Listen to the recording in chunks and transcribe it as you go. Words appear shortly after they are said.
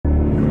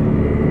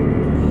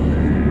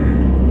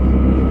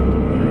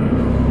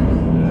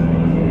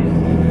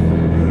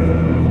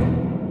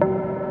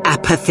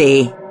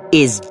Apathy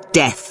is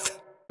death.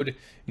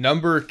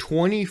 Number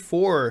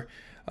 24.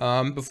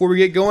 Before we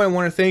get going, I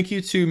want to thank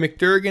you to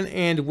McDurgan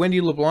and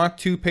Wendy LeBlanc,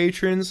 2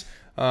 patrons.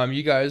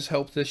 You guys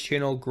help this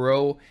channel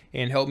grow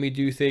and help me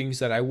do things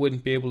that I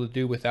wouldn't be able to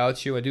do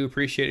without you. I do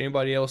appreciate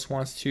anybody else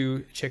wants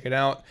to check it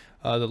out.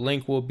 The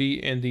link will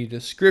be in the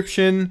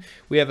description.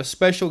 We have a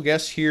special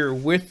guest here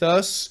with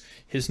us.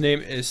 His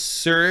name is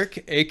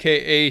Serik,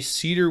 aka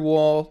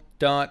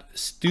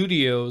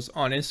Cederwall.Studios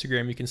on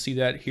Instagram. You can see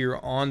that here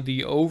on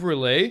the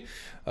overlay.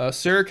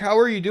 Serik, how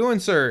are you doing,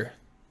 sir?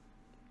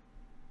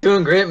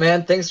 Doing great,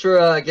 man. Thanks for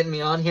getting me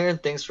on here,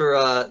 and thanks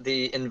for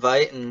the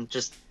invite and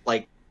just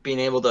like being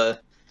able to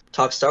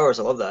talk Star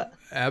Wars. I love that.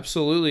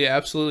 Absolutely,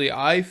 absolutely.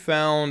 I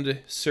found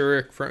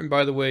Serik from.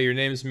 By the way, your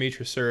name is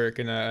Mitra Serik,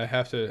 and I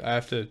have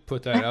to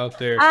put that out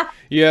there.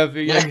 You are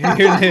the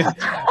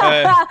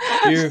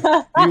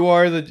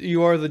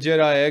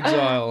Jedi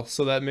Exile,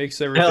 so that makes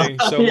everything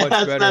so much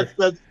better.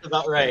 That's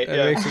about right.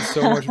 That makes it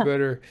so much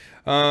better.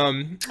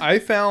 I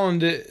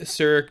found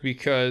Serik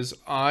because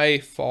I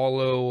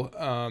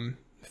follow.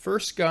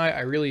 First guy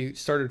I really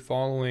started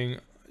following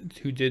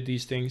who did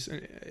these things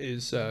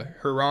is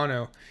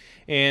Hirano.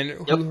 And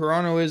who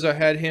Hirano is, I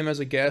had him as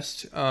a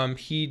guest.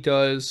 He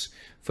does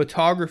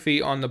photography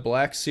on the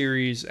Black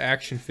Series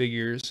action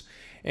figures.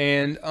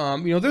 And,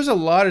 you know, there's a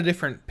lot of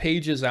different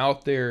pages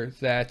out there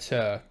that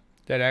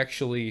that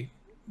actually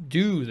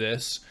do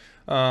this.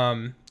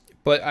 But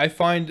I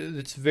find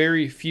it's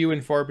very few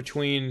and far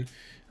between.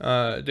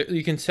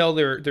 You can tell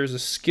there's a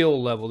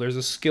skill level, there's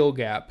a skill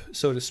gap,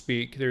 so to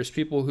speak. There's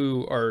people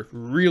who are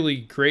really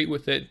great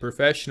with it,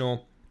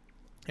 professional,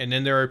 and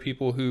then there are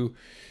people who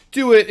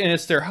do it and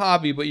it's their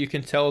hobby, but you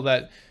can tell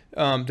that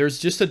there's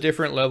just a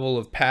different level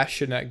of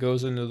passion that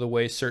goes into the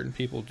way certain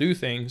people do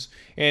things.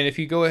 And if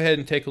you go ahead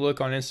and take a look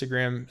on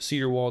Instagram,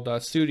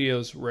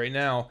 Cederwall.Studios right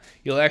now,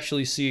 you'll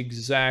actually see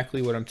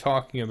exactly what I'm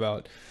talking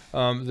about.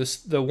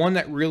 The one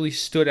that really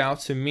stood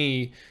out to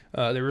me,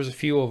 there was a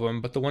few of them,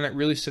 but the one that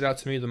really stood out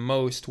to me the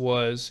most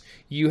was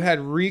you had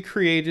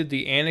recreated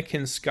the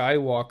Anakin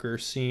Skywalker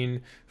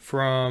scene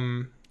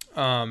from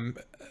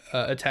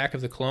Attack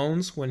of the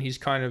Clones, when he's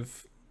kind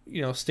of, you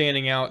know,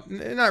 standing out.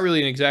 Not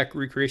really an exact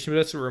recreation, but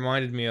that's what it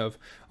reminded me of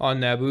on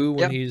Naboo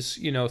when he's,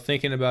 you know,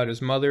 thinking about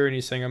his mother and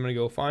he's saying, I'm going to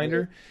go find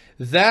her.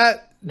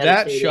 That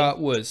shot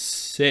was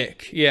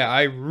sick. Yeah,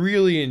 I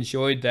really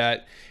enjoyed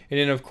that. And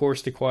then, of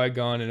course, the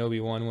Qui-Gon and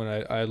Obi-Wan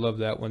one, I love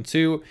that one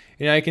too.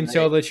 And I can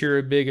tell that you're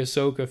a big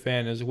Ahsoka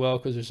fan as well,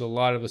 because there's a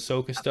lot of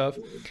Ahsoka stuff.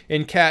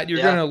 And Kat,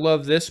 you're gonna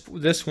love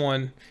this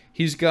one.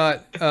 He's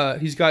got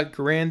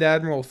Grand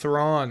Admiral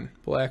Thrawn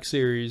Black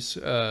Series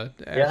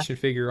action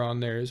figure on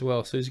there as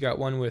well. So he's got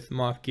one with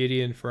Moff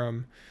Gideon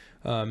from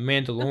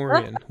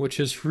Mandalorian, which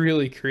is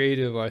really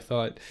creative, I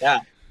thought.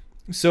 Yeah.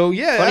 So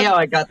yeah. Funny how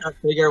I got that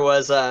figure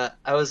was I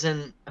was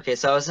in I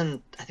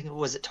think it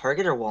was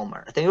Target or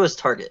Walmart. I think it was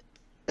Target.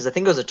 Because I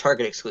think it was a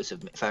Target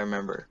exclusive, if I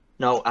remember.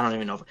 No, I don't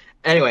even know.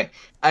 Anyway,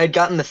 I had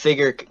gotten the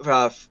figure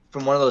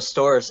from one of those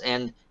stores,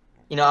 and,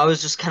 you know, I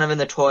was just kind of in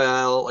the toy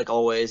aisle, like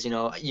always. You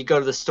know, you go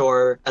to the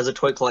store as a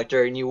toy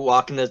collector, and you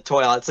walk in the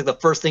toy aisle. It's like the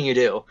first thing you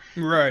do.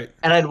 Right.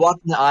 And I'd walk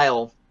in the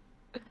aisle,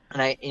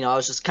 and I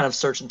was just kind of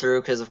searching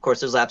through, because, of course,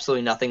 there's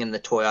absolutely nothing in the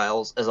toy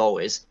aisles, as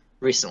always,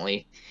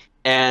 recently.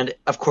 And,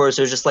 of course,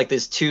 there's just, like,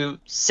 these 2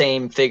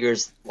 same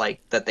figures, like,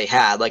 that they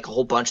had, like, a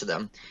whole bunch of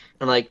them. And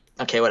I'm like,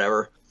 okay,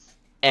 whatever.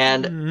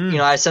 And, you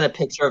know, I sent a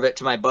picture of it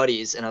to my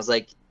buddies, and I was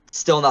like,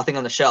 still nothing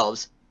on the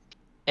shelves.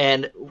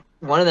 And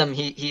one of them,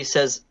 he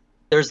says,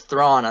 there's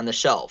Thrawn on the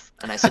shelf.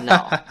 And I said,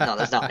 no,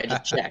 there's not. I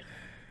just checked.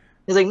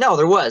 He's like, no,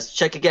 there was.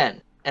 Check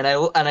again. And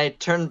I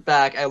turn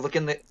back, I look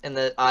in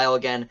the aisle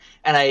again,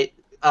 and I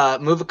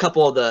move a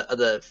couple of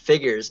the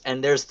figures,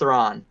 and there's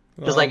Thrawn,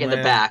 just like in the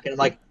back. And I'm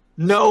like,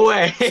 no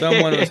way.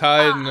 Someone was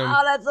hiding them.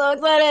 Oh, that's so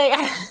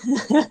exciting.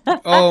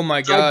 Oh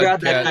my God. I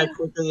grabbed that guy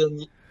quicker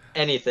than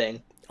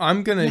anything.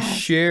 I'm gonna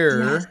share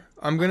one.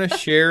 I'm gonna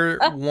share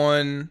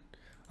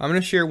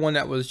one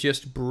that was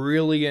just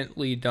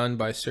brilliantly done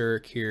by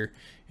Serik here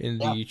in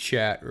the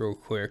chat real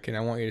quick, and I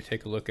want you to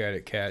take a look at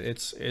it, Kat.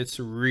 It's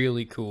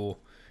really cool,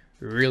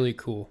 really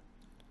cool.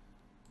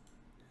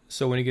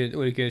 So when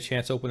you get a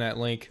chance, open that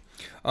link.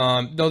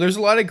 No, there's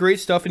a lot of great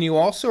stuff, and you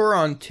also are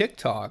on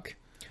TikTok,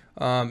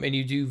 and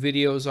you do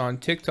videos on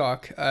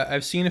TikTok.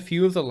 I've seen a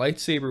few of the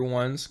lightsaber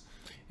ones.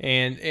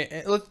 And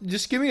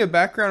just give me a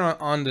background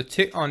on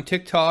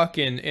TikTok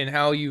and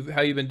how you've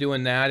been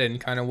doing that, and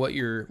kind of what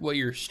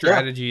your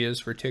strategy is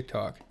for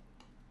TikTok.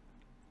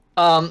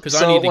 Because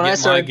I need to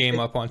get my game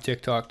up on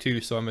TikTok too,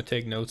 so I'm gonna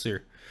take notes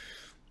here.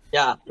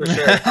 Yeah, for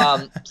sure.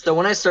 So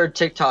when I started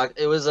TikTok,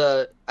 it was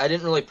I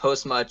didn't really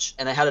post much,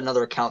 and I had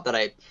another account that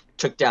I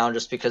took down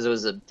just because it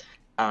was I don't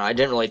know, I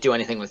didn't really do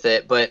anything with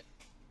it, but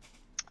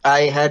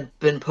I had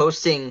been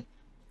posting.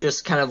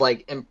 Just kind of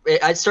like,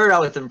 I started out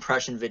with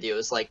impression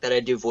videos, like that I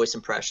do voice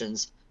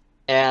impressions,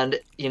 and,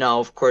 you know,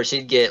 of course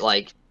you'd get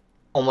like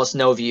almost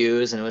no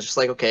views, and it was just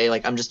like, okay,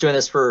 like I'm just doing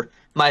this for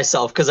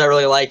myself because I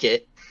really like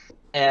it.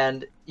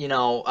 And, you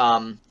know,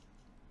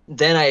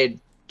 then I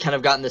kind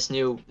of gotten this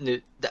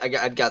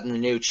I'd gotten a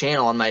new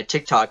channel on my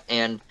TikTok,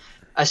 and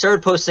I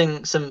started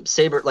posting some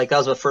Saber. Like that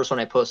was the first one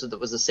I posted. That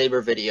was a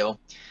Saber video.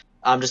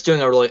 I'm just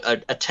doing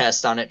a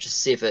test on it just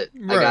to see if I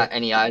got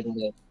any eyes on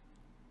it,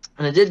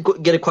 and I did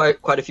get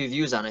quite a few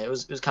views on it. It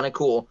was kind of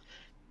cool.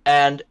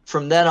 And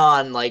from then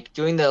on, like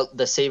doing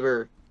the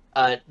Saber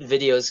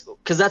videos,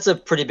 because that's a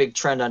pretty big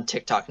trend on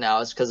TikTok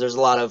now, is because there's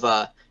a lot of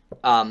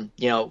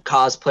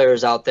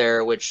cosplayers out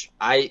there, which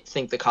I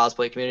think the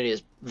cosplay community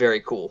is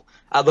very cool.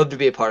 I'd love to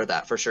be a part of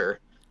that for sure.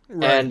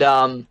 Right.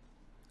 And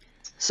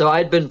so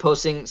I'd been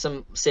posting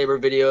some Saber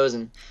videos,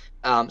 and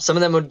some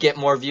of them would get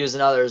more views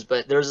than others,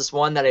 but there was this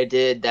one that I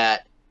did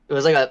that it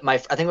was like I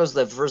think it was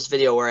the first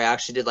video where I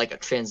actually did like a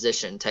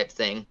transition type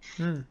thing.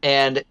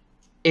 And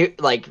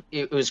it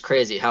was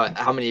crazy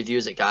how many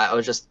views it got.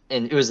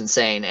 It was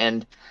insane.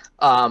 And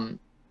I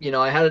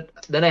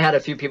had a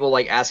few people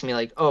like asking me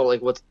like, oh,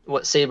 like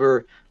what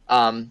Saber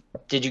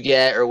did you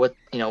get, or what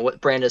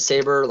brand of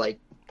Saber, like,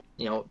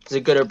 is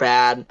it good or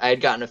bad? I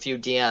had gotten a few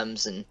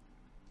DMs, and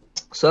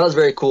so that was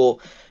very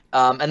cool.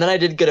 And then I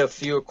did get a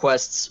few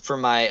requests for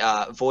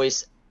my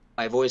voice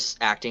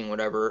acting,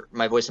 whatever,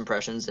 my voice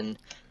impressions, and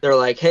they're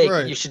like,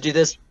 hey, you should do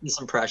this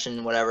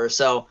impression, whatever.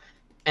 So,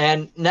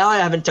 and now I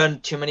haven't done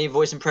too many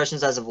voice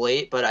impressions as of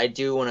late, but I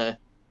do want to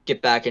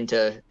get back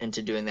into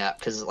doing that,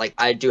 because like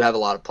I do have a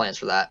lot of plans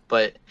for that.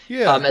 But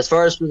as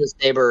far as for the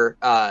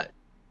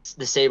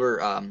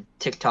Saber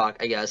TikTok,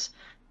 I guess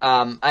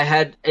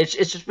it's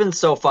just been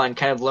so fun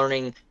kind of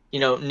learning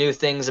new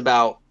things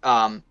about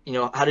how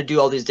to do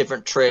all these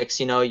different tricks.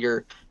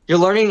 You're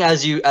learning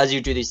as you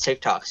do these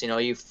TikToks.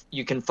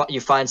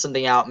 You find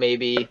something out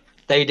maybe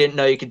that you didn't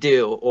know you could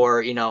do,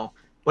 or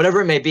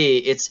whatever it may be.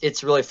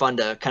 It's really fun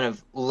to kind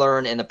of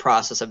learn in the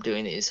process of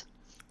doing these.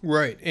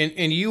 Right.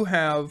 And you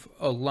have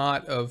a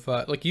lot of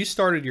like, you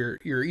started your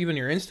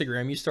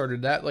Instagram, you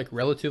started that like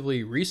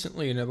relatively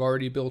recently, and have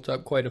already built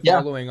up quite a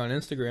following on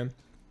Instagram.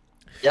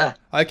 Yeah.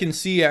 I can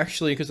see,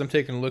 actually, because I'm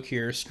taking a look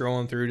here,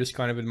 scrolling through, just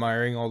kind of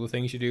admiring all the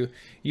things you do.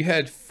 You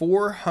had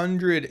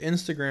 400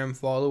 Instagram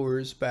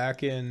followers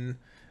back in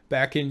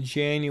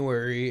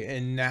January,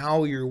 and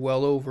now you're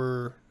well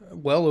over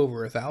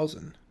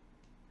 1,000.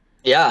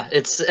 Yeah,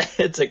 it's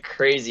a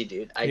crazy,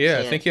 dude. I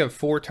think you have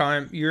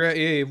you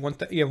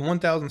have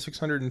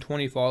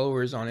 1,620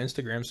 followers on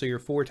Instagram, so you're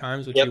 4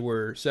 times what you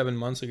were 7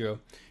 months ago,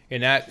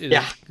 and that is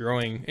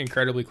growing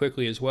incredibly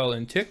quickly as well.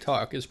 And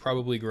TikTok is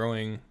probably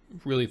growing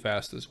really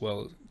fast as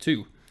well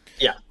too.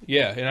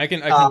 Yeah, and I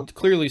can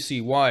clearly see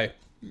why.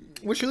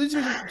 Which leads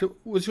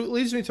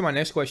me to my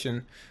next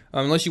question.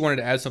 Unless you wanted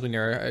to add something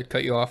there, I'd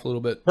cut you off a little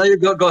bit.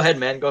 No, go ahead,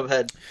 man. Go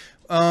ahead.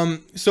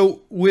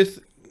 So with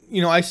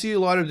I see a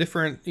lot of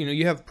different,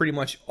 you have pretty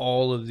much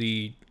all of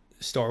the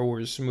Star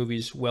Wars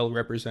movies well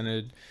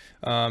represented,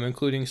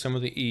 including some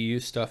of the EU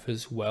stuff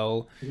as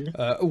well.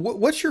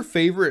 What's your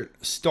favorite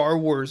Star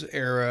Wars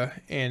era,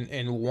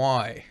 and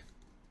why?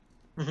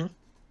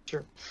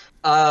 Sure.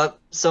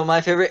 So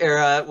my favorite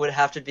era would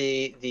have to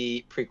be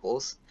the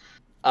prequels,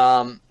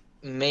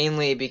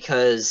 mainly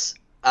because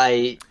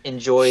I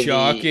enjoy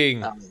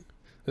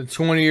the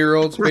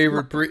 20-year-old's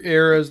favorite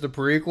era is the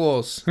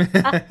prequels.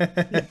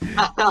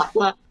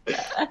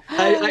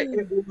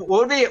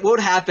 What would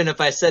happen if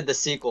I said the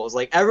sequels?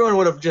 Like, everyone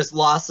would have just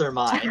lost their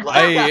mind.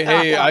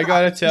 Hey, I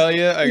gotta tell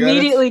you,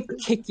 immediately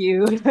kick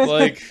you.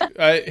 Like,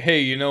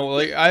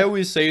 like I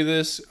always say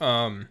this.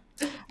 Not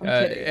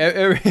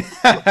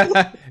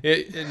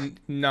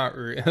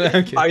really.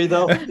 Are you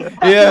though?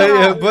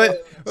 Yeah,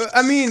 but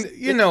I mean,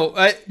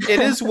 it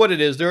is what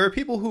it is. There are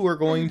people who are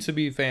going to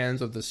be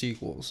fans of the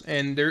sequels,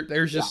 and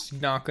there's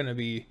just not going to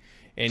be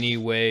any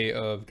way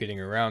of getting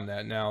around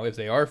that. Now, if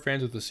they are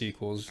fans of the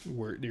sequels,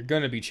 they're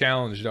going to be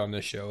challenged on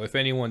this show. If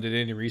anyone did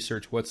any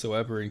research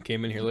whatsoever and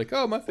came in here like,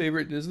 oh, my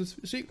favorite is this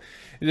sequel,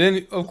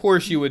 then of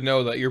course you would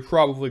know that you're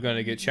probably going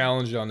to get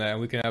challenged on that,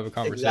 and we can have a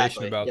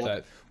conversation about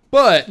that.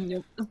 But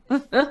into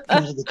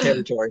the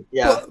territory,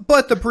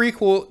 But the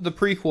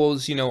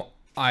prequels,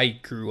 I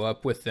grew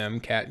up with them.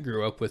 Kat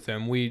grew up with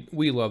them. We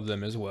love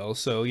them as well.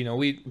 So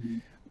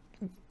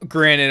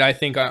granted, I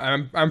think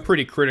I'm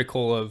pretty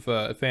critical of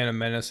Phantom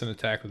Menace and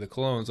Attack of the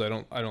Clones. I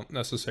don't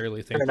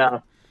necessarily think.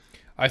 I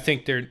don't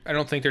think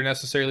they're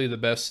necessarily the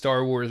best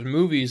Star Wars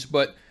movies,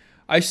 but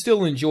I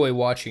still enjoy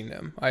watching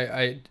them.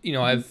 I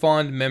have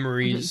fond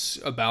memories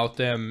about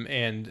them,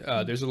 and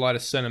there's a lot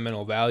of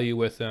sentimental value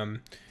with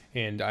them.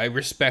 And I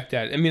respect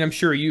that. I mean, I'm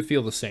sure you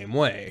feel the same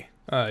way.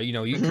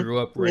 You grew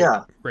up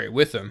right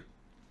with them.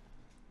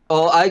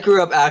 Oh, I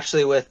grew up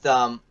actually with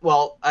I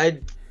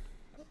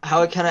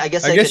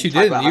guess you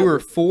did. You were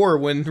 4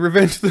 when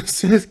Revenge of the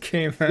Sith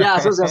came out. Yeah,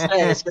 that's what I was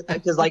gonna say.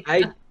 Because like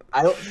I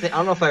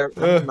don't know if I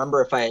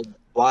remember if I had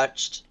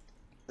watched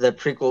the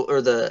prequel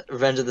or the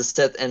Revenge of the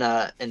Sith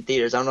in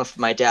theaters. I don't know if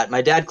my dad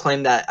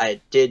claimed that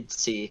I did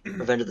see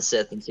Revenge of the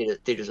Sith in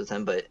theaters with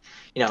him, but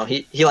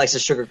he likes to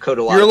sugarcoat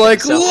a lot. You're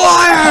like,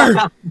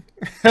 liar.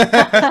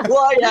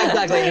 Well,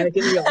 yeah, exactly.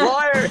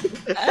 Liar.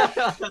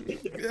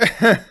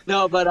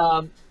 No, but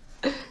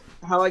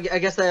how I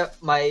guess that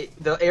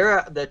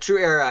the true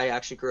era I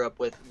actually grew up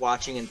with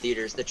watching in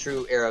theaters, the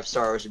true era of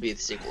Star Wars would be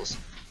the sequels.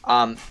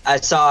 I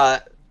saw.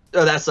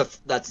 Oh, that's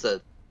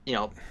the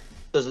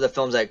those are the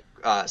films I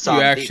saw.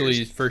 You in actually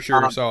theaters. for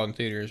sure saw in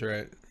theaters,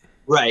 right?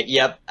 Right.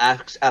 Yep.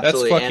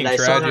 Absolutely. That's fucking and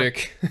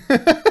tragic.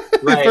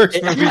 Right.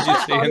 First movies you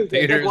see in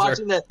theaters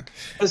it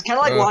was kind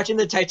of like watching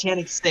the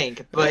Titanic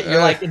sink, but you're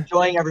like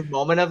enjoying every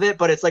moment of it.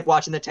 But it's like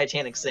watching the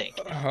Titanic sink.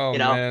 Oh, you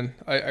know? man,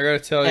 I gotta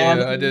tell you,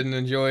 I didn't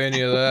enjoy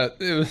any of that.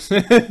 It was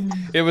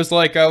it was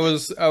like I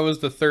was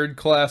the third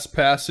class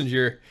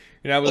passenger.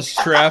 And I was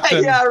trapped in,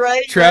 in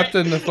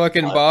the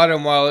fucking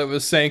bottom while it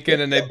was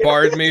sinking, and they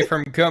barred me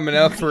from coming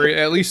up for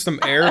at least some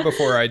air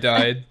before I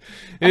died.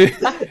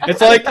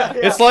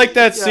 It's like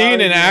that scene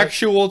in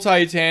actual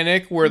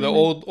Titanic where the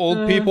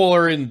old people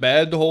are in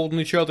bed holding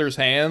each other's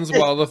hands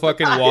while the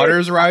fucking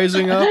water's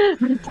rising up.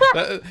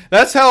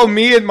 That's how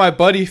me and my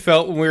buddy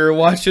felt when we were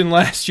watching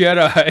Last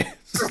Jedi.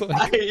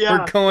 Like,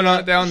 we're going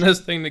on down this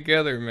thing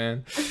together,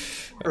 man.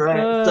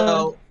 Right.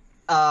 So,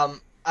 I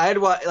had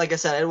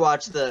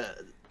watched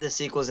the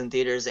sequels in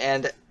theaters,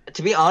 and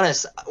to be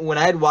honest, when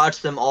I had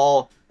watched them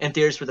all in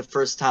theaters for the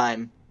first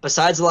time,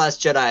 besides The Last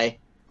Jedi,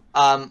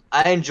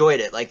 I enjoyed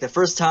it. Like the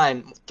first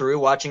time through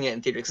watching it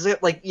in theaters, because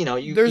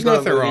there's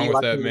nothing wrong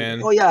with that,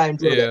 man. Oh yeah, I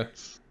enjoyed it.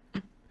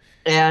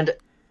 And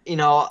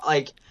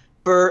like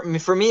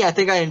for me, I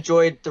think I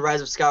enjoyed The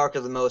Rise of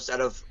Skywalker the most out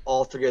of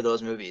all three of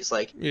those movies.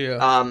 Like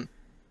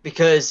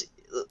because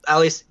at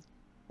least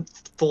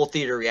full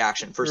theater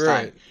reaction first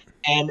time,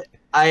 and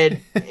I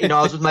had,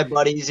 I was with my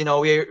buddies, we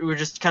were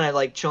just kind of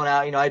like chilling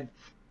out, I'd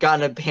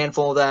gotten a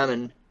handful of them,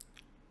 and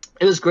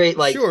it was great.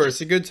 Like, sure,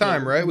 it's a good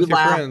time, right? With your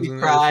friends. We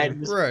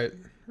cried.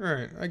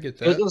 Right. I get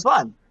that. It was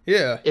fun.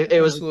 Yeah.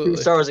 It was a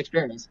Star Wars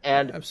experience.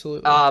 And,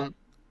 absolutely.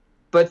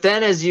 But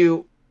then as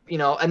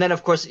and then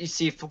of course you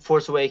see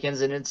Force Awakens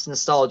and it's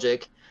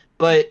nostalgic,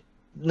 but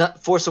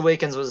Force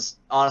Awakens was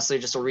honestly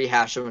just a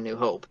rehash of A New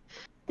Hope.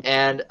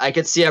 And I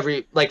could see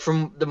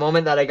from the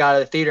moment that I got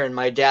out of the theater and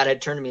my dad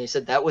had turned to me and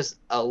said, that was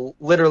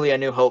literally A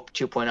New Hope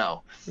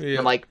 2.0. Yeah. And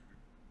I'm like,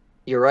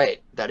 you're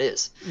right, that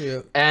is.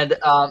 Yeah. And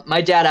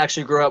my dad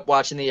actually grew up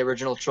watching the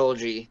original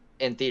trilogy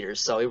in theaters.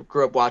 So he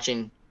grew up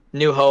watching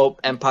New Hope,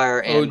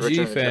 Empire, and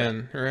OG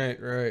fan.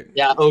 Right.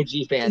 Yeah,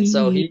 OG fan.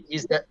 So he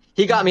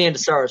got me into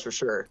Star Wars for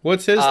sure.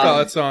 What's his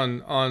thoughts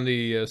on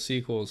the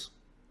sequels?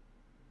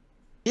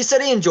 He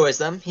said he enjoys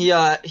them. He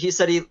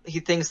said he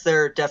thinks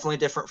they're definitely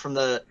different from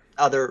the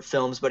other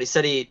films, but he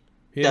said he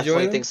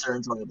definitely thinks they're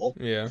enjoyable.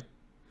 Yeah.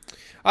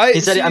 He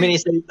said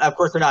of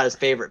course they're not his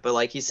favorite, but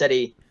like he said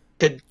he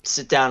could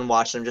sit down and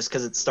watch them just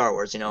because it's Star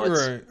Wars,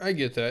 Right, I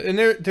get that. And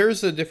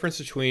there's a difference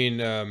between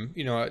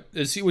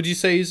would you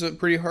say he's a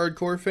pretty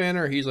hardcore fan,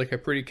 or he's like a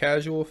pretty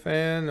casual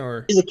fan,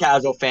 or he's a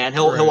casual fan.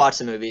 He'll watch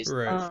the movies.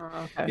 Right.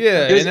 Oh, okay.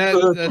 Yeah, he was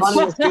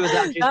actually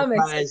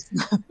surprised.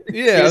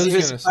 Yeah, he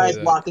was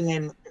surprised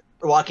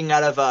walking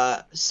out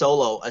of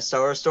Solo, A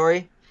Star Wars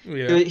Story.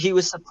 Yeah. He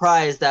was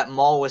surprised that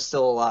Maul was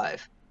still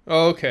alive.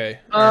 Oh, okay.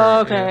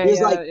 Okay. He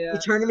was he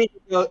turned to me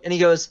and he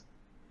goes,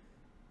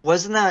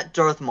 "Wasn't that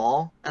Darth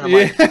Maul?" And I'm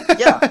like,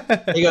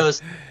 "Yeah." He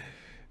goes,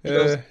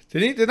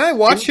 didn't I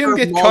watch him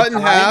get cut in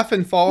half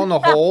and fall in a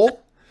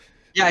hole?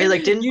 Yeah, he's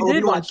like, "Didn't you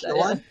Obi-Wan watch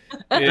kill him?"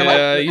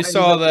 Yeah, you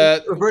saw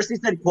that. First he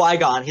said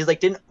Qui-Gon. He's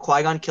like, "Didn't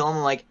Qui-Gon kill him?"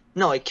 I'm like,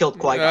 "No, he killed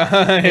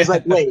Qui-Gon." He's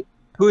like, "Wait,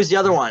 who's the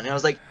other one?" And I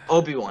was like,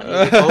 "Obi-Wan." He's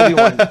like,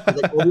 "Obi-Wan." I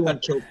was like, "Obi-Wan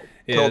killed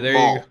there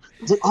Maul." You go.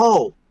 I was like,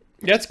 "Oh."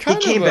 That's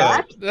kind of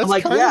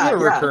a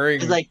recurring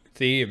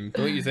theme,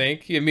 don't you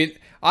think? I mean,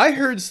 I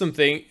heard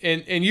something,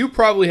 and you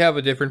probably have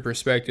a different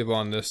perspective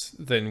on this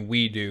than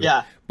we do.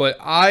 Yeah. But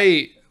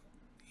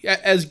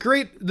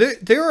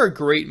there are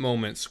great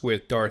moments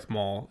with Darth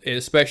Maul,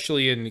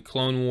 especially in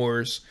Clone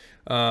Wars.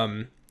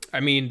 I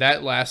mean,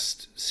 that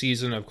last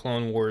season of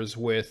Clone Wars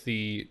with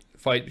the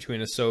fight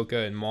between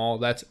Ahsoka and Maul,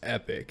 that's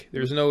epic.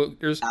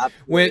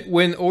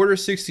 When Order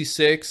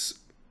 66,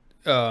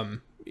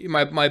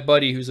 my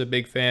buddy who's a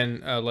big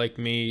fan like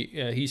me,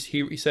 he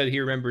said he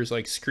remembers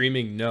like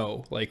screaming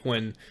no, like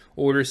when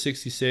Order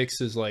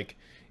 66 is like,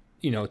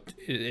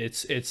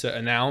 it's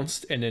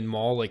announced and then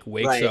Maul like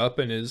wakes up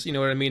and is, you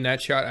know what I mean,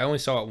 that shot. I only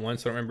saw it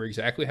once, so I don't remember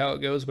exactly how it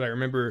goes, but I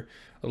remember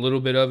a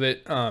little bit of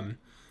it.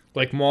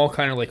 Like Maul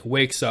kind of like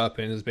wakes up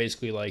and is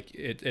basically like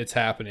it's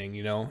happening,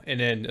 and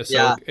then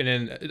and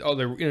then all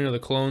the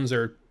clones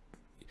are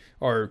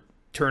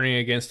turning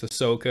against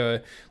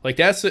Ahsoka. Like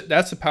that's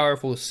a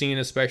powerful scene,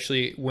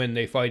 especially when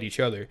they fight each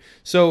other.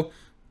 So,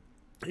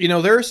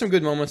 there are some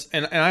good moments,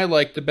 and I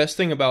like the best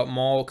thing about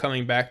Maul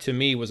coming back to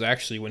me was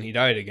actually when he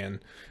died again.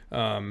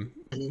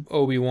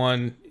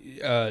 Obi-Wan,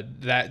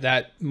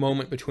 that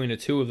moment between the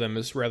two of them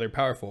is rather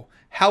powerful.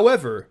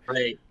 However,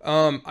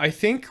 I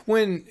think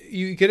when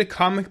you get a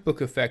comic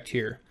book effect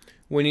here,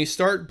 when you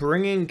start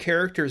bringing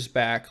characters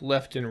back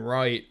left and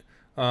right,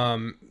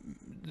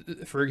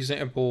 for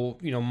example,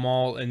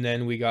 Maul, and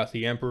then we got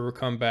the Emperor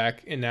come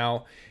back, and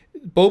now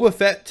Boba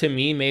Fett to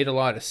me made a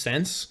lot of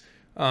sense.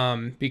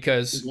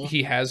 because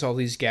he has all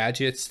these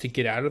gadgets to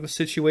get out of a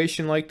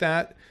situation like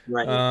that.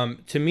 Right.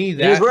 To me, He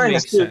was that wearing a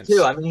makes suit sense.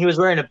 too. I mean, he was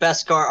wearing a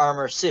Beskar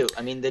armor suit.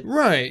 I mean,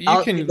 Right, I you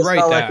don't can think the write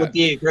Sarlacc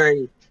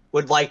that.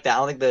 would like that. I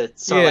don't think the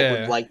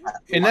Sarlacc would like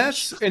that. And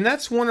much.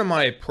 that's one of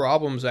my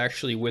problems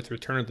actually with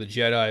Return of the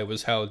Jedi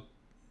was how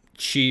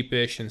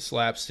cheapish and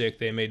slapstick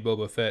they made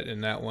Boba Fett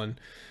in that one.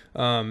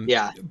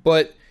 Yeah.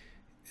 But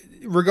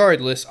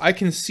regardless, I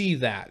can see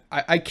that.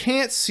 I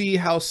can't see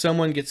how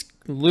someone gets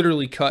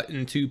literally cut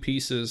in two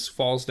pieces,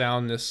 falls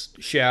down this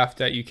shaft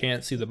that you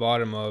can't see the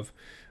bottom of,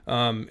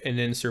 and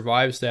then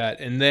survives that.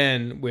 And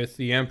then with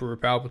the Emperor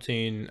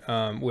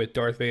Palpatine, with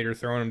Darth Vader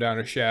throwing him down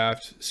a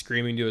shaft,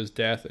 screaming to his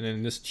death, and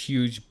then this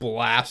huge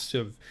blast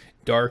of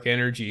dark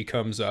energy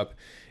comes up.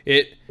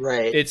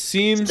 It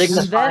seems, and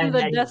then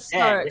the Death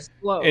Star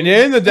explodes. And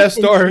then the Death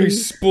Star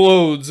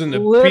explodes into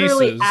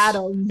literally pieces.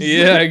 Atoms.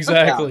 Yeah,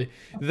 exactly.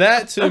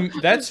 That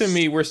to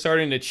me, we're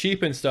starting to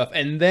cheapen stuff.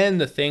 And then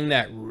the thing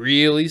that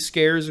really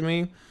scares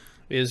me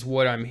is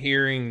what I'm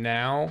hearing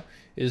now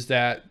is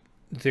that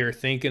they're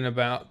thinking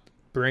about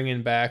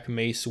bringing back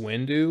Mace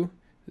Windu.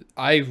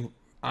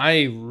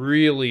 I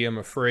really am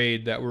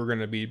afraid that we're going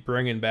to be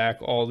bringing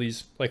back all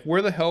these. Like,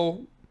 where the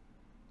hell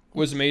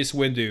was Mace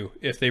Windu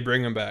if they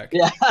bring him back?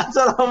 Yeah, that's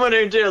what I'm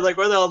wondering too. Like,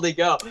 where the hell did he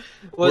go?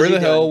 Where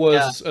the hell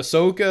was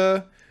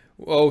Ahsoka?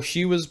 Oh,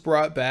 she was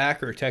brought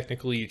back, or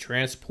technically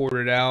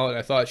transported out.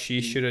 I thought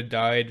she should have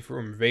died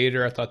from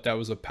Vader. I thought that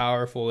was a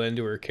powerful end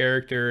to her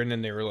character, and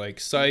then they were like,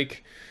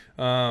 psych.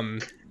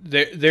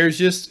 There's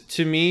just,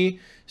 to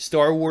me,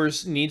 Star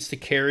Wars needs to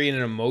carry an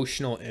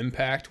emotional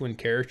impact when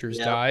characters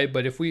die.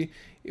 But if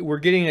we're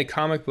getting a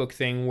comic book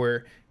thing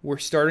where we're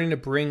starting to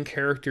bring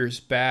characters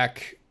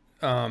back,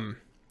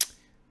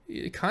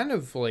 kind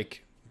of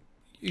like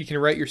you can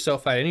write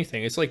yourself out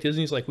anything. It's like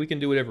Disney's like, we can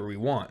do whatever we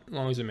want as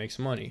long as it makes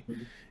money.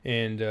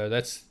 And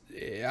that's,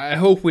 I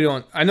hope we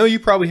don't. I know you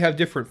probably have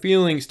different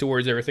feelings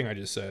towards everything I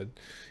just said,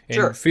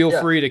 and feel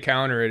free to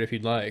counter it if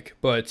you'd like,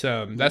 but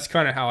that's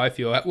kind of how I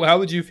feel. How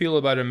would you feel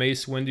about a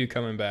Mace Windu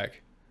coming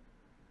back?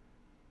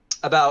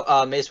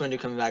 About Mace Windu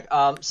coming back.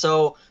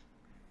 So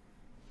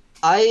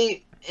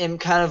I am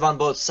kind of on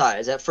both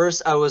sides. At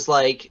first I was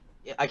like,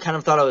 I kind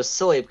of thought I was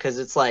silly because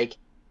it's like,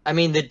 I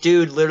mean, the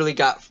dude literally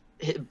got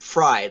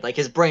fried. Like,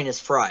 his brain is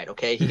fried,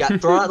 okay? He got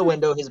thrown out the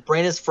window. His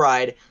brain is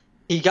fried.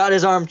 He got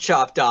his arm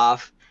chopped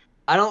off.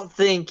 I don't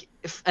think...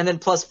 And then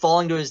plus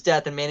falling to his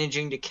death and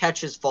managing to catch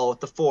his fall with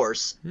the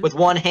Force with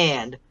one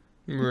hand.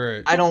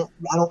 Right.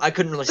 I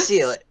couldn't really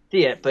see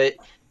it. But,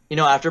 you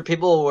know, after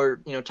people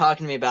were, you know,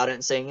 talking to me about it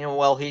and saying, you know,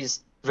 well,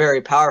 he's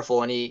very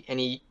powerful and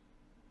he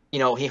you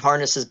know, he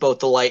harnesses both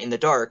the light and the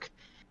dark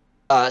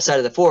side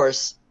of the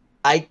Force,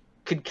 I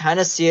could kind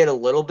of see it a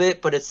little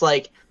bit, but it's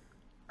like,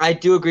 I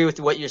do agree with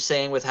what you're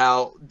saying with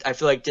how I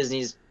feel like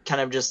Disney's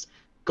kind of just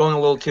going a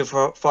little too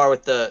far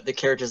with the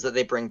characters that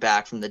they bring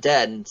back from the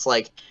dead. And it's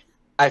like,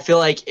 I feel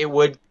like it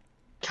would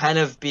kind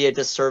of be a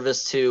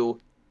disservice to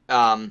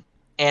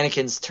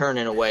Anakin's turn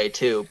in a way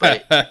too,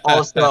 but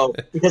also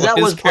because that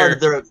was part of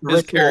the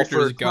his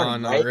character's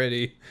gone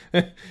already.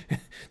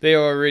 They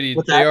already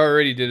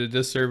did a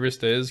disservice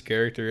to his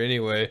character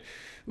anyway.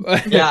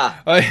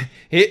 Yeah.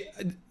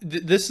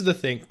 This is the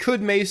thing.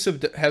 Could Mace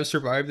have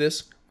survived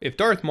this? If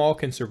Darth Maul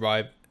can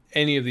survive,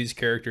 any of these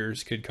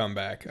characters could come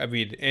back. I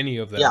mean, any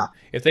of them. Yeah,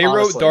 if they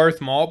wrote Darth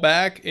Maul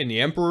back and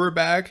the Emperor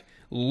back,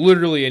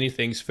 literally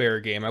anything's fair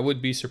game. I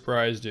would be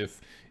surprised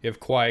if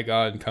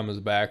Qui-Gon comes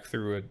back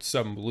through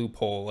some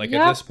loophole. Like,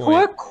 at this point,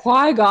 poor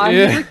Qui-Gon.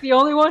 He's like the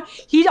only one.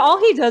 All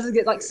he does is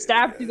get like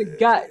stabbed through the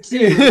gut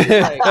too.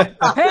 Like,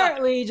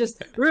 apparently,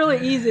 just really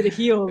easy to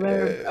heal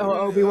there,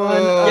 Obi-Wan.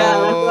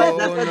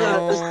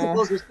 The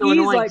sequels are so he's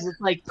annoying. Like,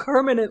 it's like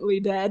permanently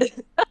dead.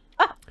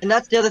 And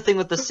that's the other thing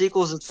with the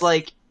sequels. It's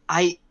like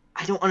I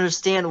don't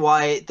understand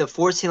why the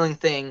Force healing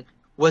thing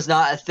was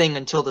not a thing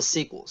until the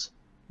sequels.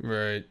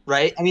 Right.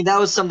 Right. I mean, that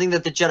was something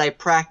that the Jedi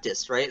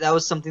practiced. Right. That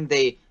was something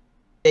they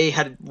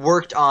had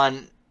worked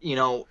on, you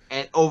know,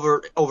 and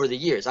over the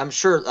years. I'm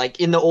sure, like,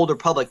 in the Old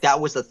Republic, that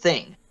was the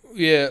thing.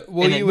 Yeah,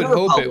 well, you would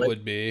hope it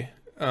would be.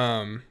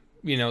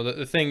 You know,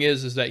 the thing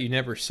is that you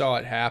never saw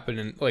it happen.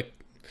 And, like,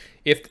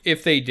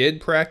 if they did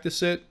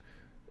practice it,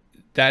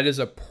 that is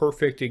a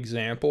perfect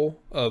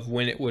example of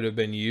when it would have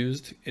been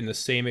used in the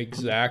same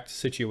exact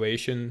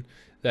situation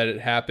that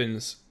it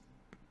happens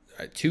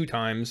 2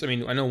 times. I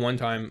mean, I know one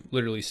time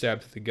literally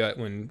stabbed to the gut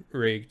when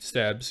Rey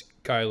stabs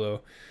Kylo.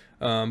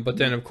 But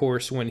then, of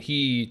course, when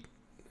he,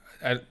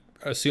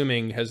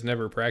 assuming has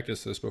never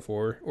practiced this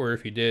before, or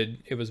if he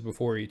did, it was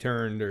before he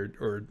turned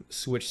or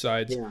switched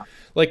sides. Yeah.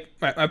 Like,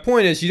 my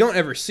point is, you don't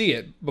ever see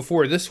it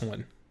before this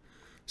one.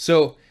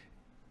 So,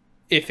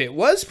 if it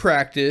was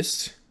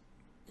practiced,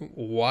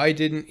 why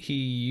didn't he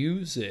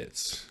use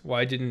it?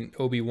 Why didn't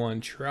Obi-Wan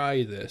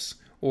try this?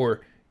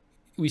 Or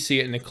we see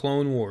it in the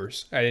Clone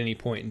Wars at any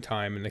point in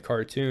time in the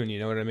cartoon, you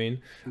know what I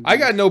mean? I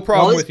got no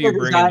problem with you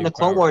bringing in the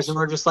Clone Wars, and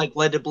we're just like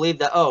led to believe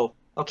that, oh,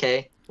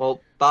 okay,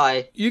 well,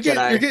 bye. You're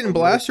getting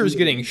blasters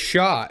getting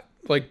shot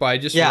like by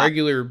just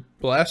regular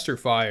blaster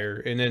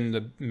fire, and then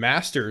the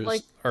masters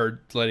Like, are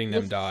letting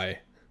them die.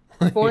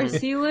 Force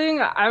healing,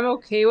 I'm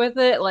okay with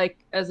it, like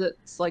as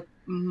it's like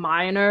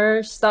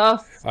minor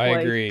stuff. I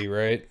like, agree,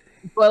 right?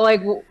 But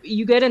like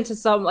you get into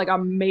some like a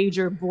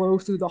major blow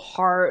through the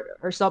heart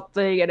or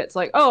something, and it's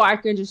like, oh, I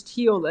can just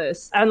heal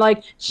this. And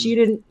like she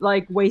didn't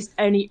like waste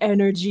any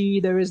energy.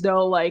 There was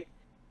no like,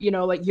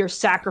 like you're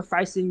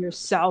sacrificing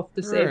yourself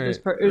to save this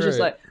person. It was just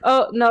like,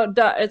 oh no,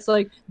 it's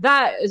like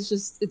that is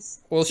just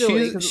it's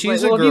silly.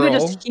 She's like, a well, girl. if you can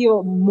just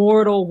heal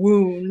mortal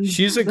wounds,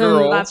 she's a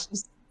girl. That's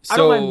just so I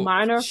don't mind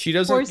minor she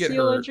doesn't force get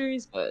heal hurt.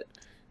 injuries, but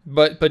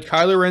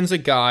Kylo Ren's a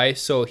guy,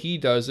 so he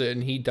does it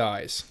and he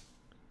dies.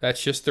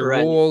 That's just the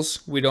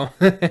rules. We don't.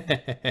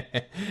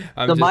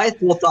 My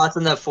full thoughts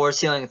on the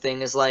force healing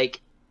thing is like,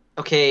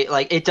 okay,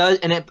 like it does,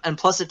 and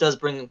plus it does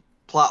bring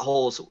plot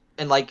holes,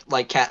 and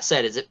like Kat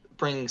said, it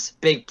brings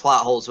big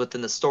plot holes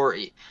within the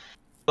story.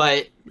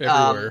 But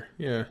everywhere,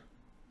 yeah.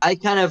 I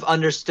kind of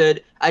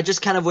understood. I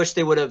just kind of wish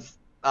they would have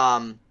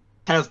kind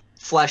of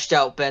fleshed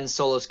out Ben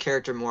Solo's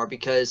character more,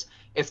 because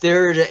if they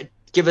were to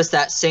give us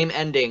that same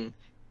ending,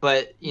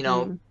 but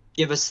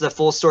give us the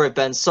full story of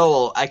Ben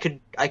Solo, I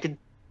could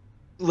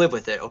live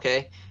with it.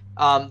 Okay,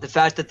 the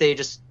fact that they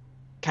just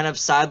kind of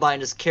sidelined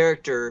his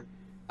character,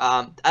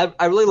 I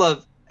really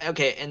love.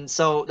 Okay, and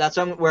so that's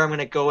where I'm going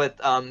to go with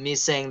me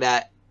saying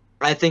that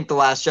I think The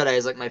Last Jedi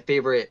is like my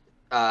favorite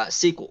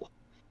sequel,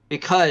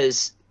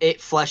 because it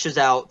fleshes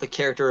out the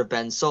character of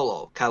Ben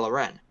Solo, Kylo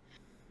Ren.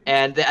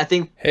 And I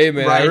think, hey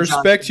man, I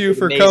respect you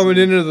for coming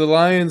into the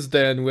Lion's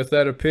Den with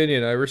that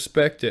opinion. I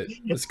respect it.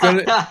 It's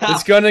gonna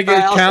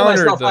get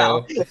countered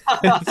though.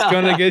 It's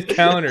gonna get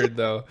countered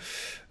though.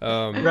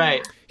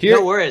 Right. Here,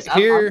 no worries.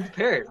 I'm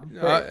prepared.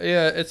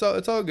 Yeah, it's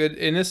all good,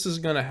 and this is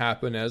gonna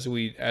happen as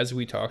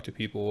we talk to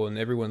people, and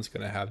everyone's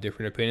gonna have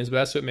different opinions. But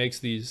that's what makes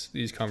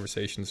these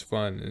conversations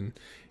fun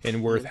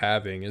and worth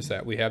having, is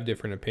that we have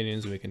different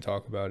opinions and we can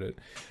talk about it.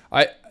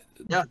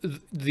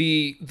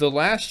 The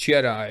Last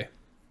Jedi,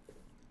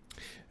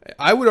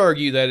 I would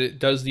argue that it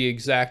does the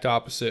exact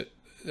opposite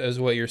as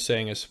what you're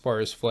saying as far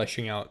as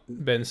fleshing out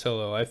Ben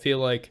Solo. I feel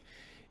like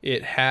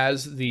it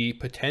has the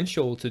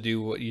potential to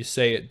do what you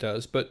say it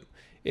does, but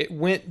it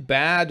went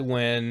bad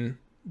when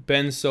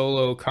Ben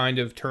Solo kind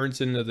of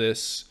turns into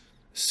this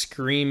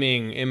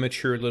screaming,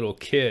 immature little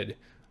kid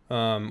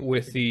on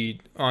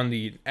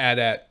the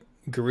AT-AT,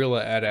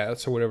 guerrilla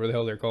AT-ATs or whatever the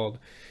hell they're called.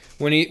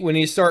 When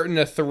he's starting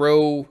to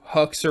throw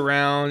Hux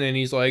around and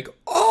he's like,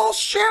 "All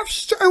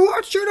shifts, I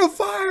want you to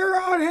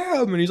fire on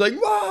him," and he's like,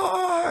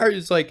 "Wah!"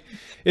 It's like,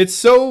 it's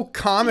so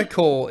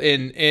comical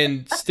and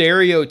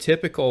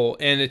stereotypical,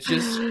 and it's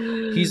just,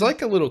 he's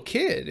like a little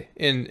kid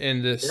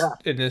in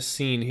this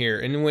scene here.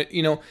 And when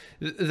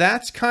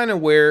that's kind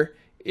of where,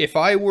 if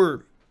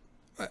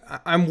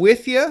I'm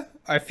with you.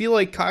 I feel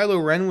like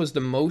Kylo Ren was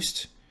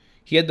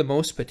he had the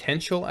most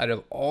potential out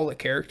of all the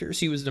characters.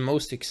 He was the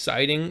most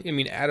exciting. I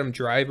mean, Adam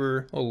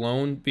Driver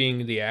alone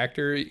being the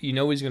actor,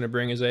 he's going to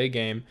bring his A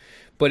game.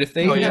 But if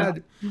they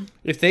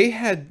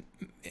had,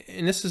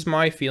 and this is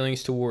my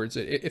feelings towards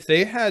it, if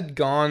they had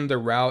gone the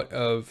route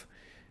of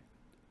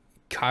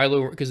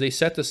Kylo, because they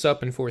set this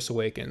up in Force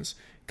Awakens,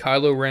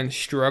 Kylo Ren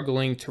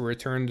struggling to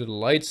return to the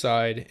light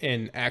side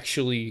and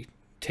actually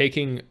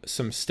taking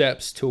some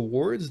steps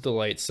towards the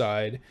light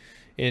side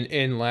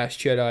in Last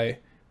Jedi,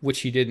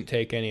 which he didn't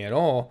take any at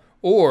all.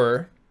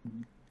 Or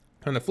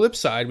on the flip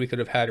side, we could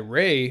have had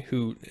Rey,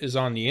 who is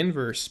on the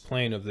inverse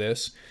plane of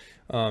this,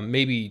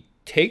 maybe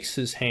takes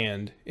his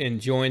hand and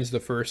joins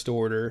the First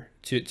Order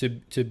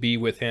to be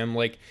with him.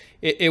 Like,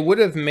 it would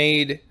have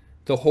made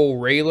the whole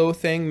Reylo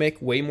thing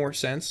make way more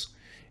sense,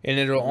 and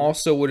it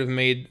also would have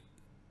made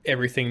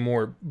everything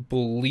more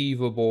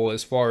believable,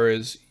 as far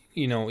as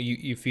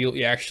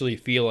you actually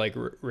feel like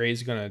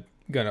Rey's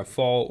gonna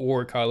fall,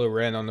 or Kylo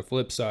Ren on the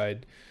flip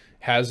side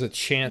has a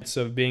chance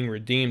of being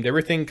redeemed.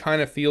 Everything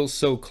kind of feels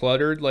so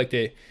cluttered, like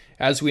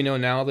as we know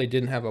now, they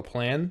didn't have a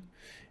plan,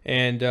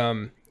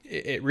 and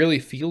it really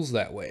feels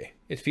that way.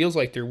 It feels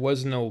like there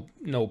was no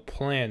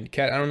plan.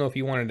 Kat, I don't know if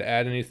you wanted to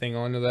add anything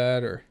onto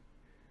that, or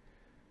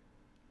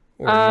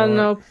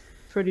no,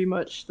 pretty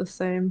much the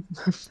same.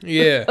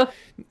 Yeah.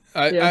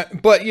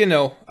 But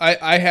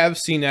I have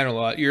seen that a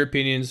lot. Your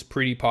opinion's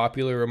pretty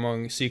popular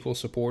among sequel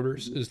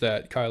supporters, is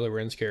that Kylo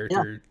Ren's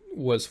character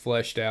was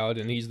fleshed out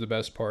and he's the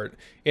best part.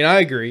 And I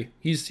agree.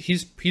 He's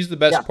the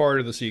best part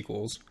of the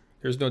sequels.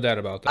 There's no doubt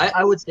about that.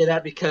 I would say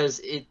that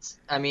because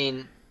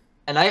and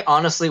I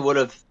honestly would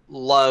have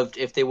loved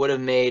if they would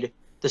have made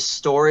the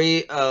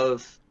story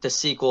of the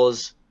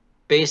sequels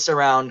based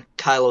around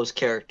Kylo's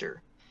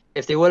character.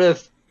 If they would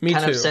have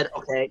of said,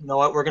 okay, you know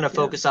what, we're going to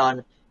focus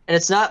on, and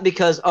it's not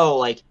because,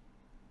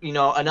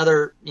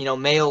 another,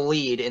 male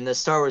lead in the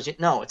Star Wars.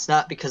 No, it's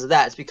not because of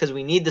that. It's because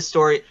we need the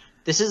story.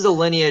 This is the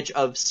lineage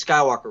of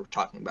Skywalker we're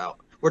talking about.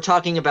 We're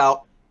talking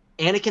about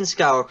Anakin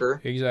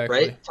Skywalker,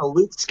 right? To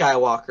Luke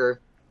Skywalker,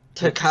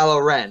 to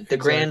Kylo Ren, the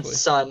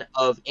grandson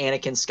of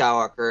Anakin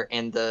Skywalker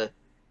and the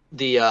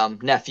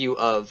nephew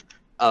of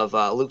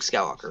Luke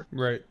Skywalker.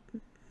 Right.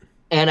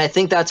 And I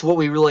think that's what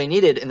we really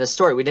needed in the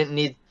story. We didn't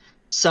need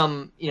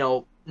some,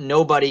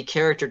 nobody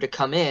character to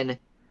come in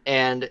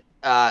and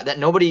that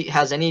nobody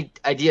has any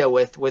idea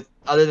with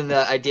other than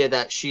the idea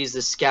that she's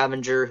the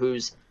scavenger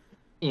who's,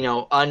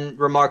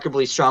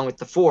 unremarkably strong with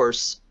the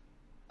Force.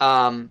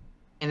 And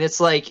it's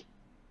like,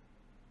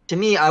 to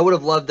me, I would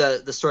have loved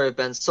the story of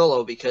Ben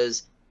Solo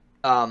because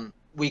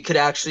we could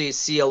actually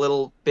see a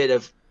little bit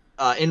of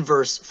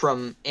inverse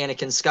from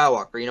Anakin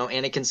Skywalker.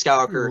 Anakin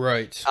Skywalker,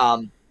 right?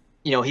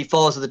 He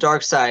falls to the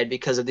dark side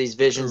because of these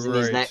visions and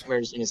these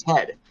nightmares in his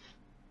head.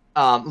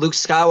 Luke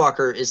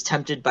Skywalker is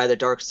tempted by the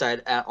dark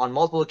side on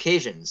multiple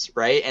occasions,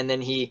 right? And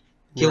then he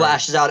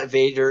lashes out at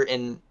Vader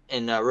in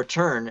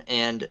Return,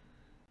 and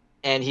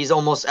he's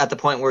almost at the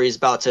point where he's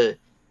about to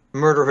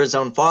murder his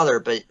own father,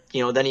 but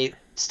then he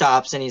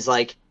stops and he's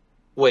like,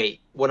 "Wait,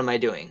 what am I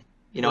doing?"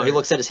 He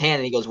looks at his hand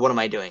and he goes, "What am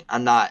I doing?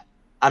 I'm not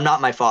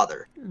my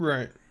father."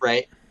 Right.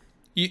 Right.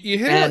 You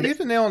hit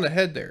the nail on the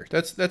head there.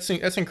 That's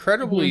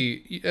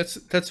incredibly that's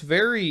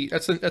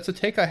a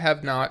take I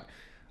have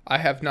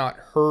not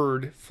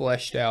heard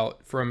fleshed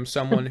out from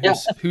someone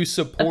who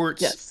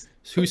supports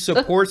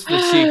the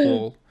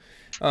sequel.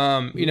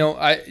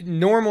 I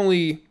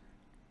normally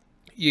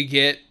you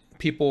get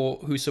people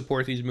who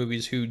support these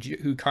movies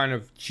who kind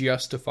of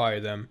justify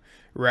them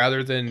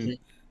rather than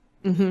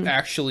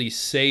actually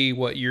say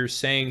what you're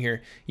saying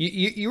here.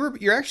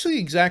 You're actually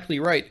exactly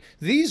right.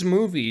 These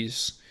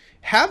movies,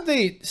 have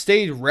they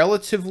stayed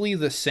relatively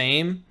the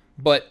same,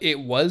 but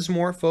it was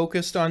more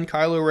focused on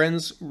Kylo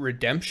Ren's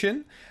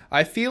redemption?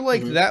 I feel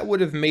like that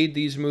would have made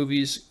these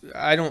movies,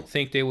 I don't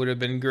think they would have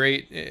been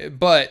great,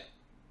 but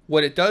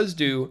what it does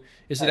do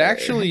is it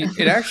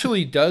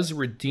actually does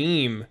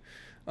redeem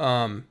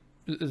Luke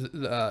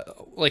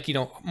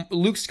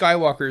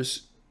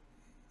Skywalker's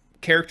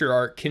character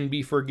arc can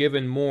be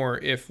forgiven more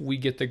if we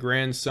get the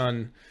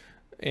grandson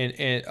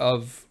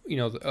of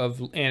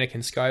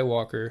Anakin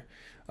Skywalker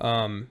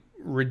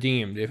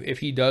redeemed, if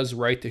he does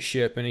right the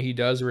ship and he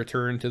does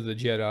return to the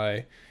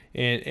Jedi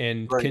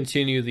and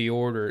continue the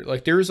order.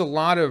 Like, there's a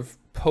lot of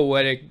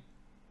poetic,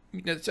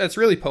 that's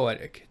really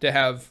poetic to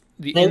have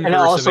the inverse and it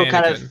also of Anakin.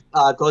 kind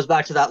of goes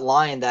back to that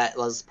line that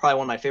was probably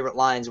one of my favorite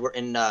lines where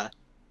in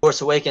Force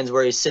Awakens,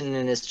 where he's sitting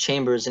in his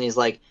chambers and he's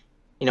like,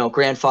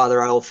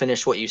 "Grandfather, I will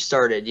finish what you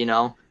started,"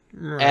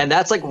 Right. And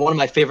that's like one of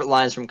my favorite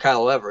lines from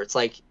Kylo ever. It's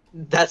like,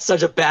 that's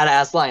such a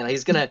badass line. Like,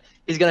 he's gonna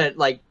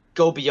like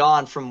go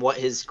beyond from what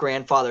his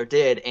grandfather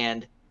did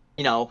and,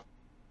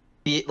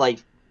 be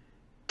like,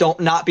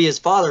 not be his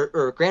father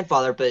or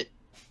grandfather, but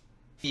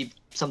be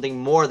something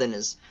more than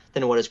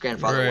what his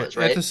grandfather was,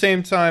 right? At the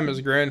same time, his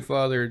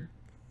grandfather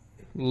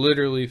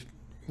literally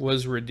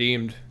was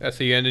redeemed at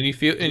the end,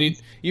 and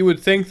you would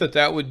think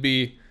that would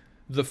be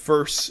the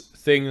first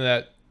thing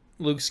that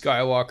Luke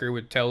Skywalker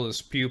would tell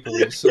his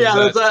pupils.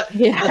 Right?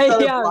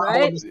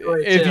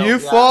 If you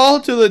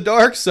fall to the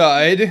dark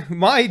side,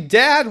 my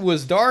dad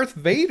was Darth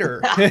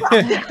Vader.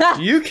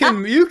 you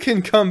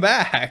can come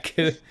back.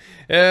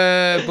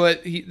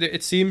 But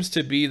it seems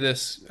to be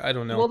this, I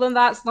don't know. Well, then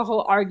that's the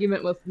whole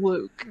argument with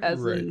Luke,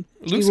 as in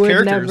Luke's he would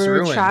character is never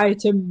ruined. Try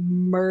to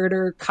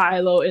murder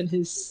Kylo in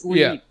his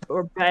sleep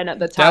or Ben at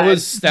the time. That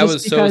was so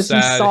sad. Because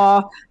he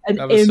saw an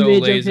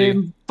image of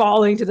him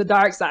falling to the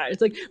dark side.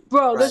 It's like,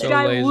 bro, this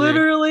guy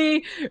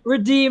literally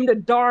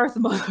redeemed Darth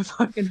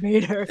motherfucking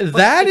Vader.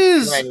 That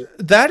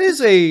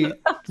is a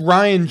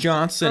Rian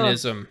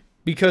Johnsonism.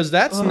 Because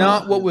that's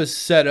not what was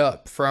set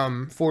up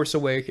from Force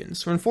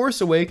Awakens. When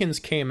Force Awakens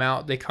came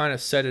out, they kind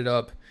of set it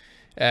up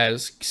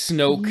as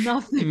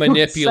Snoke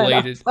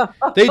manipulated.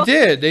 They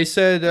did. They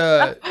said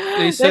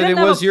it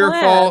was your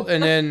fault,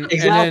 and then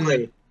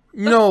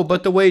no,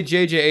 but the way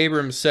J.J.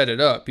 Abrams set it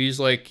up, he's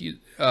like,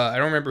 I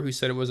don't remember who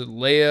said it. Was it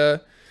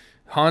Leia?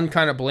 Han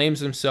kind of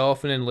blames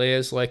himself, and then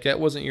Leia's like, that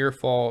wasn't your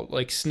fault.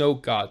 Like,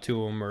 Snoke got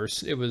to him, or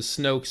it was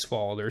Snoke's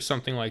fault, or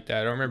something like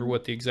that. I don't remember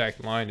what the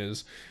exact line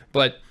is,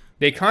 but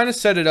they kind of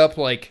set it up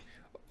like,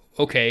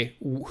 okay,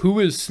 who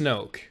is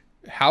Snoke?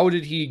 How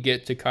did he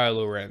get to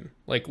Kylo Ren?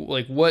 Like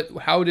what?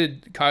 How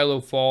did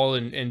Kylo fall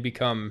and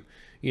become,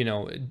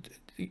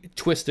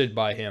 twisted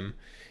by him?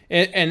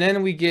 And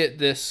then we get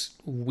this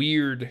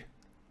weird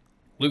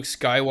Luke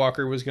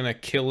Skywalker was gonna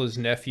kill his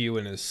nephew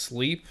in his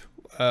sleep.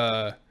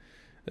 What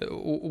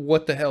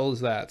the hell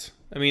is that?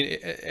 I mean,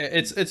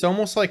 it's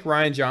almost like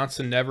Rian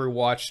Johnson never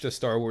watched a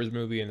Star Wars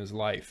movie in his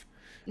life.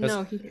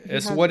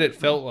 That's what it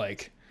felt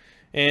like.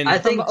 And I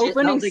think the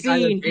opening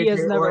scene he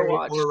has never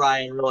watched. Or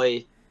Ryan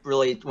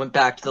really went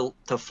back to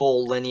the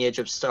full lineage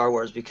of Star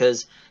Wars,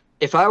 because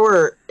if I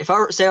were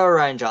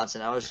Rian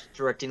Johnson, I was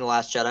directing The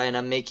Last Jedi, and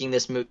I'm making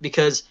this movie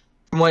because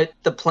from what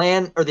the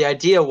plan or the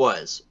idea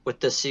was with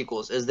the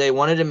sequels is they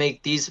wanted to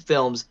make these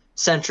films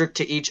centric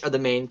to each of the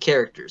main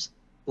characters,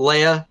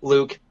 Leia,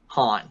 Luke,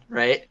 Han,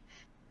 right?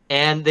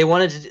 And they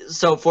wanted to,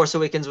 so Force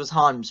Awakens was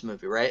Han's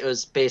movie, right? It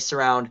was based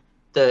around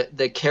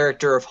the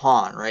character of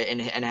Han, right?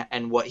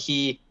 And what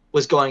he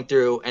was going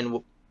through,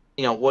 and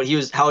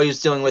how he was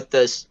dealing with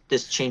this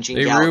changing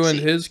galaxy. They ruined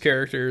his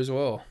character as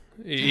well.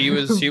 He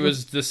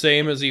was the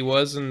same as he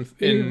was in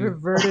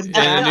reverted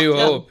A New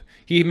Hope.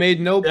 He made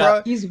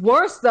no He's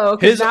worse though,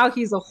 because now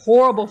he's a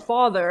horrible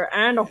father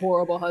and a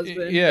horrible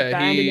husband,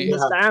 abandoning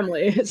his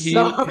family.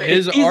 So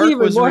his he's arc even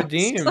was worse.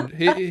 redeemed.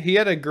 He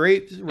had a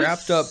great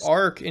wrapped up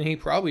arc, and he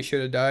probably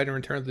should have died in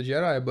Return of the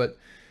Jedi, but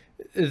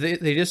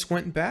they just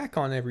went back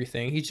on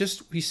everything.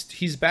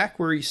 He's back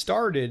where he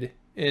started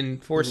in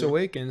Force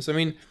Awakens. I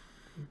mean,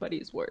 but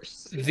he's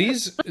worse.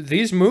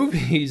 These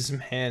movies,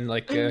 man,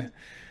 like they're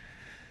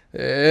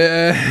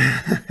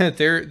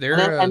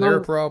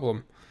a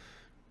problem.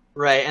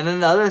 Right, and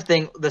then the other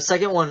thing, the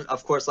second one,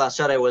 of course, Last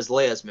Jedi was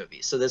Leia's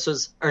movie. So this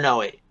was, or no,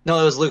 wait, no,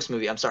 it was Luke's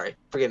movie. I'm sorry,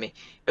 forgive me.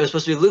 It was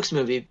supposed to be Luke's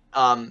movie.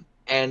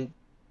 And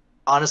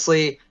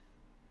honestly,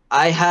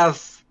 I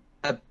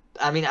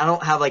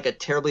don't have like a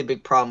terribly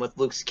big problem with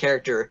Luke's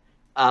character,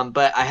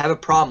 but I have a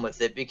problem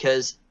with it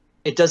because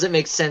it doesn't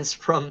make sense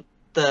from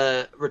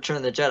the Return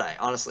of the Jedi,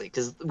 honestly,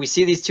 because we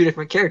see these two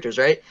different characters,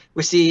 right?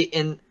 We see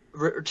in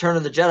Return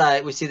of the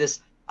Jedi, we see this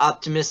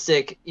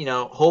optimistic,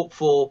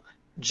 hopeful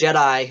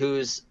Jedi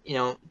who's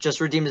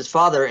just redeemed his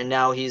father, and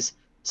now he's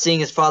seeing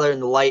his father in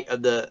the light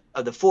of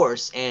the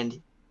Force,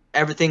 and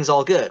everything's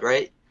all good,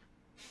 right?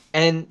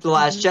 And the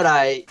Last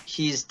Jedi,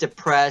 he's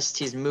depressed,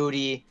 he's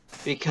moody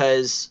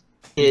because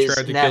he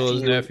tried to kill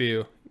his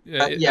nephew.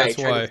 That's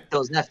why. To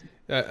kill his nephew.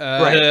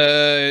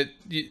 Right.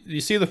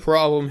 You see the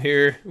problem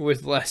here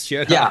with Last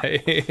Jedi. Yeah.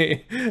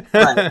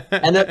 Right.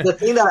 And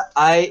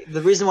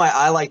the reason why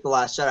I like the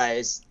Last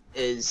Jedi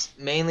is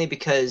mainly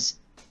because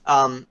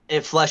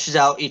it fleshes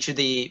out each of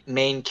the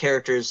main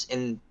characters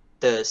in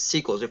the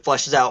sequels. It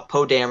fleshes out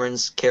Poe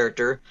Dameron's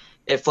character.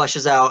 It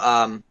fleshes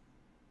out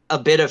a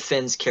bit of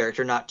Finn's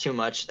character, not too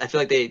much. I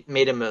feel like they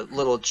made him a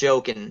little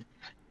joke in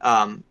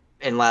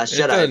Last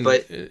Jedi,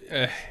 but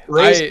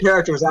Rey's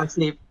character was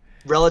actually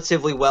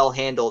relatively well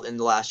handled in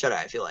The Last Jedi,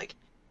 I feel like.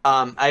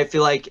 I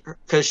feel like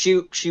because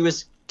she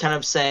was kind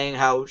of saying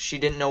how she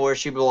didn't know where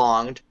she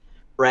belonged,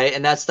 right?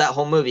 And that's that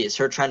whole movie, is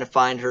her trying to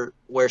find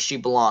where she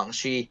belongs.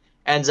 She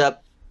ends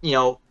up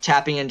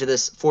tapping into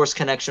this Force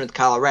connection with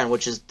Kylo Ren,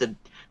 which is the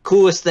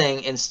coolest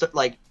thing in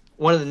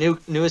one of the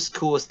newest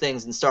coolest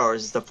things in Star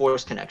Wars is the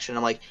Force connection.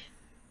 I'm like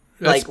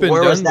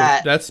where was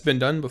that? That's been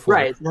done before.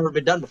 Right, it's never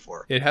been done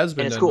before. It has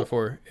been done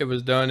before. It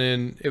was done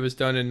in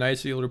Knights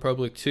of the Old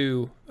Republic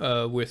 2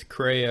 with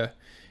Kreia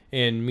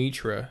and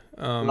Mitra.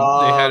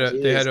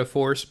 They had a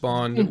Force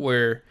bond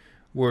where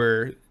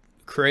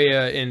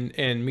Kreia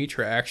and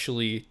Mitra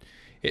actually,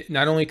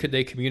 not only could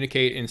they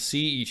communicate and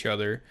see each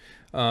other,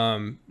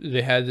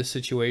 they had the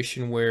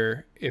situation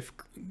where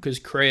because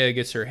Kreia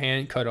gets her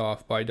hand cut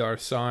off by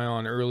Darth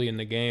Sion early in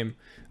the game,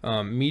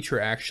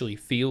 Mitra actually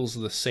feels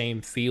the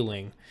same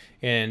feeling,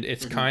 and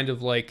it's kind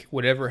of like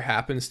whatever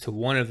happens to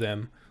one of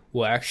them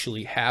will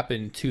actually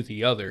happen to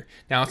the other.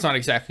 Now, it's not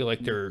exactly like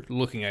they're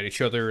looking at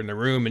each other in the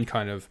room and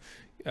kind of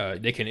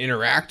they can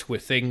interact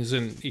with things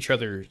in each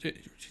other's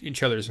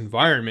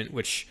environment,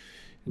 which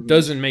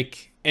doesn't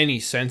make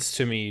any sense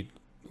to me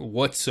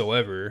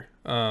whatsoever.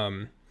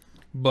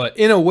 But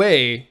in a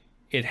way,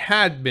 it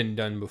had been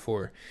done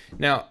before.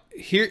 Now,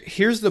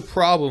 here's the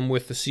problem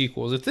with the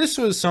sequels. If this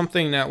was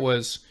something that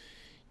was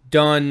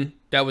done,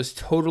 that was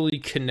totally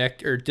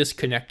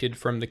disconnected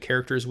from the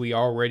characters we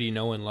already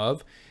know and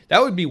love,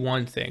 that would be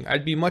one thing.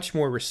 I'd be much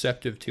more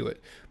receptive to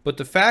it. But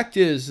the fact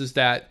is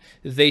that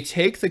they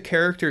take the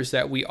characters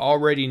that we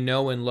already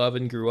know and love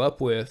and grew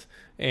up with,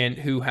 and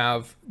who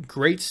have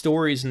great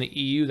stories in the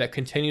EU that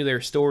continue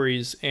their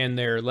stories and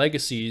their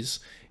legacies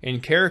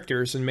and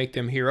characters and make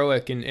them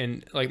heroic.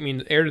 And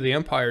Heir to the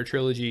Empire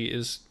trilogy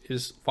is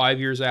 5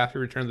 years after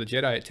Return of the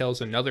Jedi. It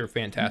tells another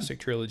fantastic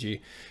trilogy.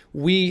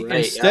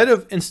 Instead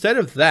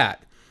of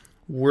that,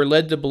 we're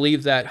led to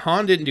believe that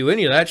Han didn't do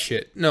any of that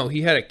shit. No,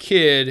 he had a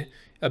kid,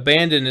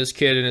 abandoned his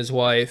kid and his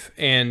wife,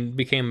 and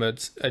became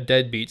a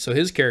deadbeat. So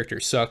his character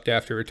sucked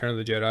after Return of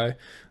the Jedi.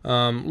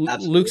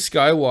 Luke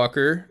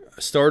Skywalker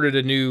started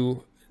a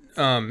new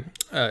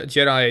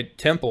Jedi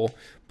temple,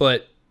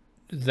 but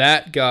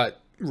that got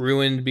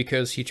ruined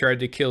because he tried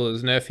to kill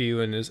his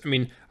nephew and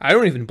I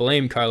don't even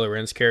blame Kylo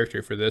Ren's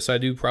character for this. I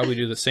do probably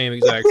do the same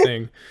exact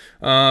thing.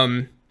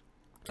 Kylo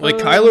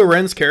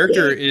Ren's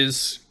character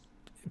is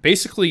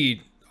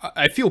basically,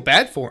 I feel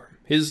bad for him.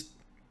 His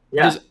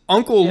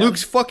uncle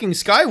Luke's fucking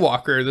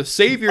Skywalker, the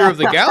savior of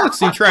the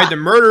galaxy, tried to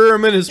murder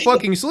him in his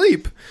fucking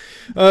sleep.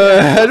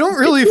 I don't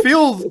really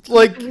feel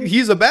like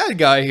he's a bad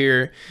guy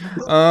here.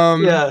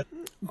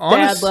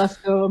 Dad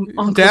left him.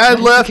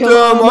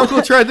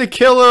 Uncle tried to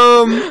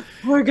kill him.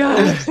 Poor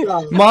guy.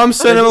 Mom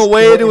sent him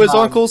away to his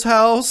uncle's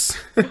house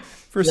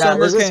for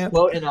summer camp. There's this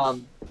quote in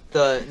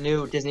the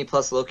new Disney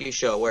Plus Loki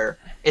show where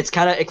it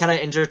kind of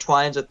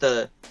intertwines with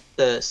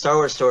the Star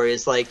Wars story.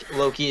 It's like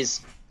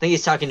Loki's, I think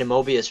he's talking to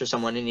Mobius or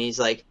someone, and he's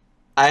like,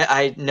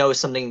 I know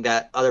something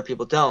that other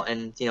people don't.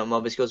 And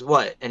Mobius goes,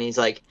 what? And he's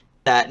like,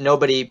 that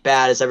nobody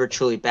bad is ever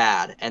truly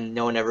bad, and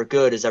no one ever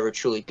good is ever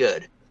truly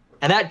good.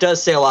 And that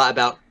does say a lot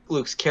about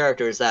Luke's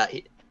character, is that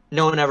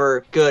no one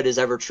ever good is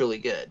ever truly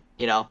good,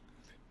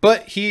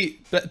 But he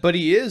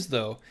is,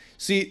 though.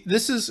 See,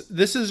 this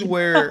is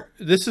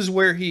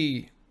where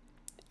he.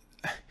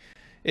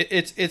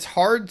 It's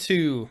hard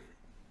to.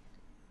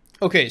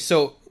 Okay,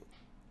 so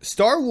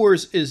Star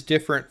Wars is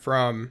different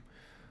from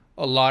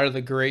a lot of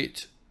the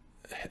great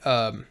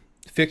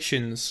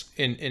fictions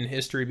in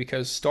history,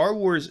 because Star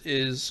Wars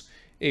is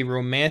a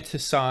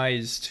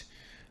romanticized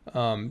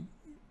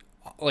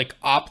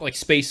like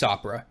space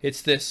opera.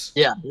 It's this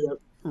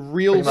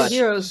real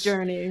hero's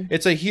journey.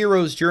 It's a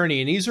hero's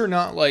journey, and these are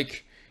not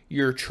like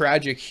your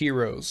tragic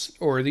heroes,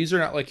 or these are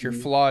not like your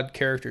flawed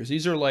characters.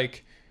 These are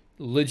like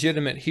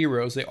legitimate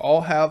heroes.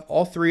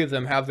 All three of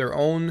them have their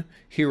own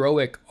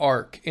heroic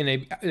arc,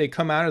 and they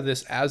come out of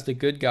this as the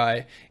good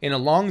guy. And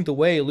along the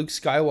way, Luke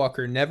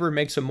Skywalker never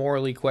makes a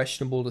morally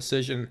questionable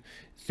decision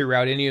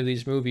throughout any of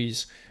these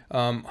movies.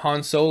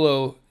 Han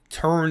Solo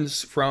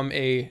turns from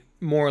a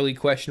morally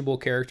questionable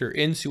character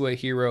into a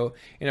hero,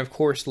 and of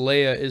course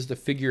Leia is the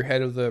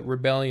figurehead of the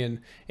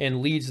rebellion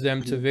and leads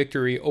them to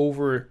victory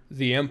over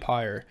the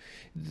Empire.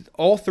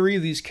 All three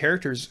of these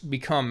characters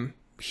become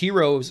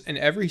heroes in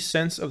every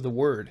sense of the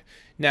word.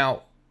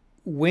 Now,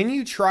 when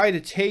you try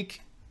to take,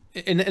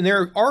 and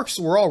their arcs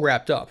were all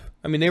wrapped up.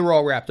 I mean, they were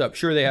all wrapped up.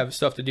 Sure, they have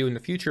stuff to do in the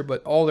future,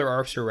 but all their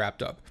arcs are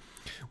wrapped up.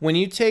 When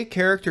you take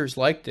characters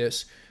like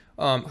this,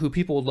 who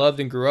people loved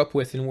and grew up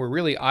with and were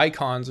really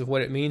icons of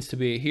what it means to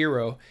be a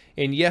hero,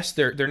 and yes,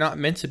 they're not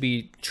meant to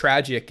be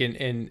tragic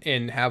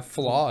and have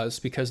flaws,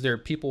 because they're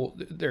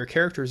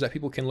characters that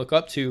people can look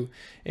up to,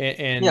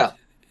 and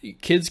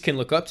kids can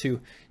look up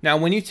to. Now,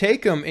 when you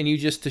take them and you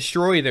just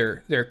destroy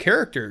their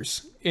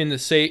characters in the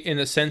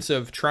sense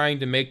of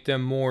trying to make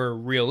them more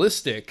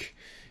realistic,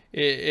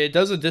 it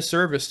does a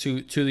disservice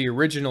to the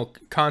original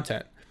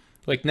content.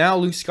 Like, now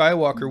Luke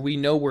Skywalker, we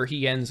know where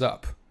he ends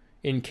up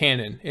in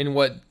canon, in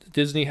what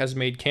Disney has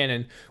made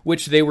canon,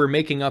 which they were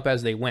making up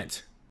as they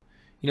went.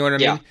 You know what I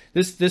mean?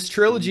 This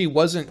trilogy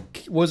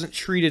wasn't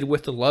treated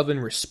with the love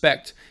and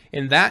respect,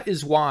 and that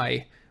is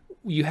why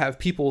you have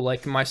people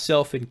like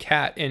myself and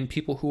Kat and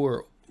people who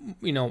are,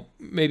 you know,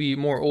 maybe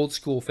more old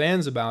school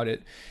fans about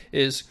it.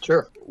 Is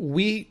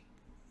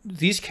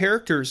these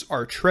characters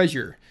are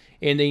treasure,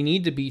 and they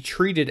need to be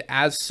treated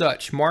as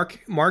such. Mark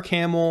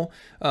Hamill,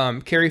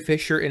 Carrie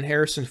Fisher, and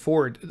Harrison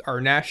Ford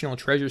are national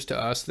treasures to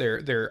us.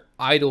 They're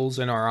idols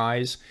in our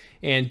eyes.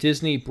 And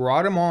Disney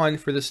brought them on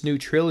for this new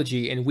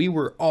trilogy, and we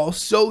were all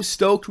so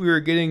stoked we were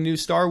getting new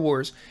Star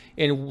Wars,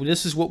 and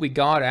this is what we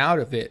got out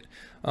of it.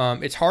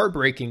 It's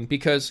heartbreaking,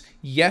 because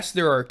yes,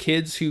 there are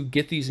kids who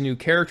get these new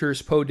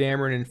characters, Poe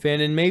Dameron and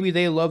Finn, and maybe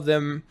they love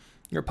them,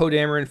 or Poe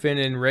Dameron, Finn,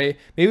 and Rey.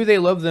 Maybe they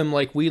love them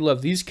like we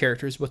love these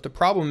characters, but the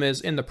problem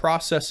is, in the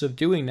process of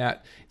doing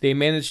that, they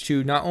managed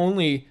to not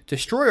only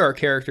destroy our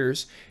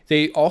characters,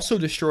 they also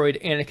destroyed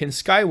Anakin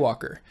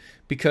Skywalker,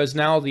 because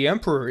now the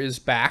Emperor is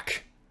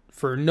back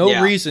for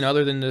no reason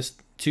other than this,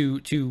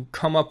 to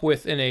come up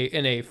with in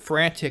a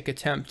frantic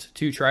attempt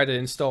to try to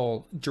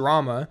install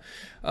drama.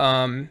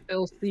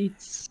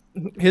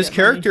 His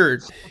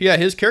character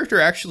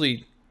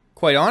actually,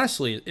 quite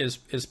honestly, is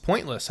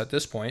pointless at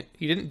this point.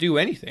 He didn't do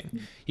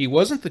anything. He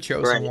wasn't the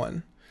chosen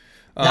one.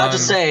 Not to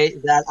say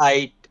that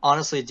I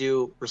honestly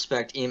do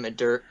respect Ian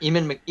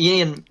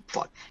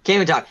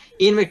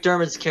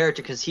McDermott's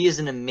character, because he is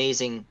an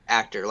amazing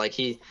actor. Like,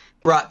 he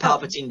brought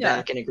Palpatine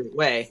back in a great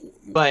way.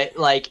 But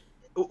like,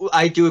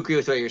 I do agree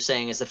with what you're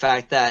saying, is the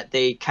fact that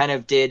they kind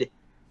of did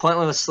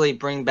pointlessly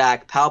bring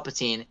back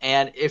Palpatine.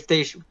 And if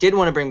they did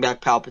want to bring back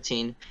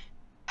Palpatine,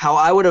 how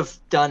I would have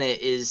done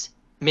it is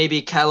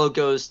maybe Kylo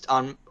goes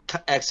on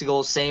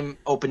Exegol, same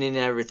opening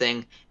and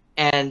everything,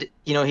 and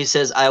you know, he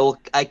says,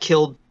 I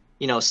killed,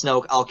 you know,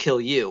 Snoke, I'll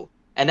kill you.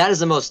 And that is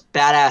the most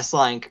badass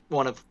line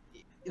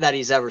that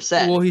he's ever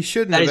said. Well, he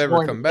shouldn't have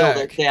ever come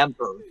back.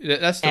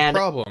 That's the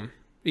problem.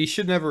 He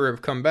should never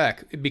have come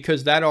back,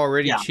 because that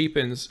already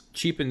cheapens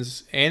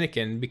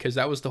Anakin, because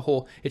that was the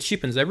whole. It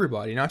cheapens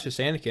everybody, not just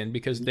Anakin,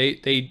 because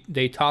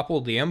they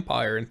toppled the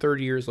Empire, and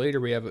 30 years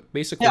later we have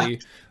basically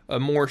a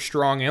more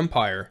strong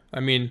Empire. I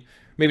mean,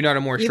 maybe not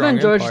a more strong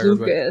George Empire,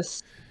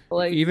 Lucas, but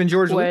like even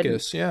George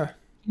Lucas, It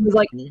was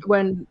like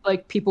when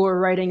like people were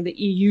writing the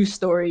EU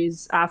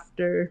stories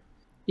after,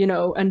 you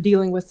know, and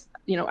dealing with,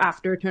 you know,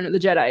 after Return of the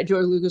Jedi,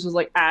 George Lucas was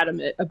like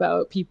adamant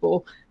about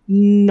people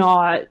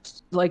not,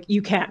 like,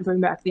 you can't bring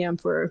back the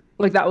Emperor.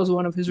 Like, that was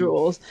one of his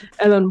rules.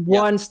 And then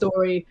one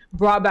story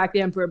brought back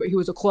the Emperor, but he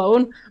was a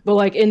clone. But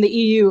like in the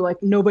EU,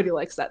 like, nobody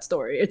likes that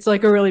story. It's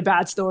like a really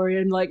bad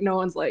story, and like no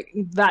one's like,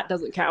 that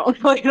doesn't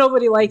count. Like,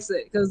 nobody likes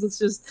it, because it's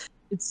just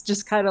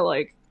kind of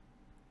like,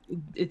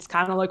 it's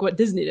kind of like what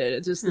Disney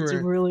did. It's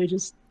really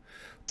just.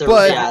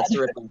 But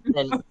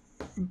and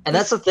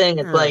that's the thing.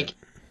 It's like,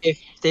 if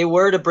they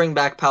were to bring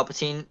back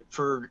Palpatine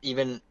for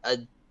even a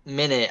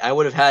minute, I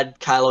would have had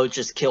Kylo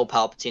just kill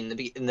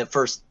Palpatine in the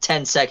first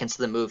 10 seconds of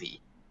the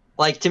movie.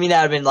 Like, to me, that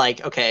would have been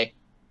like, okay,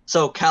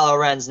 so Kylo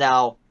Ren's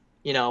now,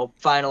 you know,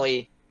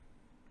 finally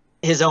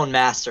his own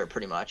master,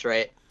 pretty much,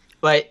 right?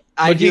 But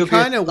he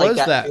kind of was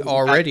that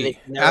already.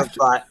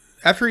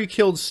 After he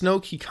killed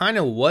Snoke, he kind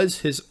of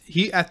was his.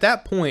 At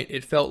that point,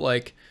 it felt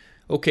like,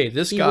 okay,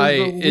 this He guy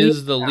was the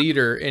is the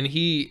leader.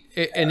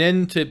 leader, and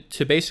then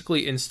to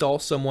basically install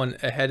someone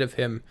ahead of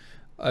him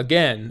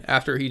again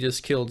after he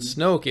just killed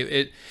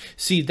Snoke.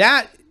 See,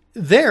 that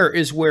there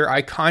is where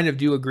I kind of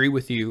do agree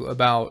with you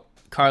about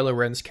Kylo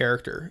Ren's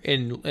character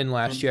in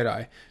Last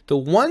Jedi. The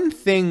one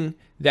thing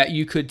that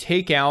you could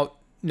take out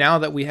now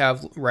that we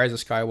have Rise of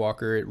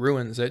Skywalker, it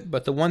ruins it.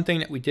 But the one thing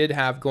that we did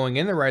have going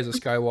into Rise of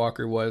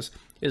Skywalker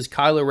is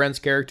Kylo Ren's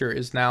character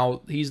is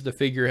now, he's the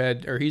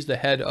figurehead, or he's the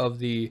head of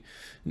the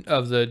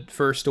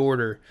First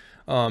Order.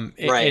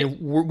 And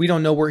we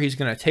don't know where he's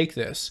going to take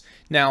this.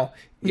 Now,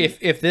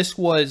 if this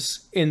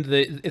was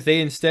if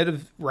they, instead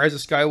of Rise of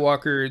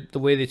Skywalker, the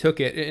way they took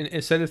it,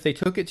 instead if they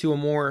took it to a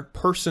more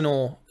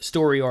personal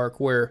story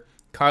arc where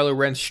Kylo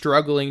Ren's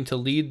struggling to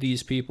lead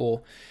these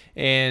people,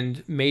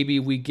 and maybe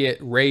we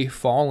get Rey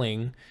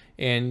falling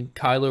and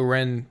Kylo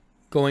Ren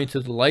going to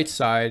the light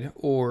side,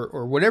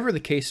 or whatever the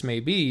case may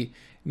be,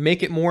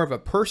 make it more of a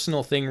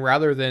personal thing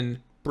rather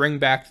than bring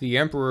back the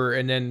Emperor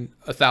and then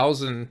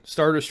 1,000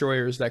 Star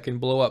Destroyers that can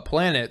blow up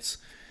planets.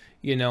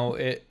 You know,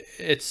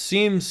 it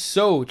seems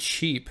so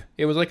cheap.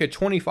 It was like a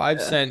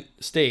 25-cent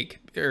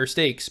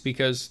stakes,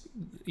 because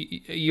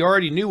you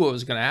already knew what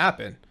was going to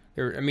happen.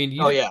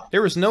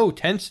 There was no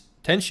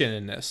tension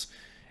in this.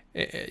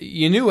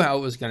 You knew how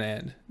it was going to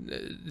end.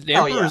 The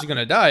Emperor's going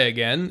to die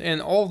again,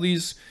 and all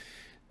these.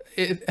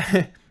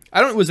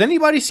 Was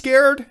anybody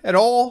scared at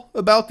all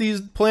about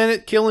these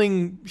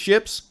planet-killing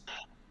ships?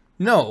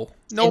 No,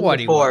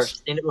 nobody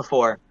was. Seen it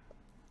before.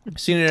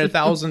 Seen it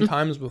 1,000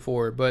 times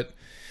before, but.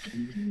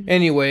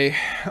 Anyway,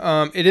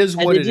 it is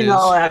what it is. Did you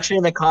know, actually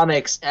in the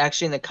comics,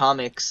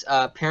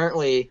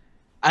 apparently,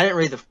 I didn't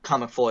read the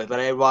comic fully, but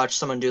I watched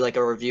someone do like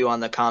a review on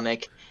the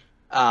comic.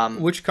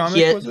 Which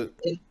comic was it?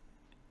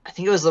 I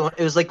think it was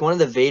like one of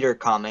the Vader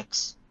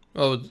comics.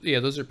 Oh yeah,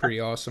 those are pretty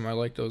awesome. I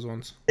like those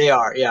ones. They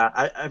are, yeah.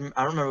 I don't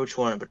remember which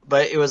one,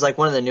 but it was like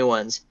one of the new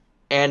ones.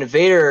 And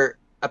Vader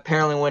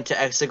apparently went to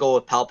Exegol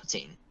with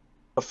Palpatine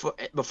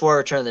before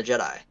Return of the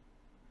Jedi.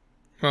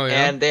 Oh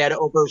yeah. And they had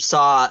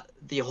oversaw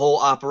the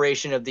whole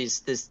operation of this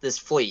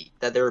fleet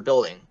that they were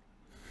building.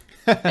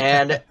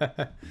 And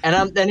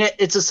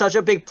it's such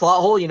a big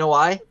plot hole. You know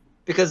why?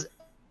 Because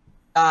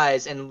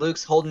guys and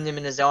Luke's holding him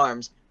in his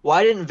arms.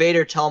 Why didn't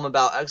Vader tell him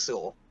about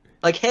Exegol?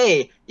 Like,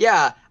 hey,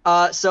 yeah.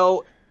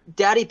 So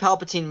Daddy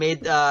Palpatine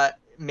made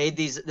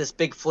this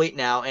big fleet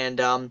now,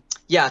 and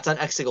yeah, it's on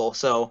Exegol.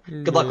 So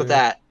good luck with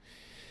that.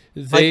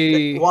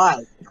 Why?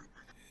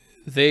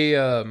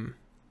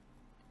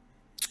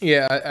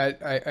 Yeah,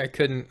 I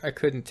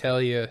couldn't tell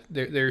you.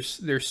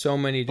 There's so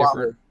many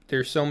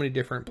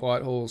different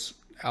plot holes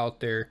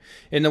out there,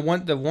 and the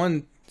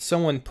one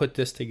someone put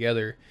this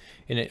together,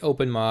 and it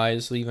opened my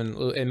eyes.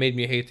 It made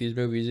me hate these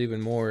movies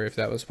even more, if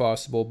that was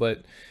possible.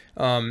 But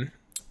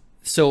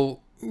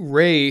so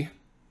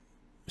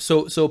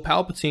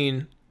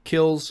Palpatine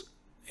kills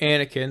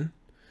Anakin,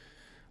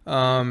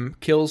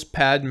 kills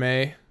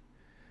Padme,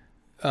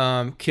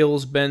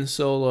 kills Ben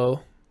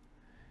Solo,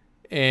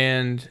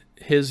 and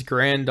his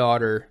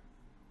granddaughter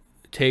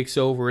takes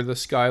over the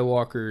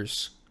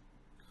Skywalker's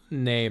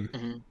name.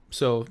 Mm-hmm.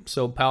 So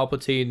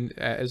Palpatine,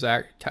 as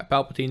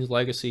Palpatine's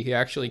legacy, he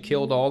actually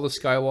killed all the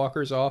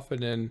Skywalkers off,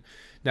 and then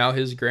now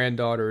his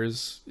granddaughter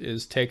is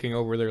taking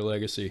over their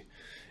legacy.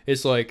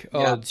 It's like,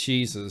 oh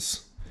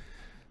Jesus!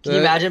 Can you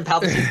imagine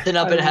Palpatine sitting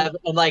up in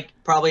heaven, and like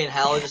probably in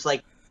hell, just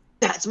like,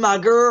 that's my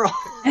girl.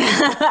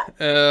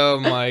 Oh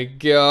my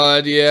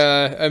God!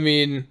 Yeah, I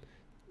mean,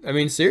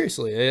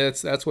 seriously,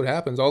 that's what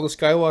happens. All the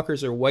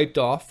Skywalkers are wiped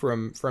off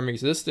from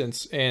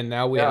existence, and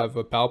now we have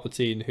a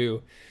Palpatine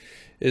who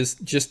is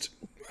just,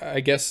 I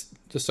guess,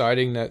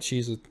 deciding that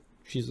she's a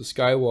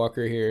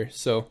Skywalker here.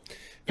 So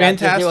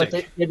fantastic.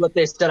 They did what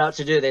they set out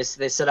to do. They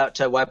set out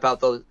to wipe out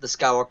the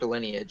Skywalker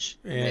lineage,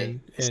 and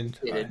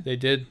they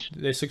did.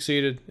 They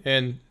succeeded,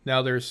 and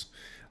now there's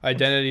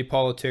identity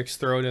politics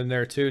thrown in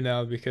there too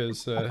now,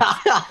 because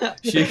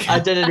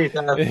identity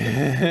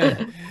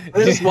theft.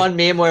 There's this one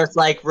meme where it's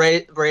like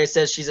Rey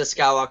says she's a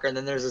Skywalker, and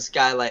then there's this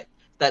guy like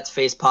that's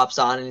face pops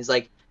on, and he's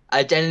like,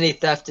 identity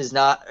theft is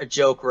not a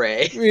joke,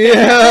 Rey.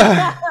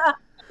 Yeah.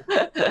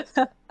 No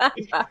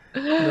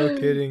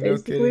kidding.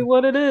 Basically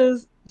what it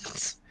is.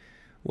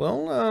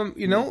 Well, I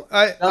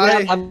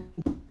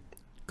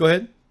go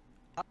ahead.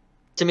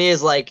 To me,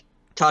 is like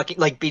talking,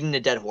 like beating a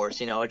dead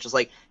horse. It's just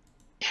like,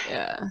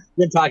 yeah,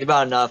 been talked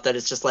about enough that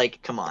it's just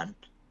like, come on.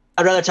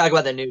 I'd rather talk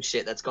about the new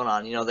shit that's going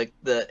on.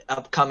 The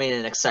upcoming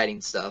and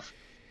exciting stuff.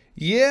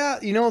 Yeah,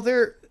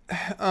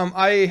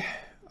 I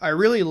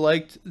really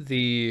liked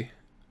the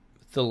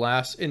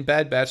last. In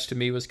Bad Batch, to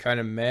me, was kind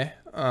of meh.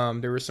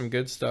 There was some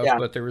good stuff,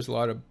 but there was a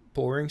lot of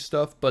boring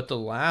stuff. But the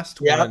last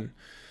one,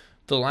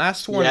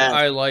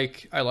 I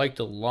liked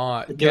a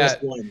lot.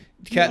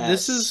 Kat,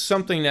 this is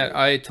something that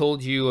I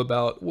told you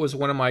about. Was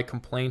one of my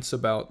complaints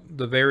about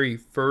the very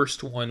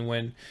first one,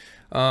 when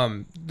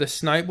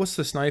what's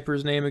the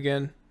sniper's name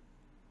again?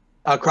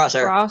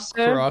 Crosshair.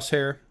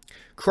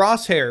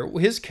 Crosshair.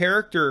 His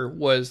character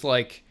was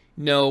like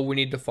no, we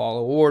need to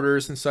follow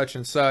orders and such,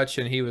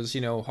 and he was,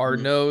 you know,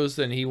 hard-nosed,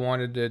 and he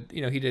wanted to,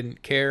 you know, he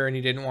didn't care, and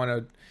he didn't want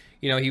to,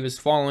 you know, he was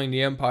following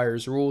the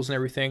Empire's rules and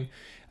everything.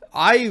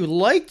 I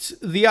liked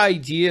the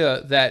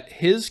idea that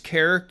his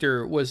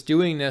character was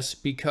doing this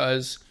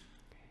because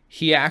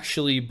he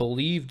actually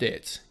believed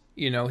it.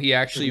 You know, he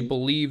actually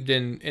believed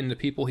in the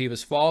people he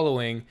was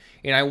following,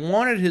 and I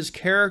wanted his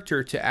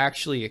character to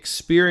actually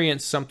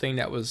experience something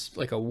that was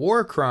like a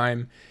war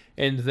crime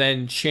and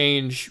then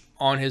change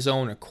on his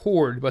own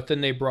accord. But then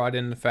they brought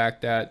in the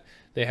fact that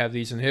they have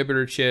these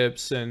inhibitor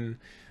chips, and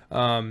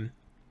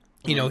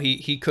you know,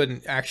 he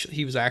couldn't actually,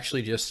 he was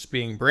actually just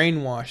being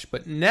brainwashed.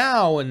 But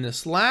now in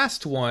this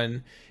last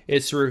one,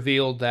 it's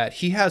revealed that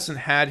he hasn't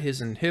had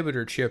his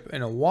inhibitor chip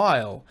in a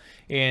while,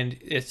 and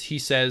he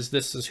says,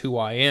 "This is who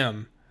I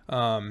am."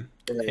 And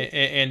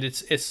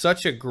it's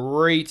such a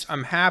great,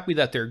 I'm happy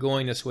that they're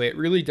going this way. It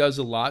really does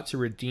a lot to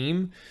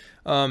redeem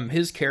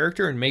his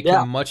character and make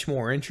him much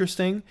more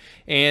interesting.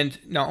 And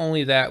not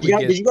only that,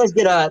 did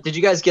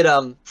you guys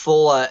get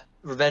full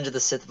Revenge of the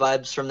Sith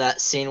vibes from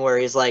that scene where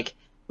he's like,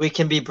 "We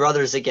can be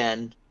brothers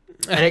again,"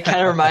 and it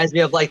kind of reminds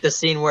me of like the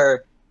scene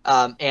where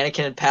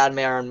Anakin and Padme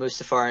are on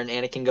Mustafar, and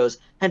Anakin goes,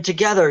 "And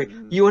together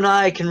you and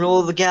I can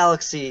rule the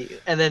galaxy."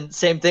 And then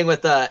same thing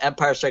with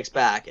Empire Strikes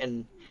Back,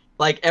 and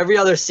like every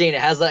other scene, it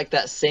has like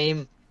that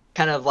same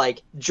kind of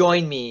like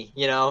join me,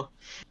 you know.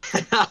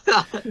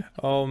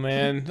 Oh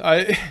man,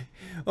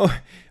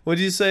 what did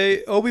you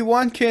say?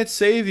 Obi-Wan can't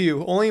save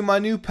you. Only my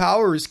new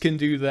powers can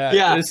do that.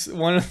 Yeah, it's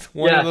one of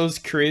those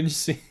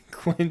cringe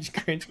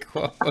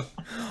quotes.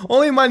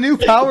 Only my new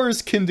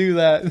powers can do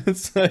that.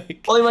 It's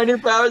like, only my new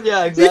powers.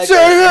 Yeah, exactly. You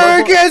turn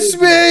her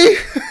against me.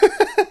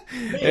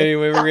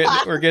 Anyway,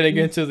 we're getting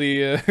into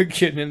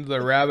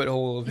the rabbit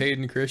hole of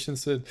Hayden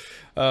Christensen.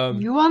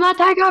 You will not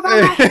take over.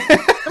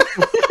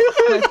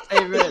 My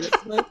favorite.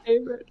 It's my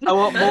favorite. I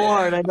want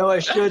more, and I know I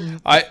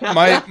shouldn't.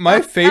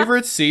 My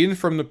favorite scene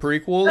from the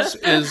prequels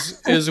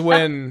is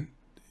when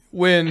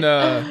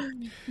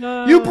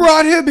you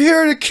brought him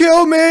here to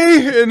kill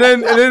me, and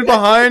then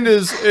behind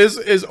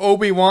is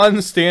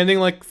Obi-Wan standing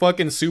like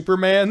fucking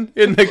Superman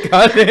in the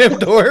goddamn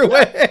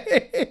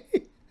doorway.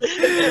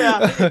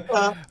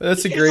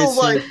 That's a great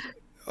scene.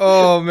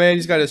 Oh man,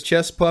 he's got his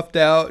chest puffed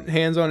out,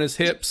 hands on his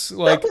hips,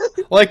 like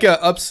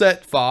a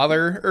upset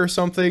father or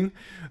something.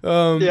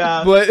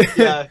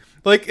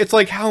 Like, it's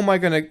like,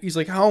 he's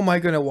like, how am I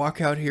gonna walk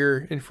out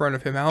here in front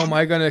of him? How am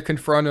I gonna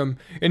confront him?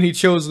 And he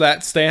chose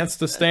that stance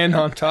to stand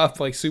on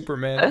top like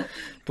Superman.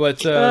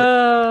 But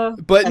no,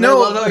 I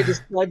love how he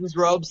just like his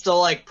robe still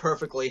like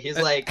perfectly. He's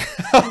like,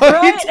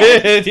 he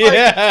did,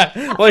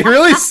 yeah, like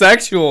really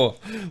sexual,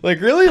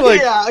 like really,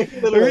 like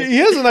he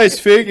has a nice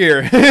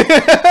figure.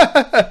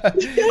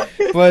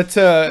 But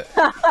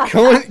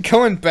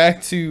going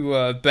back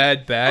to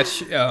Bad Batch,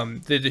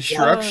 the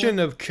destruction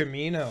of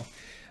Kamino.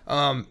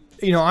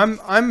 You know,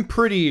 I'm a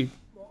pretty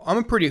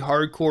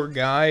hardcore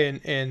guy,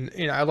 and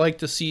you know, I like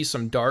to see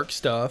some dark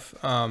stuff.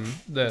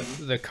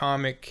 The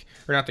comic,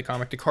 or not the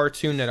comic, the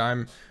cartoon that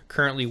I'm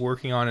currently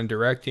working on and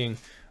directing,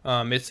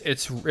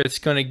 it's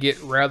gonna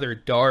get rather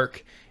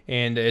dark,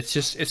 and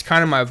it's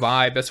kind of my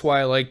vibe. That's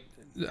why I like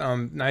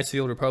Knights of the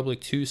Old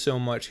Republic 2 so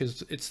much,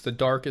 because it's the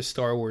darkest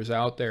Star Wars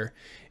out there.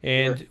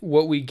 And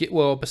what we get,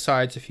 well,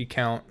 besides if you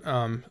count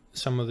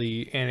some of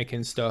the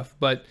Anakin stuff,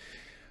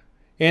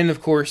 and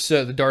of course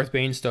the Darth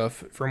Bane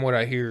stuff. From what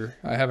I hear,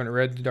 I haven't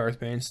read the Darth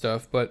Bane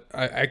stuff, but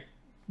I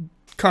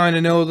kind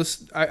of know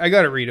this. I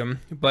got to read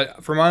them,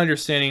 but from my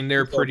understanding,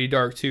 they're pretty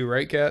dark too,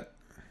 right, Kat?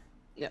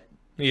 Yep.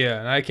 Yeah,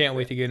 and I can't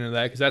wait to get into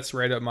that because that's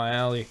right up my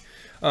alley.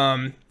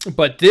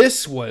 But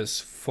this was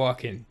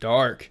fucking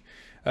dark.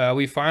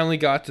 We finally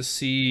got to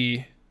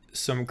see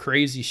some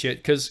crazy shit,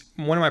 because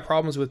one of my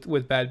problems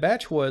with Bad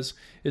Batch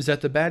is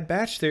that the Bad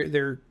Batch,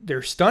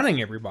 they're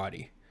stunning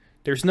everybody.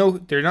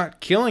 They're not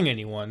killing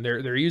anyone.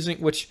 They're using,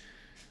 which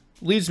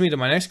leads me to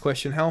my next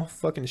question: how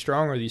fucking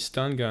strong are these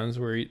stun guns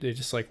where they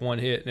just like one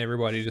hit and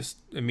everybody just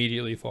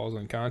immediately falls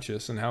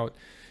unconscious? And how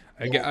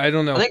I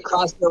don't know. I think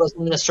Crossbow was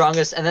one of the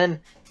strongest, and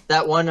then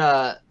that one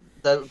the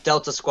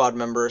Delta Squad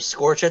member,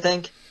 Scorch, I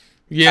think.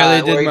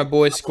 Yeah, they did my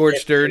boy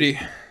Scorch dirty.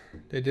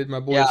 They did my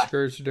boy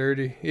Scorch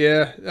dirty.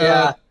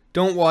 Yeah.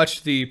 Don't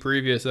watch the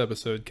previous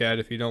episode, Kat,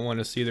 if you don't want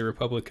to see the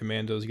Republic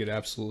Commandos get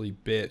absolutely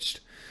bitched.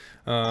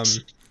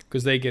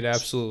 Because they get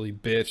absolutely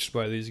bitched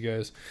by these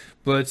guys.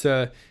 But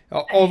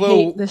although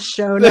I hate this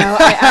show now,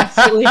 I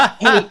absolutely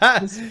hate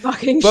this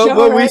fucking show.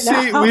 But we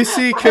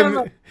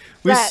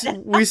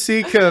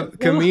see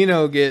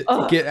Kamino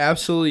get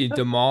absolutely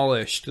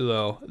demolished,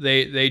 though.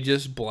 They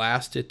just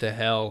blast it to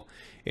hell,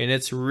 and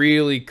it's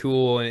really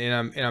cool.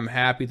 And I'm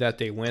happy that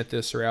they went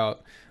this route.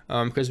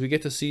 Because we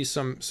get to see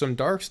some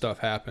dark stuff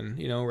happen,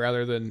 you know,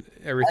 rather than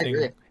everything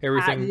at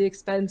the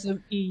expense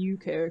of EU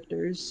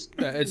characters.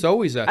 It's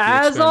always at the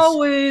expense.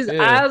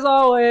 As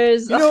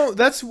always. You know,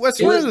 that's one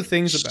of the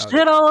things about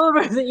shit all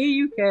over the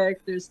EU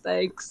characters.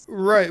 Thanks.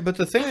 Right, but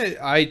the thing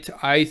that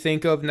I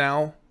think of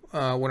now,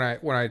 when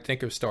I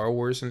think of Star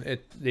Wars, and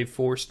they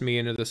forced me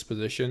into this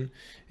position,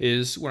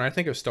 is when I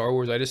think of Star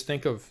Wars, I just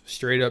think of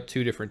straight up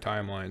two different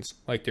timelines.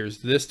 Like there's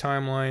this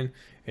timeline,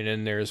 and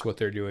then there's what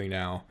they're doing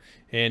now.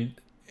 And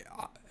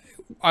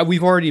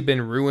we've already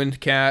been ruined,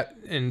 Kat,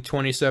 in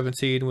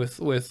 2017 with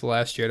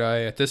Last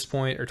Jedi at this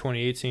point, or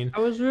 2018. I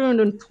was ruined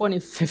in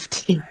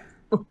 2015.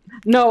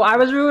 No, I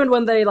was ruined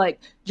when they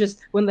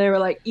when they were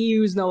like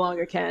EU's no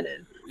longer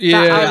canon. Yeah.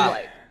 I was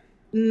like,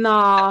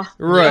 nah.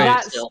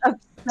 Right.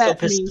 That's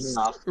upset me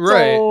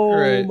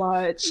right.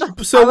 much.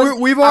 So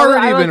we've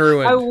already been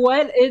ruined. I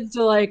went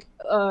into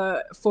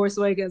Force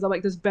Awakens. I'm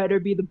like, this better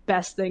be the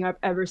best thing I've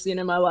ever seen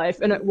in my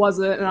life, and it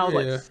wasn't. And I was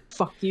like,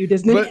 fuck you,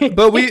 Disney.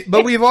 But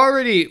we've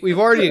already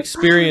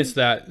experienced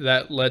that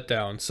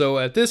letdown. So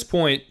at this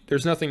point,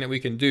 there's nothing that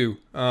we can do.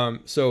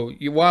 So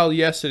while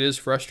yes, it is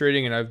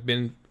frustrating, and I've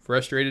been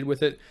frustrated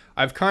with it,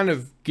 I've kind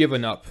of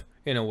given up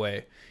in a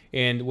way.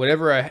 And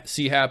whatever I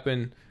see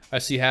happen,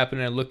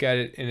 and I look at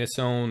it in its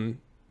own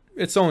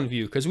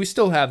view, because we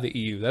still have the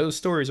EU. Those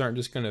stories aren't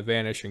just going to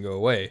vanish and go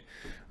away.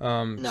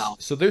 No.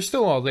 So they're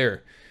still all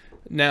there.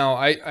 Now,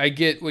 I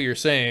get what you're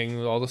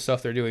saying, all the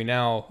stuff they're doing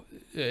now.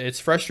 It's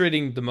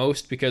frustrating the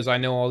most because I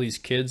know all these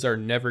kids are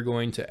never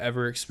going to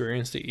ever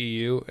experience the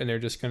EU, and they're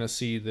just going to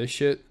see this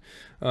shit.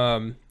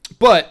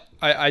 But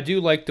I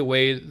do like the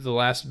way the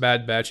last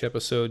Bad Batch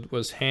episode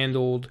was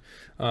handled,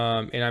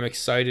 and I'm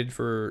excited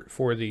for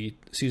the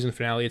season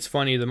finale. It's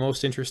funny, the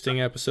most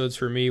interesting episodes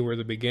for me were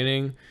the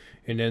beginning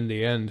and then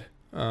the end.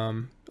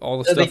 All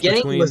the stuff beginning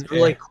between was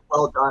really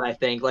well done, I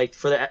think. Like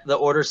for the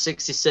Order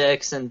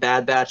 66 and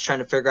Bad Batch trying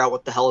to figure out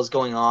what the hell is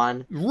going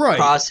on. Right.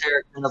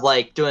 Crosshair kind of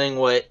like doing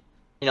what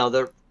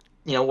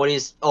what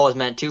he's always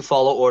meant to,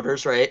 follow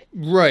orders, right?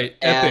 Right.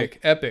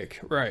 Epic.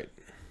 Right.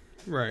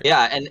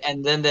 Yeah,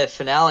 and then the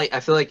finale, I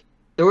feel like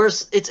there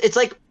was it's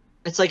like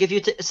if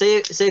you say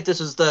if this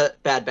was the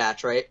Bad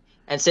Batch, right?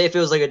 And say if it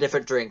was like a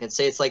different drink, and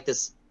say it's like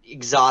this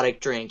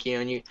exotic drink,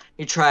 and you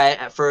try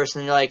it at first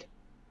and you're like,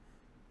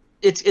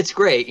 it's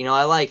great,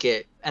 I like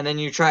it. And then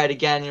you try it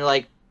again, and you're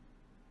like,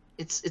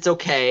 it's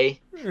okay.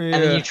 Yeah. And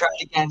then you try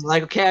it again, you're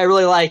like, okay, I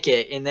really like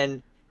it. And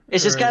then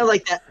it's just kind of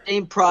like that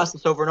same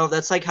process over and over.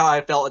 That's like how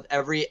I felt with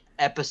every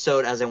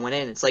episode as I went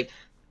in. It's like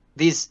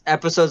these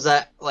episodes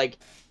that like,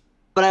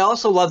 but I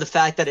also love the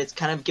fact that it's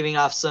kind of giving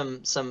off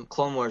some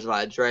Clone Wars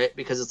vibes, right?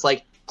 Because it's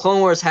like Clone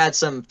Wars had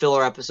some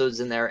filler episodes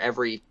in there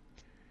every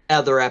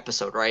other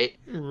episode, right?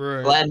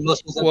 Right. And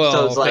most of the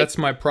episodes, that's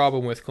my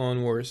problem with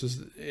Clone Wars,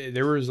 is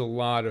there was a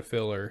lot of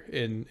filler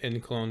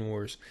in Clone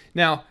Wars.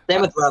 Now,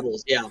 same with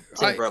Rebels,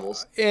 with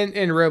Rebels,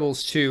 and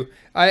Rebels too.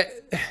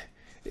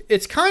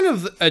 It's kind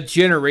of a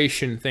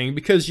generation thing,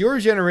 because your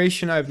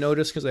generation, I've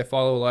noticed, because I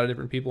follow a lot of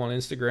different people on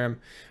Instagram,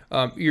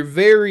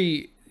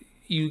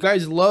 you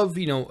guys love,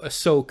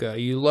 Ahsoka.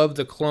 You love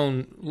the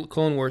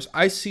Clone Wars.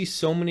 I see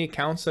so many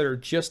accounts that are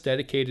just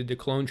dedicated to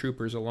Clone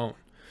Troopers alone.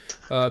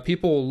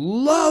 People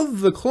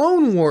love the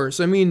Clone Wars.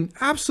 I mean,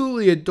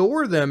 absolutely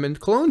adore them and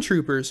Clone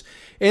Troopers.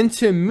 And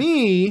to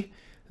me,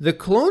 the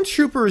Clone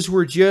Troopers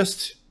were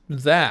just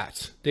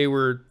that. They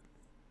were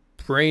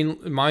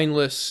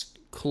mindless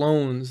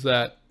clones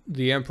that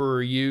the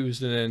Emperor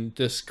used and then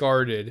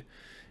discarded.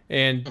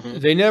 And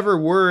they never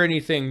were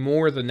anything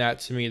more than that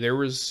to me. There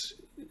was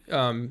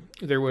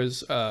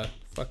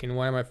fucking,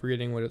 why am I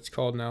forgetting what it's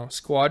called now?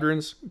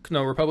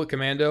 Republic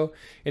Commando.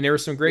 And there were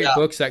some great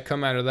books that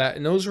come out of that.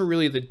 And those were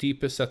really the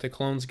deepest that the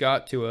clones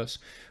got to us.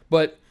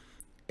 But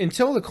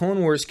until the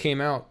Clone Wars came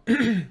out,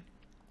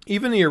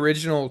 even the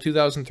original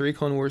 2003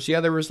 Clone Wars,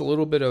 there was a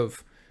little bit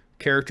of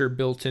character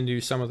built into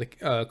some of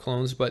the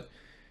clones, but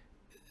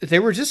they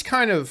were just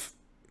kind of,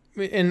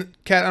 and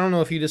Kat, I don't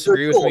know if you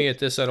disagree with me at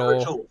this at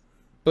all.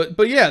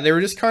 But yeah, they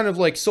were just kind of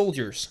like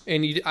soldiers,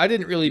 and I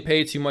didn't really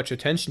pay too much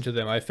attention to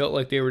them. I felt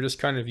like they were just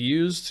kind of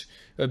used,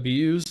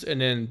 abused, and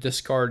then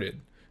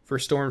discarded for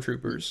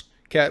stormtroopers.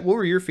 Kat, what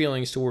were your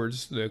feelings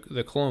towards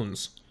the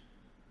clones?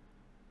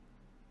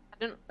 I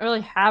didn't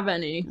really have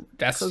any.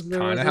 That's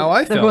kind of how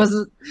I felt.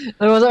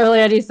 There wasn't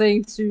really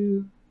anything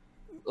to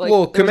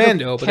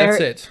Commando, but that's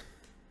it.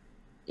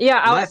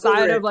 Yeah,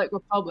 outside of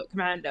Republic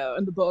Commando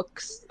and the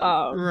books.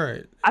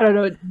 Right. I don't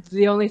know.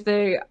 The only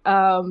thing.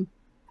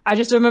 I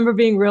just remember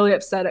being really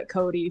upset at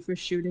Cody for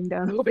shooting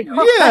down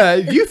Obi-Wan. Yeah,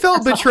 you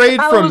felt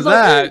betrayed from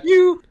that.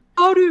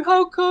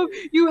 How come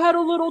you had a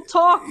little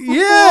talk before?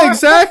 Yeah,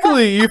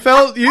 exactly.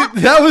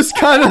 That was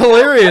kind of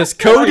hilarious.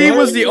 Cody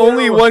was the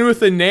only one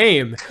with a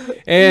name.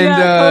 And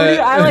Cody,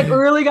 I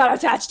really got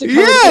attached to Cody.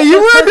 Yeah, you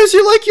were, because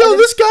you're like, yo,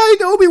 this guy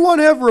and Obi-Wan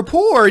have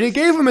rapport, and he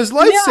gave him his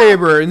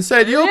lightsaber and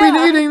said, you'll be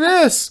needing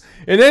this.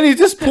 And then he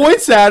just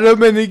points at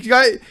him, and they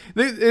didn't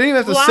even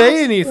have to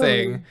say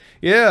anything.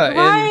 Yeah.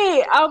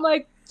 Right. I'm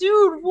like,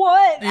 dude,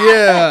 what?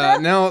 Yeah,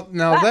 now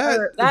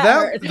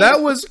that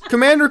was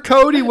Commander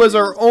Cody was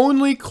our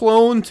only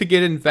clone to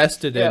get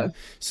invested in.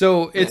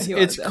 So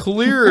it's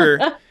clear.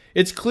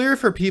 It's clear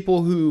for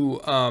people who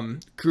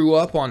grew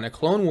up on the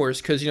Clone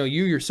Wars, because you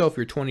yourself,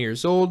 you're 20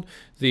 years old.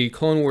 The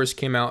Clone Wars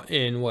came out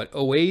in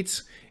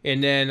 2008,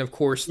 and then of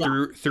course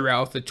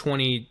throughout the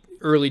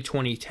early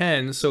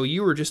 2010s, so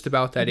you were just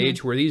about that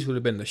age where these would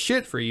have been the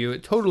shit for you.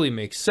 It totally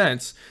makes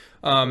sense.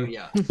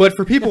 But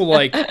for people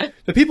like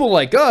the people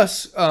like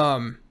us,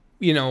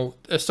 you know,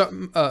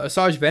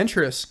 Asajj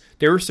Ventress,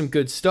 there was some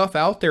good stuff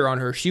out there on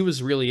her. She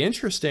was really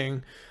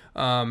interesting,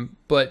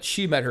 but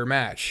she met her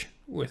match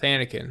with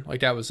Anakin.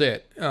 Like, that was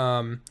it.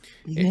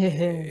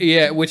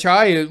 Yeah, which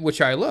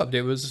I loved.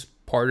 It was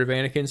part of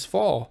Anakin's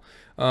fall.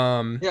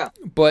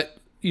 But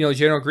you know,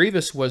 General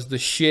Grievous was the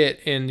shit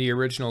in the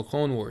original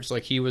Clone Wars.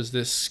 Like, he was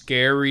this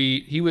scary.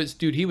 He was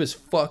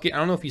fucking. I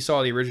don't know if you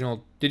saw the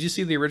original. Did you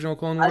see the original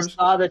Clone Wars? I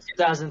saw the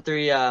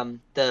 2003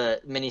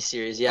 the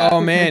miniseries. Yeah.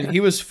 Oh man, he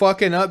was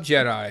fucking up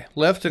Jedi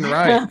left and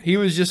right. He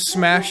was just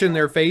smashing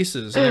their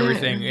faces and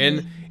everything,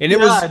 and it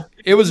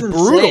was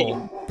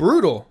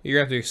brutal. You're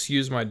gonna have to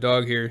excuse my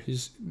dog here.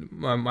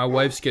 My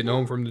wife's getting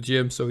home from the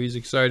gym, so he's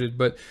excited.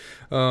 But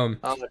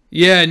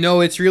yeah, no,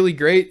 it's really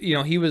great. You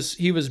know, he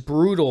was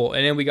brutal,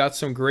 and then we got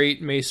some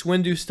great Mace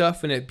Windu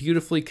stuff, and it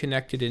beautifully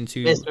connected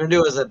into. Mace Windu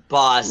was a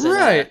boss.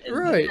 Right.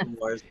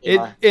 Wars,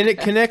 it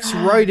connects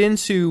right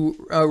into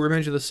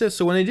Revenge of the Sith.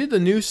 So when they did the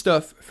new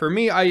stuff, for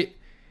me, I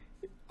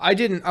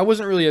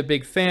wasn't really a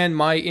big fan.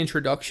 My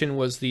introduction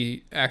was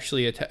the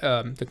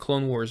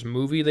Clone Wars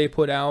movie they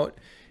put out,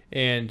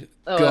 and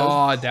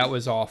God, that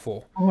was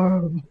awful.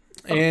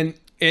 And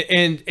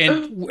then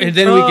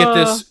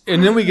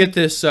we get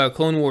this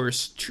Clone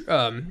Wars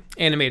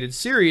animated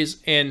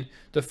series, and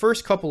the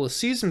first couple of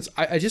seasons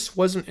I just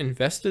wasn't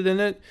invested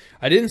in it.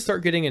 I didn't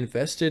start getting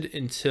invested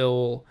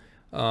until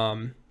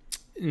third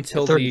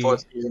and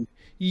fourth season.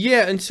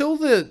 Yeah, until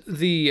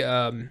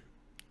the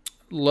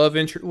love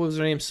interest. What was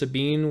her name? Not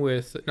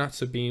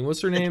Sabine.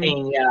 What's her name?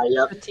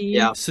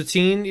 Satine,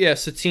 Satine. Yeah,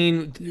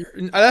 Satine.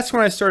 That's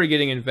when I started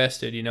getting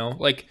invested. You know,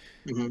 like.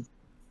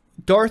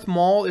 Darth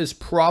Maul is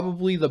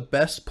probably the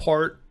best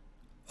part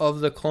of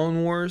the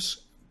Clone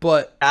Wars,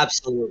 but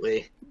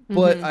absolutely.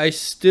 But I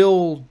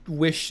still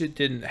wish it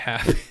didn't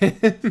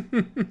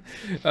happen.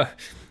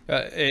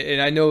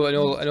 And I know a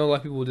lot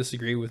of people will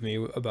disagree with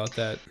me about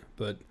that,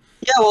 but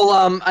yeah,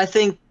 well, I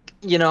think,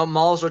 you know,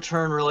 Maul's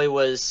return really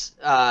was.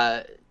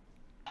 I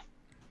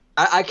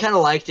kind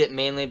of liked it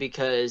mainly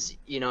because,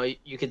 you know,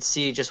 you could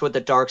see just what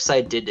the dark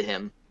side did to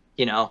him.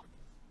 You know,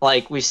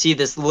 like, we see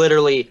this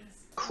literally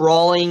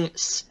crawling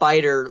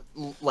spider,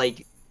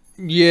 like,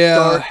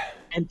 dark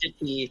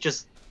entity,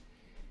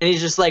 and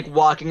he's just like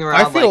walking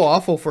around. I feel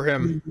awful for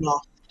him.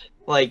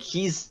 Like,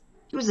 he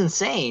was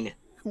insane.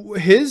 When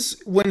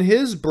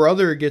his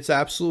brother gets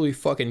absolutely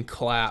fucking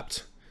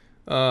clapped,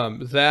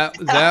 that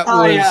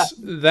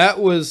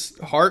was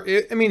hard.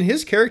 I mean,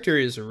 his character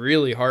is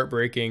really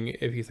heartbreaking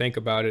if you think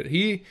about it.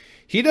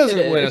 He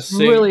doesn't win a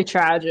single. Really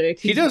tragic.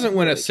 He doesn't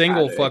win a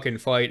single fucking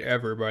fight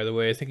ever. By the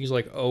way, I think he's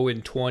like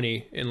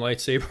 0-20 in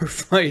lightsaber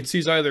fights.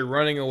 He's either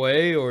running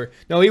away or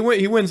no. He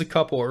wins a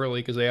couple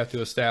early because they have to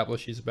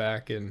establish he's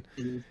back and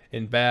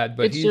bad.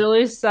 But it's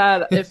really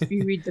sad if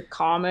you read the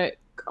comic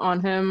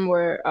on him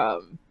where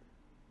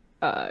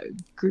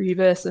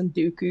Grievous and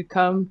Dooku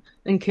come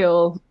and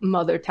kill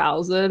Mother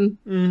Talzin,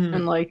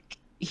 and like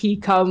he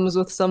comes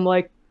with some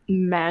like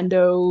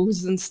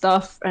Mandos and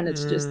stuff, and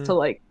it's just to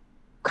like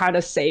kind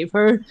of save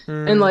her,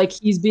 and like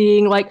he's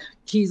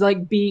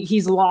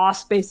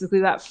lost basically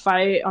that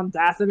fight on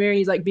Dathomir.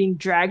 He's like being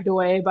dragged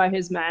away by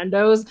his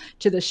Mandos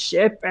to the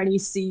ship, and he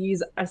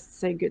sees, I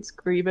think it's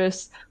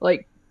Grievous,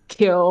 like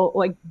deal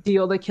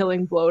the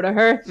killing blow to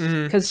her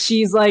because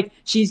she's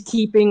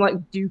keeping like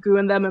Dooku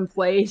and them in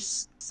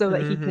place so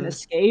that he can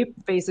escape,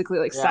 basically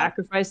like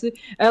sacrifice it.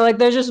 And like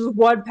there's just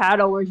one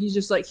panel where he's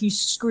just like, he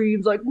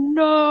screams like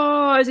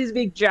no as he's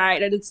being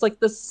giant, and it's like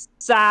the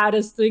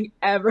saddest thing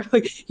ever.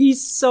 Like,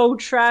 he's so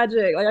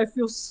tragic. Like, I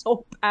feel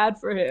so bad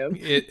for him.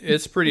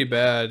 It's pretty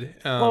bad.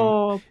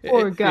 Oh,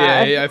 poor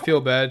guy. Yeah, I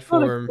feel bad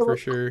for him for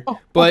sure.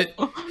 But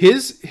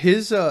his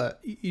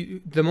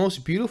the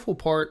most beautiful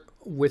part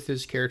with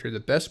his character, the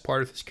best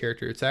part of his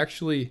character, it's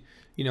actually,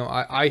 you know,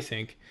 I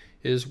think,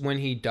 is when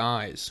he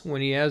dies.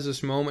 When he has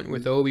this moment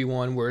with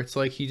Obi-Wan where it's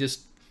like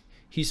he's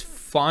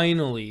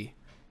finally,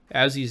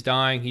 as he's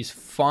dying, he's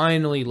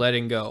finally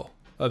letting go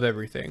of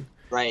everything.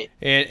 Right.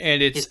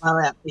 And he's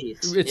finally at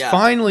peace. It's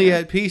finally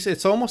at peace.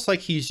 It's almost like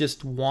he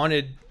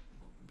wanted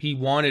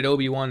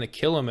Obi-Wan to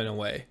kill him in a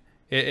way.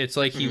 It's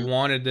like he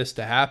wanted this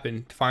to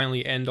happen, to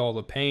finally end all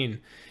the pain.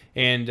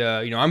 And,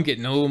 you know, I'm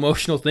getting a little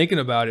emotional thinking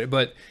about it,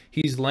 but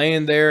he's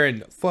laying there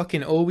and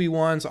fucking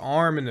Obi-Wan's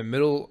arms in the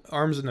middle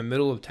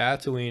of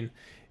Tatooine.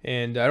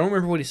 And I don't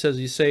remember what he says.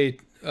 He say,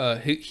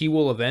 he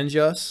will avenge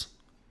us.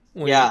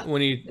 That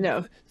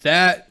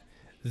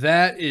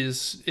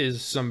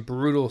is some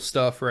brutal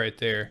stuff right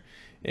there.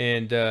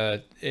 And,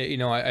 you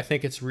know, I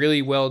think it's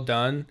really well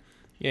done.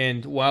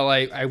 And while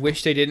I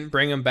wish they didn't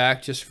bring him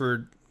back just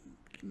for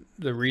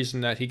the reason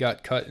that he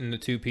got cut into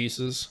two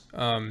pieces,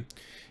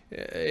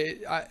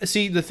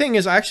 see, the thing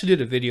is, I actually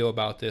did a video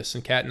about this,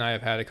 and Kat and I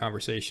have had a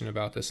conversation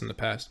about this in the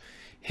past.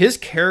 His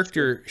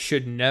character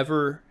should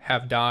never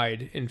have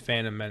died in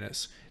Phantom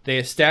Menace. They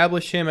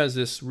establish him as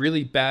this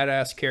really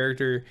badass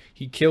character.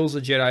 He kills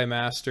a Jedi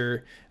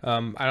Master.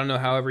 I don't know,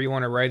 however you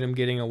want to write him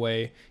getting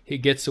away. He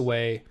gets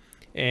away.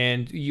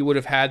 And you would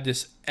have had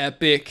this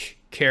epic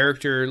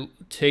character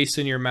taste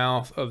in your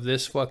mouth of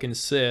this fucking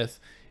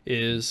Sith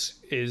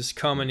is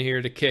coming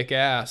here to kick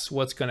ass.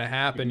 What's going to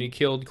happen? He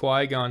killed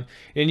Qui-Gon.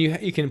 And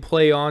you can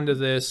play onto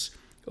this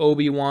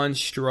Obi-Wan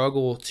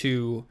struggle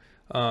to,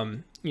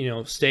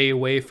 stay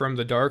away from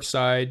the dark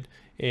side.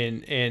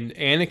 And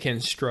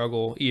Anakin's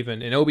struggle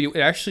even, and it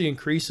actually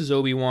increases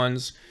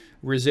Obi-Wan's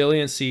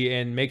resiliency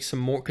and makes him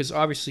more, because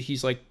obviously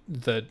he's like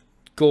the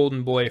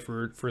golden boy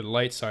for the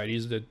light side.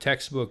 He's the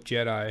textbook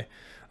Jedi.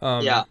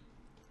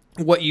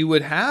 What you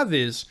would have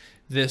is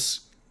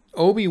this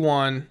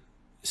Obi-Wan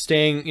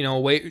staying,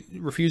 away,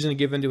 refusing to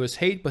give in to his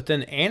hate, but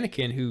then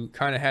Anakin, who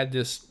kind of had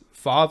this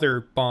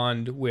father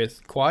bond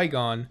with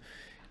Qui-Gon,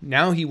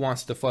 now he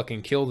wants to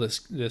fucking kill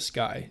this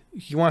guy.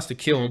 He wants to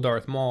kill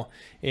Darth Maul.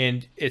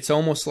 And it's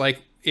almost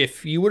like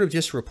if you would have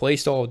just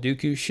replaced all of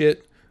Dooku's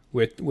shit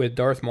with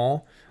Darth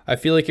Maul, I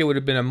feel like it would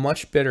have been a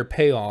much better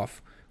payoff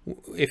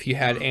if you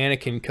had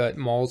Anakin cut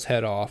Maul's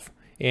head off.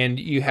 And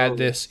you had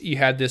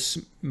this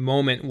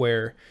moment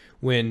where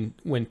when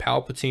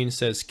Palpatine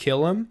says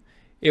kill him,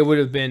 it would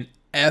have been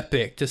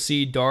epic to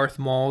see Darth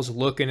Maul's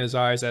look in his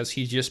eyes as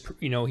he just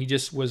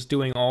was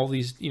doing all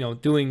these,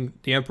 doing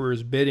the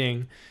Emperor's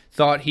bidding,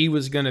 thought he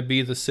was going to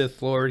be the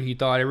Sith Lord. He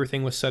thought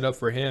everything was set up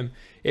for him.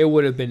 It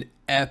would have been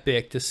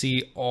epic to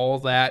see all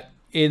that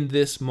in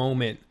this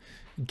moment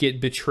get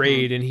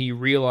betrayed and he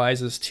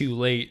realizes too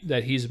late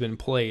that he's been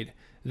played.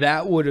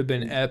 That would have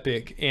been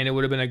epic, and it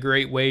would have been a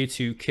great way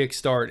to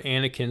kickstart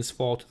Anakin's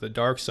fall to the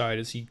dark side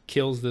as he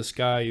kills this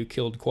guy who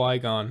killed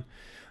Qui-Gon.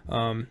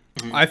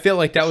 I feel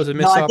like that was a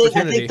missed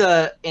opportunity. I think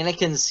the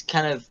Anakin's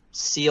kind of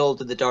seal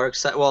to the dark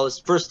side. Well, his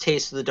first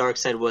taste of the dark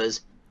side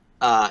was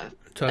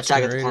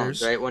Attack of the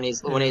Clones, right? When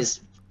he's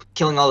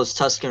killing all those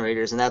Tusken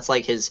Raiders, and that's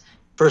like his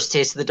first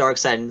taste of the dark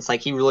side, and it's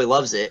like he really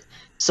loves it.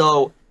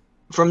 So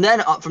from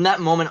that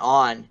moment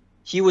on,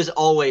 he was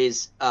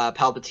always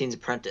Palpatine's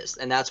apprentice,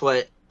 and that's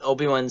what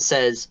Obi-Wan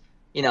says.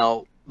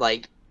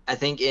 Like I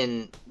think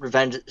in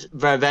Revenge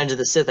of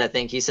the Sith, I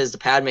think he says to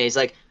Padme, he's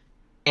like,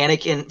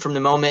 Anakin, from the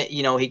moment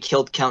he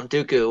killed Count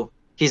Dooku,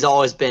 he's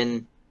always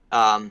been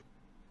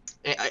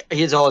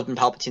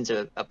Palpatine's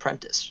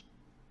apprentice.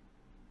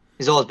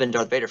 He's always been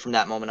Darth Vader from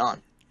that moment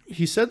on.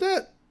 He said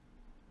that?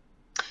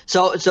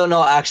 So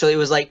no, actually, it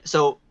was like,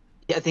 so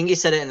I think he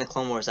said it in the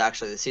Clone Wars,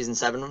 actually, the season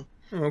 7 one,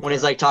 when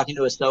he's like talking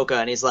to Ahsoka,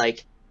 and he's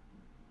like,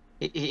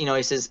 he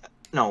says,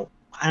 no,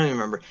 I don't even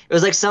remember. It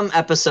was like some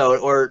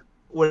episode, or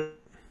what?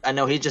 I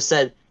know he just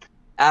said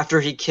after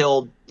he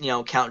killed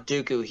Count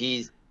Dooku,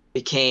 he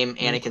became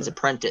Anakin's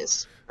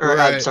apprentice. Or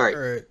I'm sorry.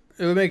 Right.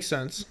 It would make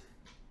sense.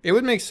 It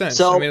would make sense.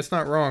 So, I mean, it's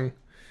not wrong.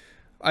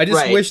 I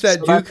just wish that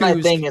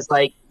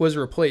Dooku was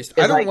replaced.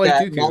 I don't like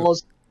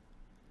Dooku.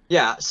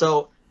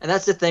 And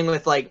that's the thing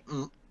with, like,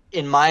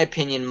 in my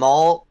opinion,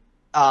 Maul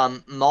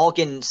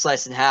getting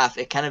sliced in half,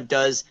 it kind of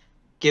does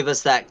give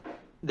us that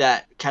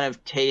kind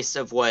of taste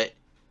of what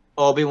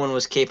Obi-Wan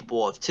was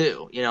capable of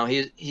too.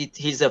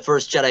 He's the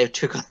first Jedi who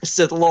took on the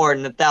Sith Lord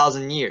in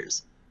 1,000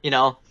 years.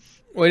 Well,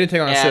 he didn't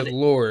take on a Sith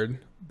Lord,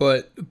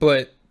 but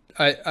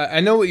I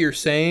know what you're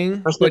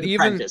saying. But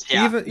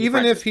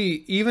even if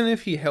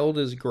he held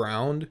his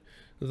ground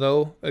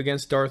though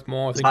against Darth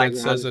Maul, I think that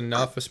says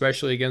enough,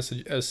 especially against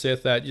a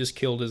Sith that just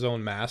killed his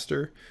own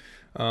master.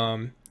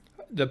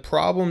 The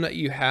problem that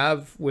you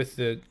have with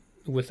the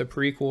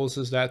prequels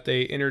is that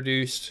they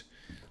introduced.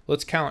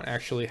 Let's count,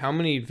 actually. How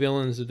many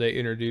villains did they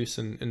introduce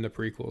in the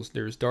prequels?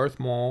 There's Darth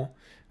Maul.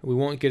 We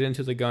won't get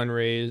into the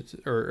Gunrays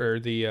or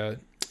the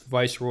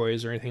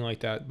Viceroys or anything like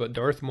that. But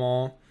Darth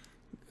Maul,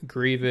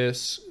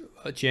 Grievous,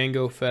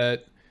 Jango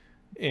Fett,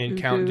 and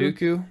Count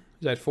Dooku. Is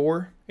that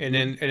 4? And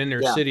then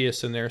there's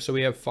Sidious in there. So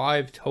we have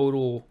 5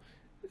 total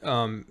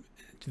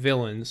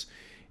villains.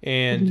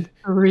 And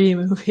 3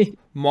 movies.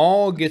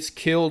 Maul gets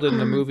killed in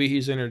the movie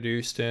he's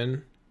introduced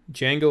in.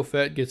 Jango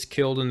Fett gets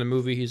killed in the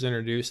movie he's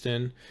introduced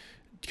in.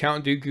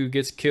 Count Dooku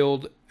gets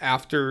killed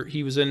after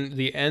he was in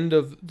the end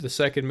of the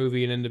second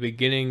movie and in the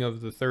beginning of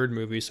the third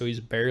movie, so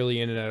he's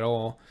barely in it at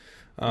all.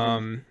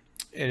 And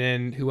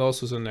then who else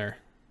was in there?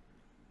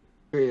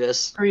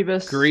 Grievous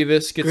gets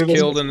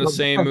killed in the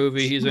same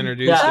movie he's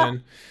introduced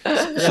in.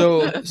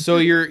 So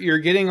you're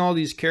getting all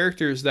these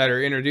characters that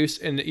are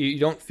introduced, and you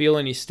don't feel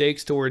any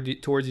stakes towards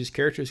these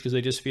characters because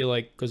they just feel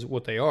like, because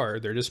what they are,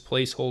 they're just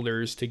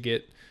placeholders to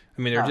get.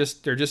 I mean,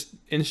 they're just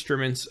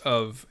instruments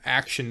of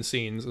action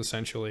scenes,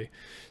 essentially.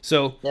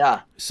 So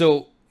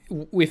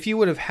if you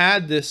would have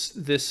had this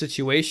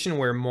situation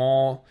where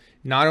Maul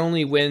not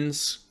only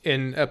wins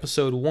in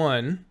episode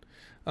 1,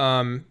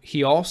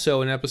 he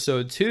also in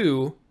episode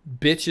 2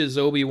 bitches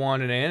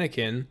Obi-Wan and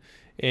Anakin,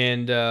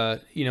 and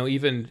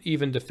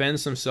even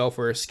defends himself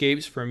or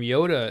escapes from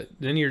Yoda,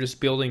 then you're just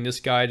building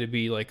this guy to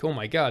be like, oh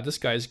my god, this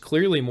guy's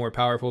clearly more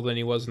powerful than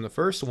he was in the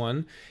first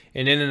one.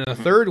 And then in the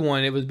third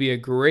one, it would be a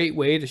great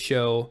way to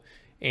show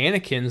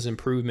Anakin's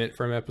improvement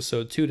from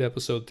episode 2 to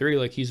episode 3.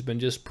 Like, he's been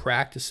just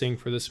practicing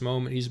for this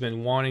moment. He's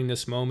been wanting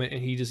this moment,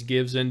 and he just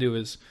gives into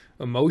his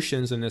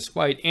emotions in this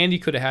fight. And he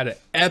could have had an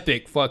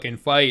epic fucking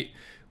fight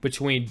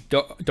between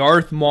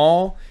Darth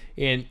Maul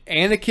and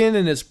Anakin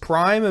in his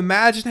prime.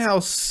 Imagine how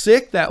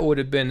sick that would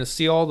have been to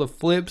see all the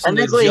flips and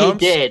the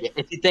jumps. He did.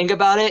 If you think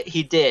about it,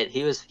 he did.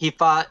 He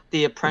fought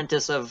the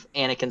apprentice of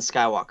Anakin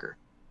Skywalker.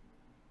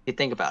 If you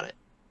think about it.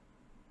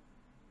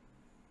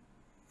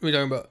 What are you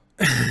talking about?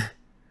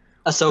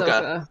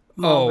 Ahsoka.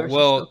 Oh,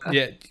 well, Ahsoka.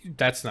 Yeah,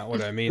 that's not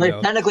what I mean, they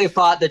though. technically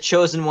fought the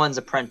Chosen One's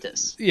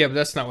apprentice. Yeah, but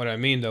that's not what I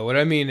mean, though. What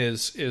I mean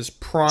is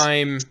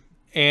prime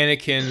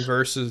Anakin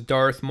versus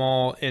Darth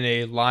Maul in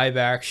a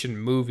live-action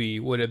movie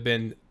would have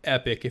been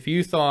epic. If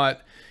you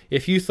thought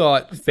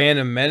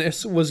Phantom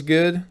Menace was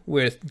good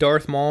with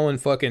Darth Maul and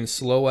fucking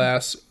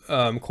slow-ass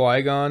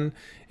Qui-Gon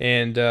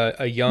and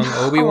a young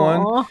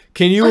Obi-Wan,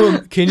 can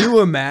you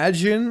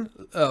imagine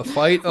a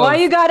fight of... Why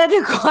you gotta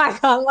do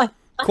Qui-Gon like...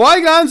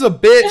 Qui-Gon's a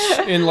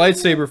bitch in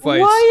lightsaber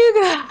fights. Why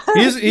you got?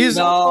 He's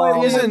a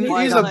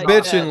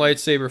bitch in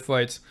lightsaber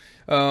fights.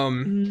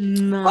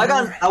 No.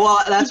 Qui-Gon, well,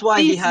 that's why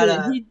he had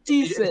a.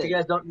 He's if you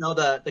guys don't know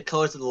the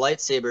colors of the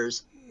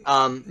lightsabers,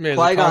 Yeah,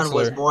 Qui-Gon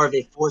was more of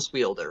a force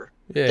wielder.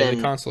 Yeah,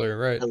 the consular,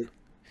 right?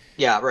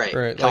 Yeah, right.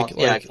 Right,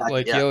 Exactly,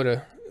 like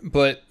Yoda.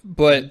 But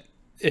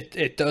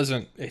it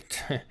doesn't.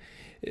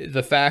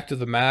 The fact of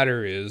the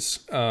matter is,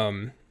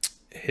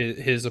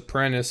 his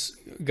apprentice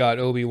got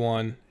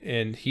Obi-Wan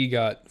and he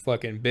got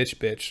fucking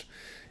bitch.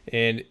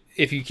 And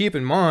if you keep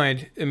in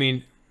mind, I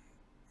mean,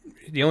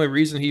 the only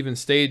reason he even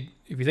stayed,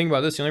 if you think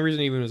about this, the only reason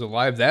he even was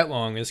alive that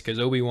long is because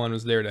Obi-Wan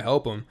was there to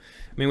help him.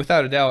 I mean,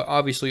 without a doubt,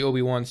 obviously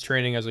Obi-Wan's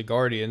training as a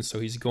guardian, so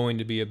he's going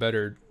to be a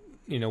better,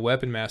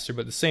 weapon master.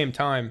 But at the same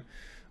time,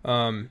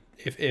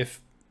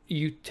 if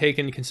you take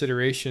into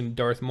consideration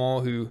Darth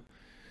Maul,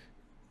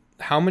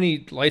 how many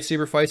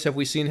lightsaber fights have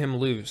we seen him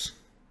lose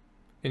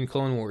in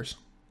Clone Wars?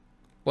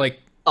 Like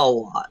a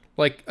lot.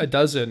 Like a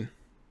dozen.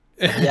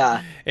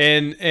 Yeah.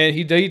 and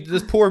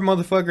this poor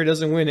motherfucker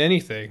doesn't win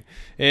anything.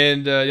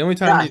 And the only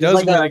time he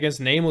does win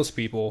against nameless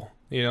people,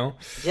 Yeah,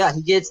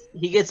 he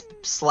gets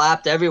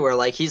slapped everywhere.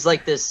 Like, he's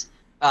like this.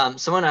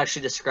 Someone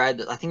actually described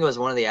it. I think it was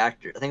one of the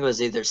actors. I think it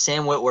was either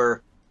Sam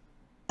Witwer.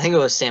 I think it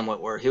was Sam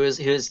Witwer. He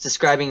was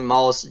describing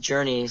Maul's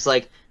journey. He's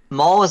like,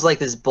 Maul is like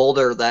this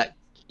boulder that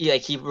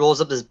he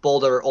rolls up this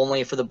boulder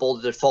only for the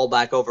boulder to fall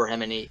back over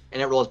him, and it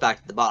rolls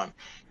back to the bottom.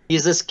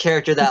 He's this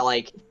character that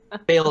like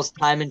fails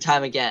time and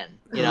time again.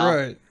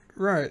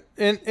 Right.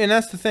 And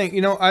that's the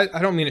thing. I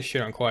don't mean to shit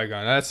on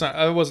Qui-Gon.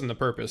 That wasn't the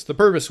purpose. The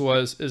purpose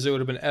is it would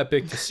have been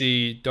epic to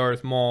see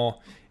Darth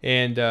Maul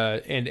and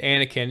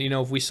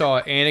Anakin. If we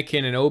saw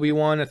Anakin and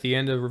Obi-Wan at the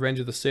end of Revenge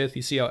of the Sith,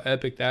 you see how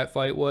epic that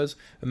fight was.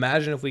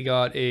 Imagine if we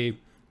got a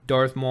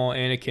Darth Maul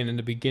Anakin in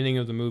the beginning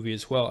of the movie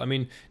as well. I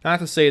mean, not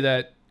to say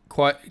that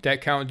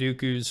Count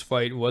Dooku's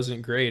fight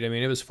wasn't great. I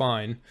mean, it was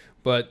fine,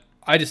 but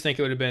I just think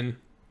it would have been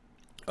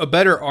a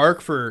better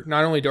arc for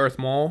not only Darth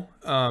Maul,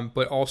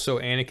 but also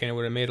Anakin. It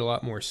would have made a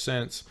lot more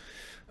sense.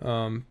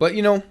 But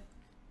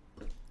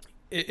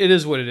it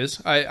is what it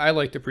is. I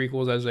like the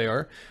prequels as they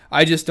are.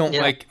 I just don't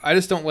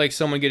like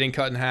someone getting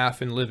cut in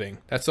half and living.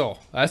 That's all.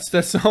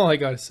 That's all I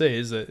gotta say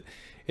is that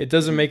it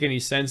doesn't make any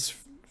sense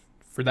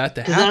for that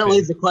to happen. Then it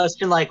leaves the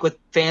question, like, with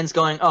fans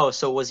going, "Oh,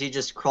 so was he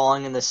just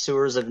crawling in the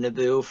sewers of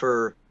Naboo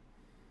for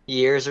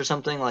years or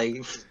something?"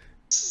 Like,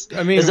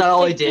 I mean, is that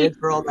all he did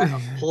for all that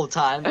whole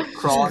time?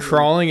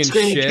 Crawling and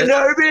shit.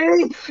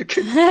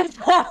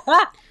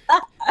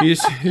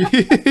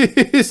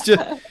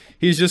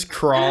 He's just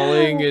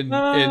crawling and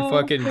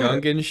fucking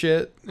gunking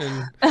shit,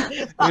 and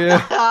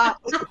yeah,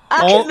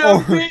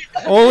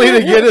 only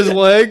to get his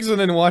legs and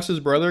then watch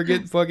his brother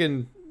get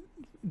fucking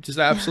just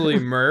absolutely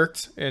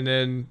murked, and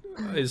then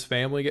his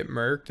family get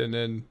murked, and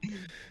then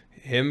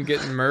him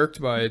getting murked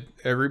by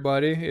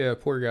everybody. Yeah,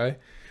 poor guy.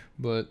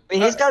 But I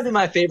mean, he's got to be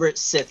my favorite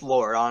Sith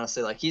Lord,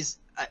 honestly. Like, he's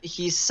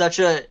such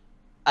a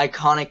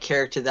iconic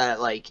character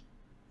that, like, he's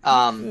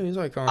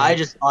iconic. I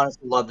just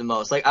honestly love the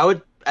most. Like,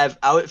 if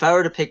I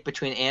were to pick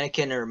between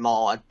Anakin or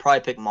Maul, I'd probably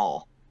pick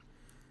Maul.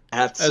 I'd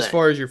have to say. As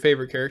far as your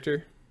favorite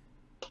character,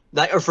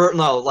 favorite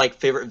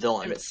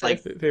villain,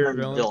 favorite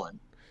villain.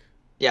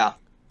 Yeah.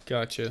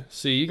 Gotcha.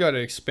 See, you got to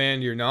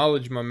expand your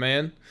knowledge, my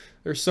man.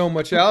 There's so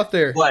much out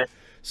there. What?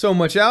 So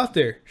much out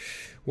there.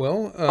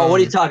 Well,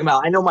 what are you talking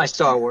about? I know my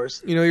Star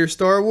Wars. You know your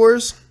Star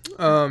Wars?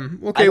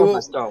 Okay, my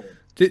Star Wars.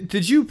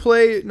 Did you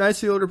play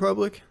Knights of the Old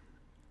Republic?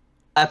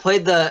 I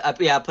played I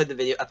played the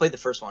video. I played the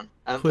first one.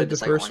 I haven't played the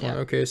second one yet.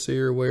 Okay, so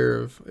you're aware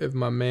of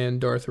my man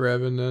Darth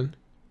Revan then?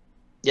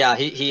 Yeah,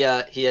 he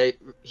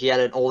had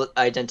an old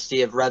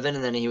identity of Revan,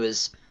 and then he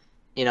was,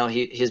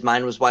 his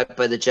mind was wiped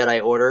by the Jedi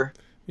Order.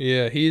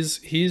 Yeah, he's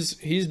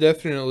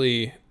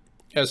definitely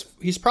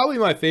he's probably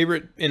my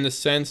favorite in the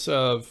sense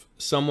of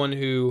someone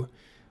who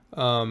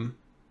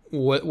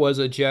was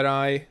a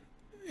Jedi,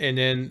 and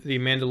then the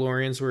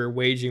Mandalorians were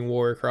waging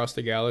war across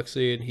the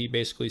galaxy, and he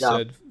basically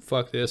said,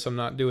 "Fuck this, I'm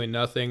not doing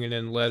nothing," and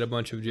then led a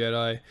bunch of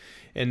Jedi,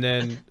 and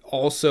then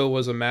also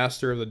was a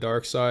master of the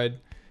dark side,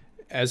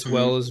 as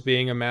well as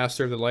being a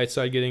master of the light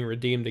side, getting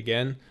redeemed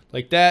again.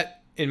 Like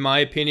that, in my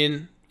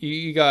opinion,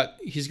 he's got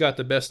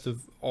the best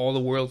of all the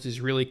worlds.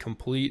 He's really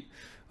complete.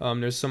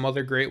 There's some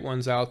other great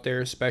ones out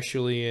there,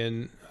 especially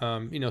in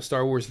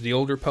Star Wars: The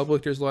Old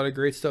Republic. There's a lot of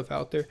great stuff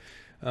out there.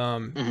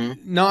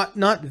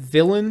 Not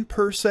villain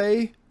per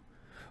se,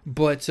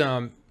 but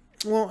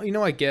well,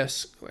 I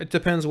guess it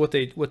depends what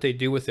they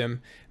do with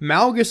him.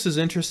 Malgus is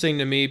interesting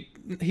to me.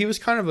 He was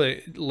kind of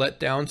a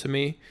letdown to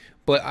me,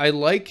 but I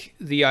like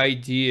the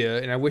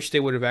idea, and I wish they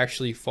would have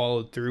actually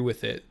followed through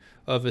with it,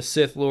 of a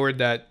Sith Lord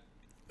that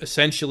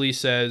essentially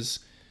says,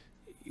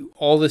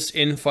 all this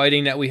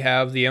infighting that we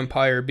have, the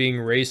Empire being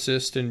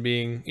racist and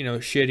being,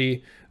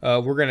 shitty,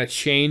 we're going to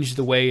change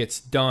the way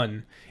it's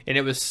done. And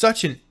it was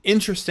such an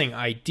interesting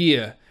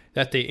idea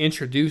that they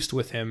introduced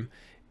with him,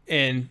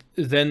 and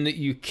then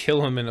you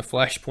kill him in a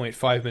flashpoint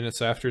 5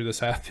 minutes after this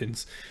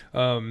happens.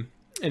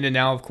 And then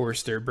now, of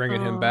course, they're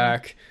bringing him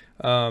back.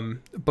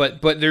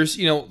 But there's,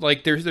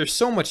 there's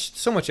so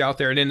much out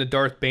there. And in the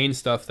Darth Bane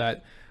stuff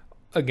that,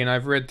 again,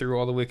 I've read through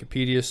all the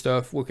Wikipedia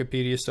stuff,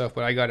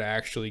 but I got to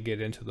actually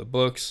get into the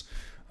books.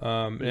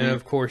 And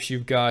of course,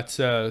 you've got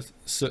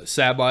Sabayoth.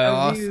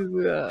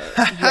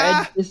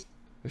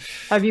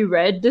 Have you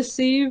read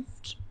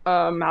Deceived,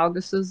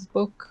 Malgus's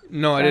book?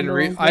 No, I didn't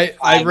read.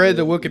 I read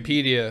the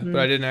Wikipedia, but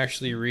I didn't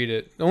actually read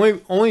it. The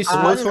only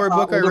Sword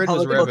book I read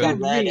was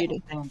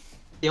Revan.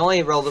 The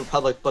only Old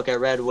Republic book I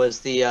read was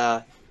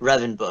the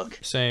Revan book.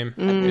 Same.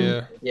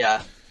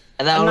 Yeah.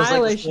 And that was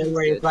like the story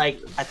where he's like,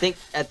 I think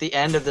at the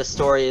end of the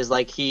story is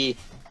like he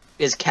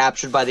is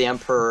captured by the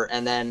Emperor,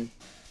 and then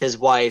his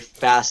wife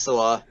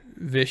Bastila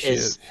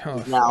is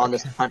now on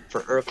this hunt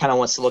for, or kind of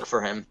wants to look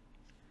for him.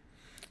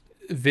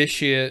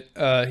 Vitiate,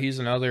 he's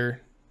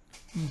another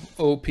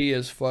OP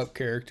as fuck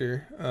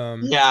character.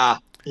 Yeah.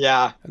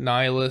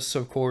 Nihilus,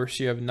 of course,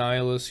 you have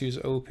Nihilus, who's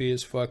OP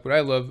as fuck. But I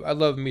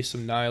love me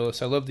some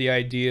Nihilus. I love the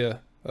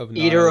idea of Nihilus.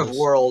 Eater of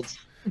worlds.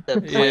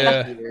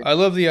 Yeah, I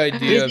love the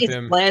idea of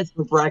him. He plants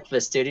for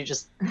breakfast, dude. He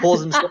just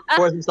pours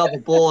himself a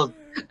bowl of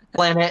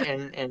planet,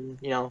 and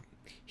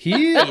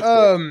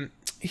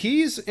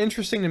he's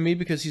interesting to me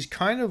because he's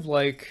kind of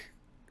like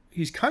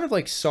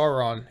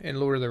Sauron in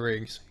Lord of the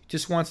Rings. He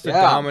just wants to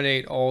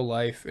dominate all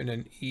life and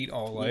then eat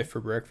all life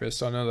for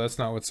breakfast. I know that's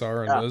not what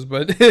Sauron does,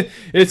 but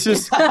it's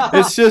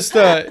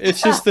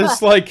just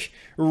this like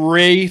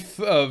wraith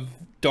of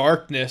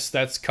darkness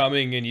that's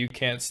coming, and you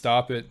can't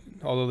stop it.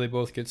 Although they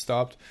both get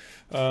stopped.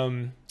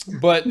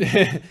 But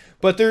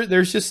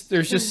there's just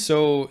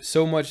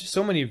so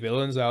many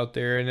villains out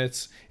there, and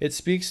it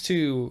speaks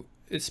to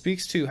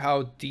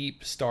how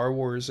deep Star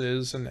Wars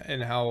is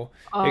and how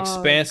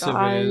expansive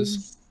it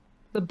is.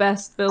 The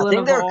best villain I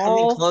think they're of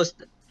coming all. close.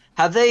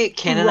 Have they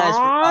canonized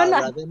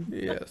Revan?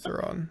 Yeah,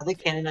 Thrawn. Have they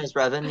canonized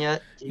Revan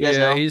yet? Do you guys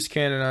know? He's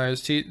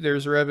canonized.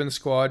 There's Revan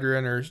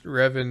Squadron or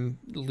Revan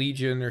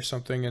Legion or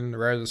something in the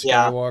Rise of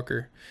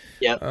Skywalker.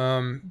 Yeah.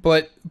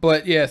 But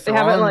yeah, Thrawn,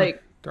 They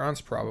haven't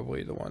Thrawn's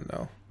probably the one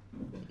though.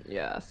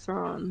 Yeah,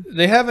 Thrawn.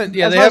 They haven't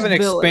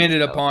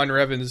expanded upon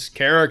Revan's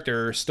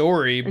character or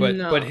story,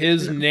 but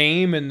his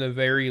name in the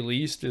very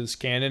least is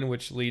canon,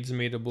 which leads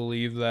me to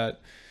believe that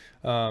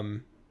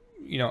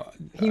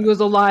he was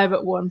alive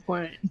at one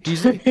point.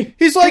 He's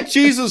like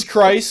Jesus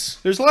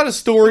Christ. There's a lot of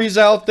stories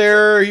out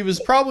there. He was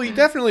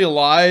definitely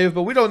alive,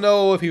 but we don't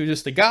know if he was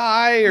just a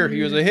guy or if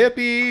he was a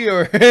hippie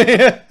or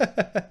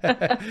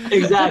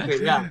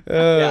Exactly,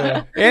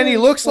 yeah. And he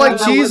looks like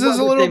Jesus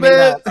a little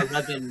bit.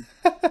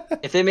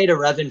 If they made a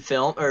Revan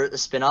film or a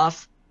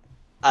spin-off,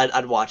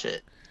 I'd watch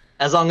it.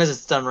 As long as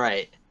it's done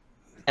right.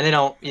 And they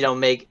don't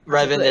make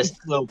Revan this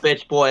little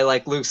bitch boy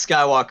like Luke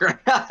Skywalker.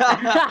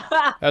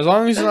 As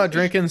long as he's not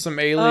drinking some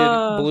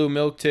alien blue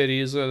milk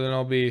titties, then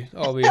I'll be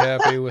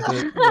happy with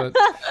it.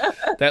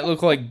 But that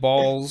looked like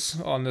balls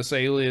on this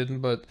alien.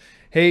 But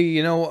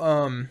hey,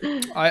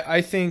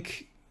 I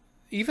think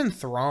even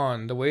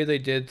Thrawn, the way they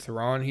did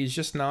Thrawn, he's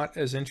just not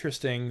as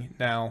interesting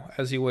now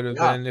as he would have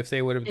been if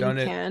they would have done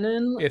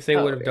canon? If they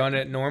would have done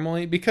it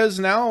normally, because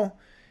now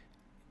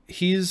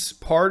he's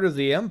part of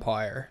the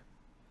Empire.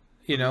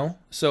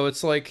 So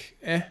it's like,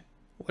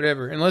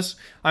 whatever. Unless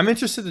I'm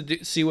interested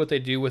to see what they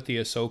do with the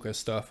Ahsoka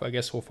stuff. I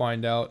guess we'll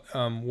find out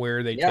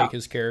where they take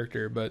his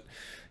character. But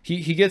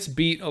he gets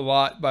beat a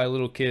lot by a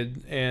little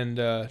kid and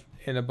a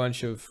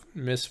bunch of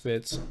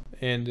misfits,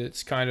 and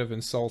it's kind of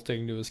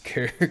insulting to his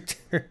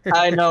character.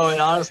 I know,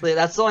 and honestly,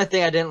 that's the only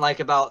thing I didn't like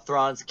about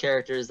Thrawn's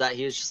character is that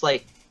he was just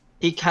like,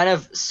 he kind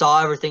of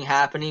saw everything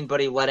happening,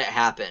 but he let it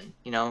happen.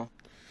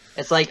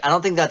 It's like, I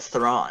don't think that's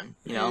Thrawn,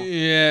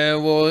 Yeah,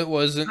 well, it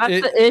wasn't.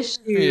 That's the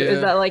issue,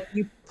 is that,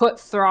 you put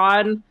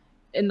Thrawn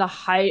in the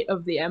height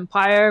of the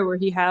Empire, where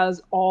he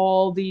has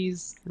all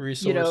these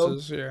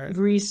resources,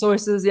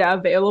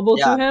 available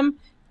to him.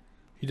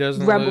 He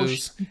doesn't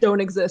Rebels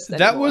don't exist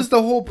anymore. That was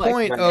the whole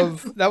point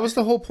of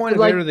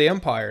Heir to the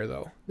Empire,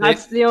 though.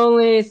 That's the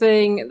only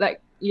thing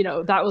that,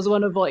 that was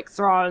one of,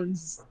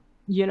 Thrawn's,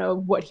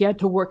 what he had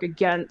to work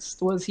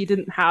against was he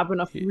didn't have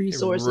enough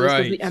resources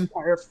because the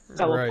Empire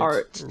fell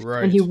apart.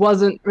 Right. And he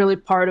wasn't really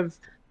part of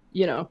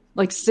you know,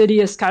 like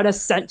Sidious kind of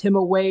sent him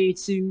away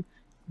to,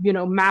 you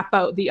know, map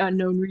out the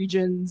unknown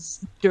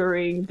regions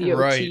during the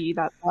OT.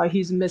 That's why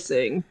he's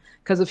missing.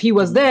 Because if he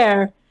was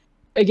there,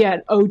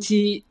 again,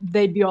 OT,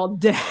 they'd be all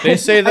dead. They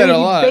say that a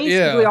lot. He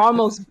basically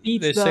almost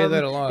beats they them say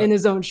that a lot in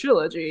his own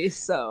trilogy.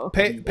 So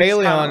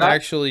Paleon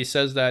actually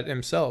says that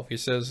himself. He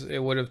says it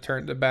would have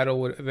turned of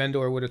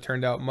Endor would have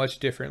turned out much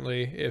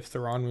differently if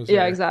Thrawn was there.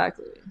 Yeah,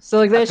 exactly. So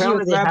like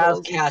apparently they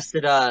have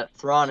casted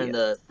Thrawn in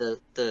the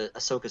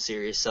Ahsoka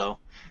series, so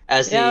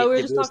as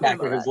the voice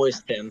actor who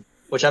voiced him,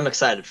 which I'm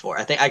excited for.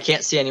 I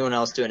can't see anyone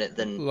else doing it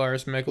than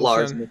Lars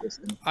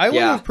Mikkelsen. I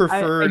would have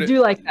preferred. I do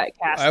like that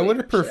casting. I would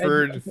have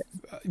preferred.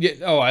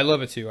 I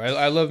love it too.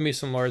 I love me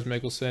some Lars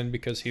Mikkelsen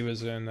because he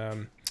was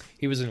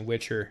in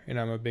Witcher, and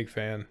I'm a big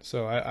fan,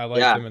 so I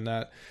liked him in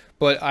that.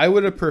 But I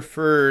would have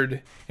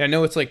preferred. I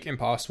know it's like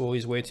impossible.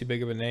 He's way too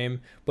big of a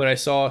name. But I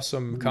saw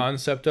some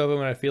concept of him,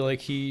 and I feel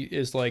like he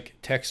is like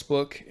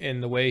textbook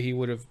in the way he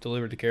would have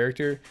delivered the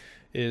character.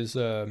 Is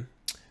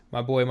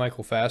my boy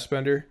Michael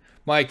Fassbender?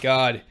 My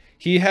God.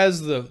 He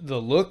has the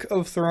look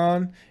of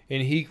Thrawn,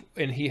 and he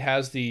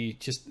has the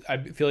just. I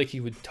feel like he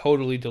would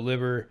totally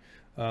deliver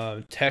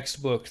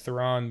textbook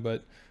Thrawn,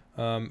 but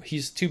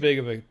he's too big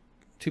of an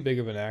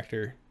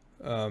actor.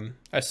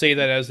 I say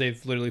that as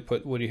they've literally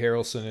put Woody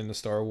Harrelson into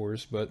Star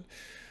Wars, but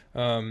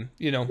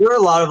you know, there are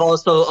a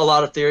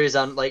lot of theories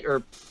on like,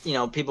 or you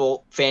know,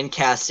 people fan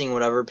casting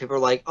whatever. People are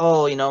like,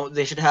 oh, you know,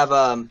 they should have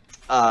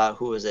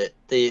who was it?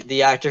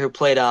 The actor who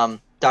played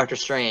Doctor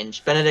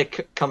Strange,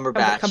 Benedict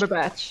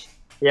Cumberbatch.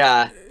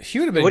 Yeah, he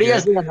would have been. What do you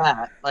guys think of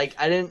that? Like,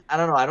 I don't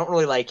know. I don't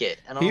really like it.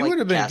 He would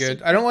have been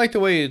good. I don't like the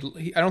way.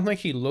 I don't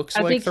think he looks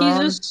like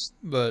Thrawn.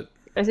 But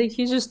I think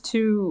he's just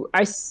too.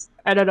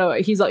 I don't know.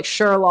 He's like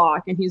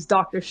Sherlock, and he's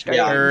Doctor Strange.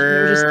 Yeah,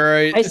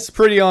 right. It's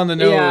pretty on the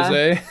nose,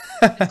 eh?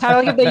 Kind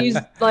of like if they used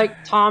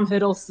like Tom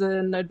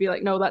Hiddleston, I'd be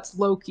like, no, that's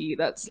Loki.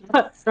 That's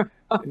not Thrawn.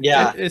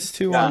 Yeah, it's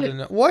too on the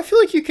nose. Well, I feel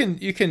like you can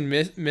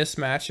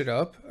mismatch it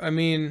up. I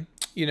mean,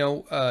 you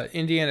know,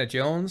 Indiana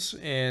Jones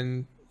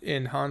and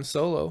in Han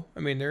Solo. I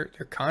mean, they're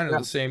kind of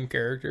the same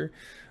character.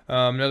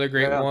 Another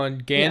great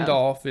one,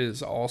 Gandalf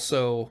is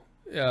also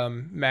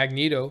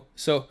Magneto.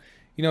 So,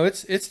 you know,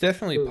 it's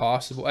definitely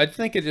possible. I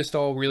think it just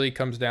all really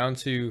comes down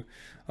to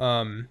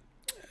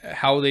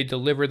how they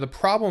deliver. The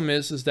problem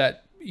is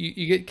that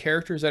you get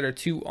characters that are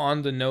too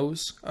on the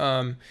nose.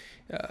 A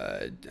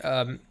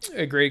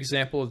great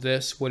example of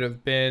this would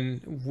have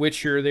been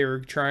Witcher. They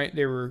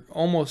were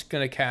almost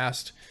going to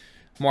cast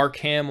Mark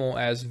Hamill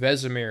as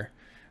Vesemir.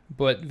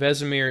 But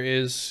Vesemir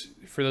is,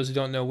 for those who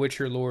don't know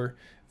Witcher lore,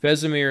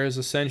 Vesemir is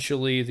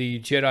essentially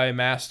the Jedi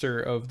Master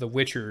of the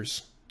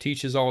Witchers.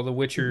 Teaches all the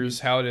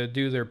Witchers how to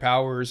do their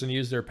powers and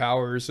use their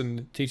powers,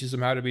 and teaches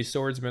them how to be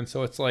swordsmen.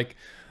 So it's like,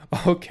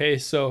 okay,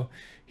 so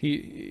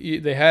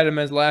they had him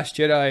as Last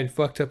Jedi and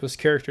fucked up his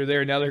character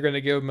there. Now they're going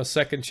to give him a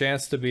second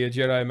chance to be a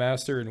Jedi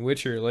Master in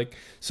Witcher. Like,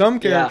 some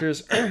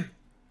characters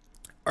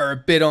are a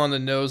bit on the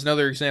nose.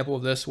 Another example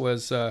of this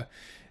was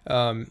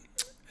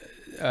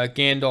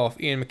Gandalf,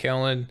 Ian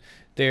McKellen.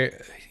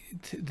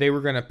 They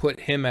were going to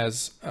put him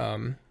as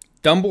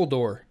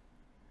Dumbledore,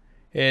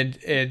 and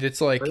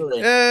it's like,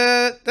 really?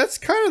 That's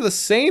kind of the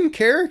same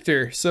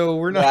character, so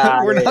we're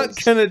not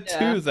gonna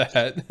do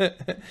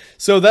that.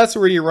 So that's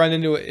where you run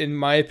into it, in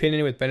my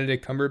opinion, with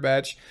Benedict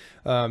Cumberbatch.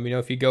 You know,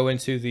 if you go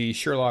into the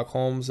Sherlock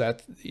Holmes,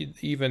 that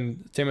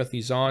even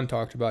Timothy Zahn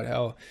talked about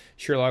how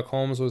Sherlock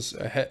Holmes was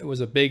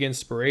a big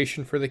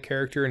inspiration for the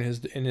character in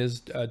his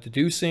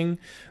deducing.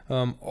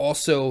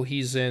 Also,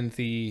 he's in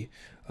the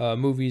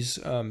movies,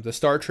 the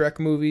Star Trek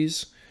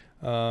movies.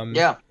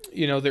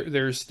 You know,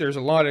 there's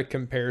a lot of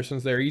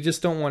comparisons there. You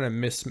just don't want to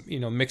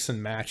mix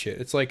and match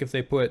it. It's like if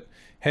they put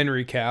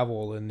Henry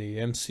Cavill in the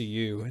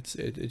MCU,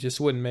 it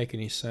just wouldn't make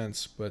any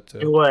sense. But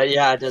it would,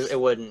 it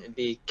wouldn't. It'd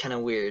be kind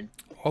of weird.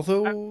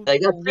 Although,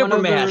 like, that's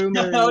Superman.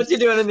 What's he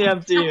doing in the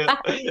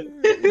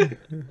MCU?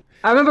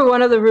 I remember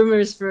one of the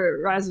rumors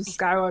for Rise of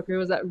Skywalker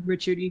was that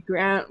Richard E.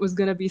 Grant was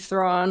gonna be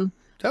Thrawn,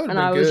 and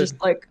I was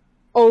just like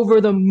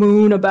over the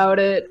moon about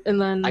it. And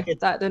then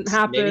that didn't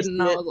happen,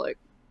 and I was like,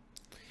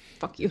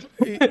 "Fuck you."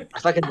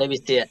 If I could maybe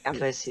see it,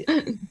 could I see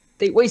it?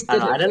 They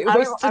wasted it.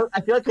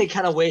 I feel like they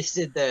kind of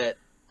wasted that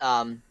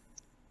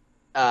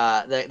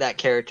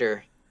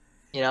character.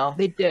 You know,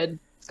 they did.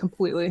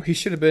 Completely. He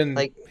should have been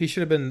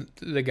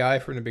the guy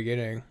from the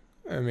beginning.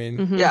 I mean,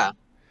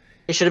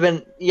 he should have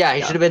been. Yeah,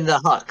 he should have been the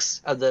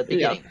Hux of the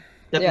beginning.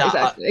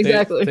 Exactly.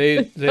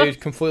 They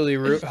completely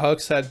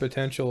Hux had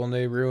potential, and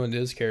they ruined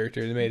his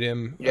character. They made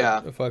him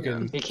a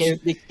fucking.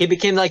 He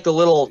became like the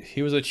little.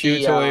 He was a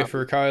chew toy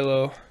for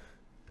Kylo.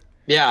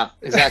 Yeah,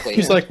 exactly.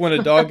 He's like when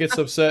a dog gets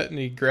upset and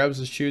he grabs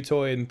his chew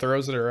toy and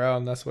throws it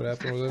around. That's what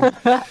happened with him.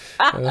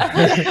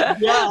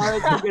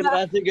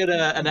 That's a good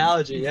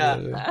analogy.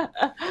 Yeah.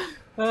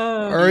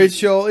 All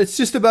right, y'all. It's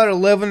just about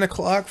 11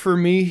 o'clock for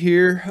me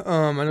here.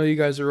 I know you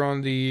guys are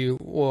on the.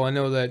 Well, I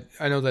know that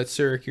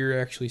Serik, you're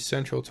actually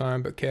Central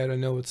Time, but Kat, I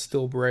know it's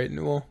still bright.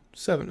 Well,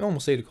 7,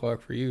 almost 8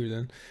 o'clock for you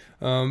then.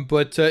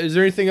 But is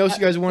there anything else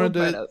you guys wanted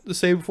to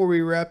say before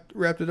we wrapped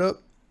it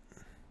up?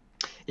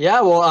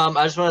 Yeah, well,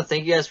 I just want to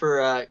thank you guys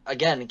for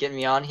again getting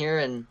me on here,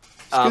 and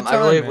Good I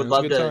really time, would man.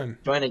 love It's a good to time.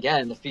 join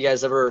again. If you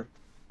guys ever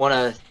want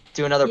to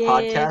do another Yeah.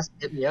 podcast,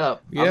 hit me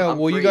up. Yeah, I'm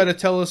well, you free. got to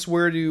tell us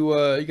where to.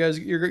 You guys,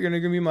 you're gonna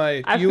give me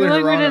my. I you feel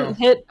and like we Hirano. didn't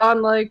hit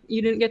on like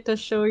you didn't get to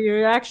show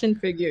your action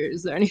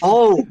figures or anything.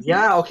 Oh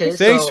yeah, okay.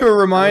 Thanks so, for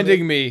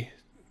reminding me.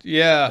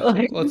 Yeah,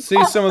 Like- let's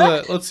see some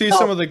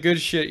of the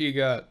good shit you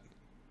got.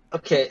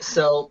 Okay,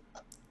 so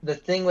the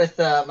thing with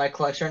my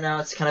collection right now,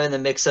 it's kind of in the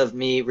mix of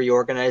me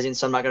reorganizing,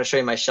 so I'm not going to show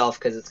you my shelf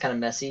because it's kind of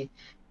messy.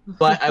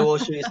 But I will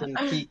show you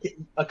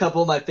a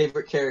couple of my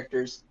favorite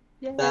characters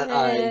that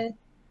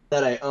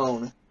I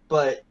own.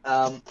 But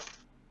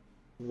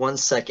 1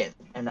 second,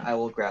 and I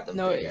will grab them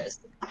for you guys.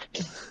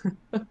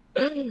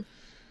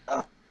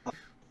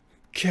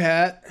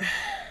 Cat,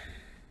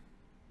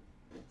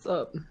 What's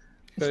up?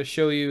 gotta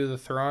show you the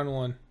Thrawn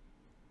one.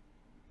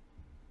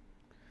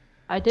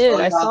 I did.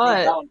 I saw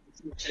it.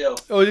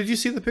 Oh, did you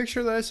see the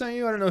picture that I sent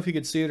you? I don't know if you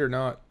could see it or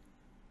not.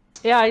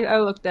 Yeah, I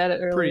looked at it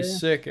earlier. Pretty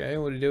sick, eh?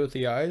 What did you do with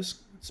the eyes?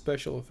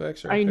 Special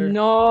effects right I there.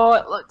 know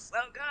it looks so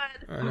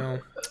good. I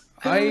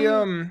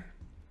know.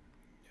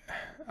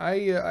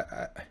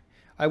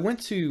 I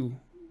went to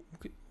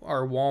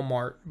our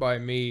Walmart by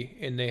me,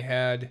 and they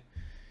had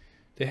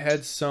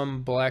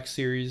some Black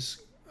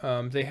Series.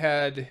 They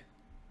had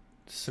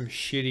some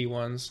shitty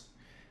ones.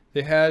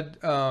 They had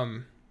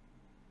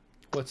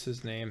what's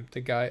his name? The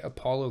guy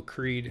Apollo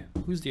Creed.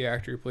 Who's the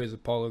actor who plays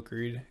Apollo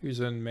Creed? Who's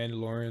in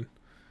Mandalorian?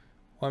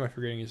 Why am I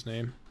forgetting his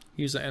name?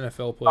 He's an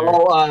NFL player.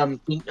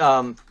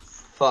 Oh,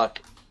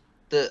 fuck.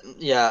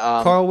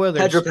 Carl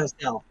Weathers. Pedro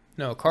Pascal.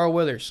 No, Carl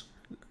Weathers.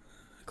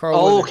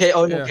 Okay.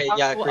 Oh, Yeah. okay.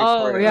 Yeah. Great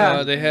Oh, part.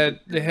 yeah. They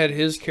had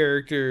his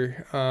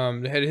character.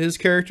 They had his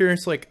character. And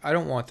it's like, I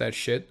don't want that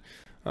shit.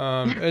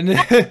 And they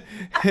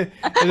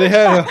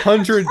had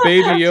 100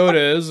 Baby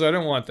Yodas. I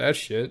don't want that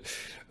shit.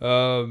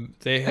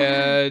 They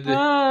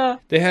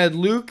had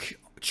Luke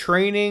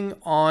training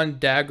on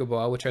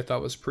Dagobah, which I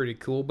thought was pretty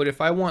cool. But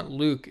if I want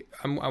Luke,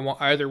 I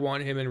either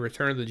want him in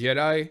Return of the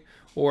Jedi,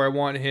 or I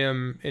want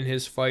him in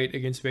his fight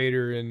against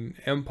Vader in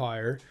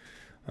Empire.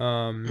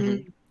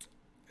 And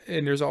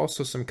there's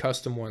also some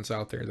custom ones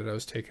out there that I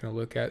was taking a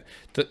look at.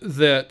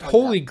 The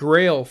holy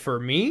grail for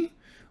me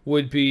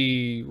would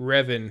be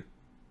Revan.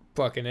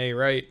 Fucking A,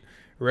 right?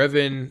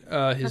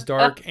 Revan, his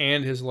dark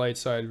and his light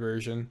side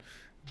version.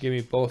 Give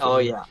me both of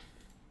them. Yeah.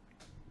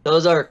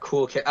 Those are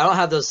cool. I don't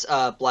have those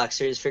Black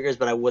Series figures,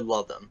 but I would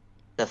love them.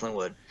 Definitely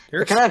would.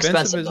 They're kind of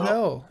expensive as though.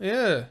 hell.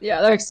 Yeah.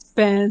 Yeah, they're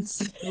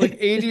expensive. Like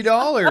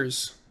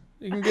 $80.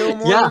 You can get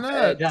more than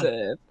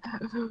that.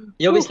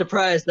 You'll be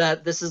surprised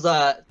that this is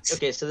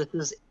okay. So this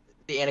is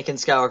the Anakin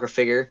Skywalker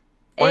figure.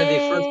 One of the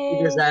first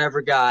figures I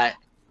ever got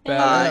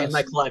Badass. in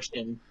my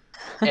collection,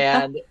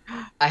 and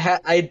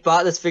I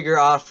bought this figure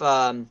off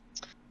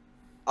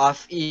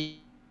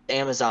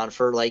Amazon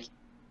for like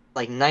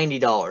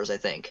 $90, I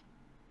think.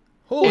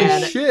 Holy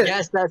shit.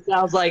 Yes, that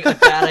sounds like a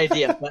bad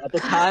idea. But at the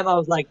time, I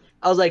was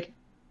like,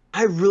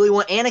 I really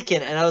want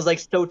Anakin, and I was like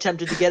so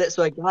tempted to get it,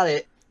 so I got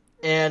it,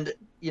 and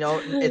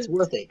it's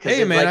worth it.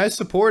 Hey man, I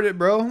support it,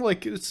 bro.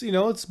 Like it's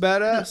it's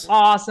badass.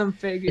 Awesome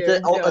figure.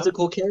 It's a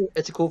cool character.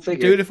 It's a cool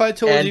figure. Dude, if I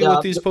told you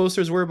what these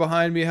posters were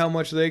behind me, how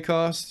much they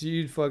cost,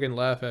 you'd fucking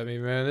laugh at me,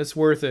 man. It's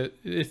worth it.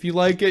 If you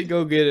like it,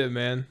 go get it,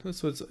 man.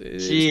 That's what's.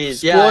 Jeez,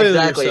 spoil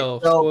exactly.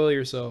 yourself. So, spoil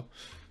yourself.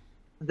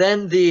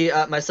 Then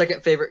my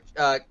second favorite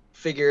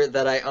figure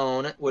that I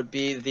own would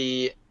be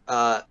the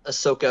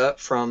Ahsoka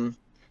from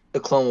the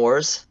Clone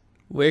Wars.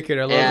 Wicked,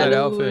 I love that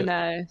outfit. Ooh,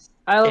 nice.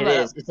 I love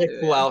it. It's a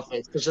cool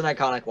outfit. It's an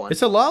iconic one.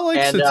 It's a lot like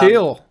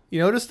Satil.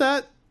 You notice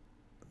that?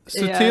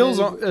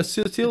 Satil's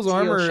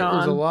armor is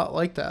a lot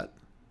like that.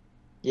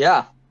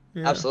 Yeah.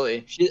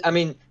 Absolutely.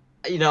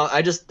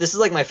 This is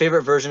like my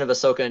favorite version of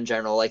Ahsoka in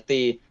general. Like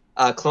the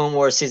Clone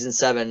Wars season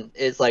 7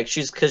 is like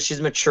she's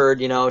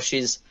matured.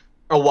 She's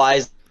a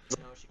wise.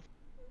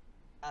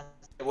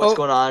 What's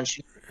going on?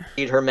 She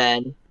lead her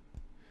men.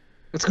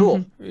 It's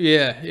cool.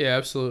 Yeah,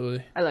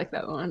 absolutely. I like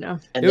that one. Yeah.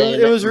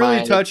 It was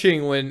really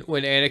touching when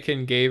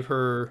Anakin gave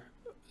her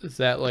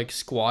that like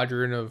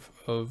squadron of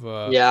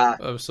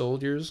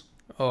soldiers.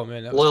 Oh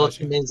man, that was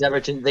loyalty means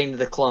everything to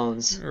the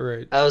clones.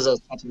 Right. That was a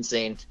touching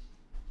scene.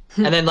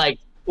 And then like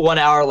 1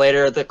 hour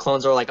later, the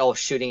clones are like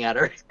shooting at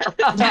her.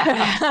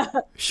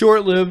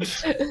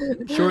 Short-lived.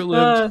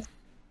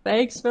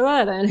 Thanks for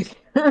that,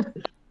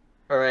 Anakin.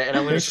 All right, and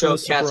I'm going to show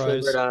Cat's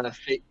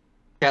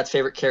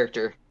favorite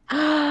character.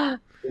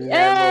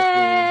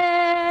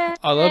 Yeah,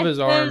 I love his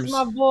arms. There's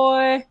my boy.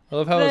 I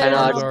love how his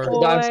arms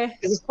are.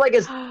 It's like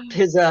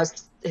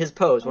his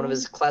pose, one of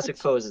his classic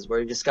poses, where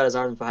he just got his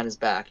arms behind his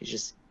back. He's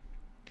just,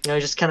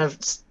 just kind of,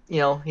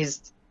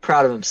 he's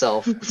proud of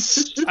himself.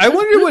 I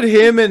wonder what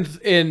him and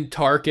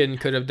Tarkin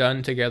could have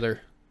done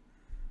together.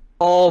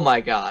 Oh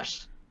my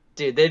gosh,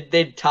 dude,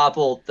 they'd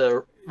topple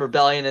the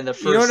rebellion in the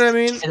first. You know what I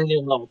mean? In the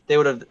New Hope, they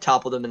would have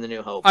toppled them in the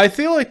New Hope. I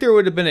feel like there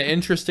would have been an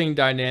interesting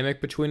dynamic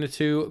between the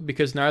two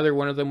because neither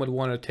one of them would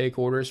want to take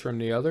orders from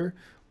the other.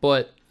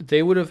 But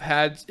they would have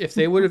had, if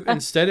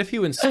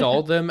you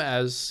installed them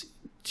as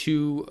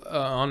two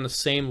on the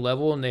same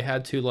level and they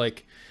had to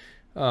like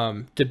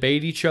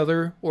debate each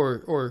other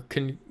or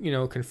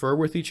confer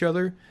with each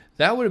other,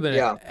 that would have been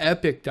an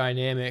epic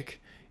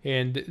dynamic,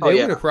 and they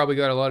would have probably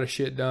got a lot of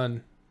shit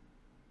done.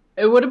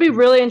 It would be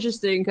really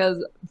interesting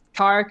because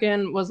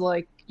Tarkin was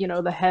like, you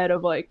know, the head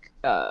of like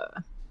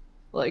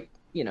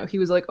you know, he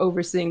was like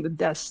overseeing the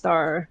Death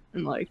Star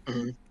and like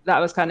that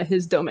was kind of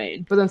his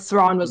domain. But then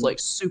Thrawn was like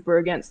super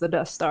against the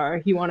Death Star.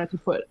 He wanted to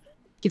put,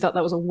 he thought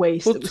that was a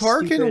waste. Well,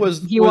 Tarkin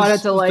was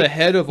wanted to like the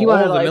head of all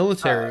the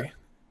military.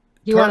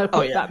 He wanted to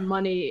put that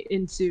money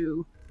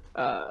into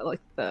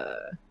like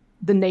the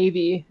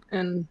Navy,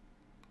 and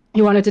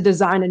he wanted to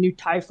design a new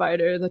TIE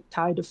fighter, the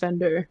TIE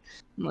Defender,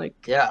 and like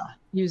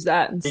use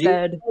that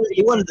instead.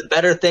 He wanted the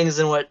better things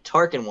than what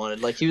Tarkin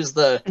wanted. Like he was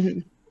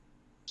the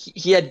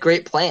he had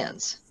great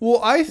plans. Well,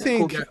 I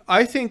think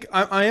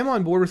I am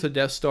on board with the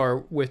Death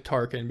Star with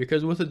Tarkin,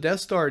 because what the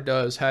Death Star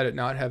does, had it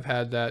not have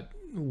had that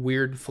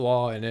weird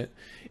flaw in it,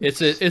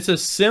 it's a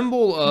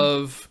symbol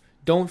of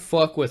don't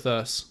fuck with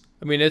us.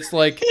 I mean, it's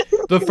like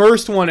the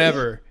first one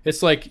ever.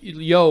 It's like,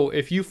 yo,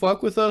 if you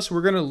fuck with us,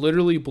 we're gonna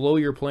literally blow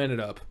your planet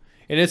up.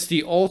 And it's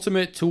the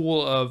ultimate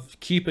tool of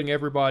keeping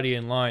everybody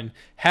in line.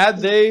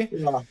 Had they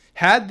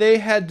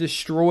had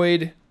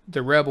destroyed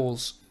the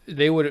rebels,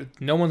 they would.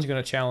 No one's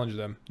going to challenge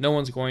them. No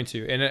one's going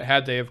to. And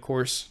had they, of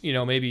course, you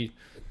know, maybe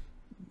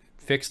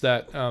fix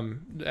that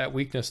that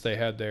weakness they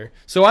had there.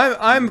 So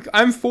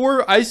I'm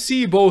for. I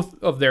see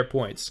both of their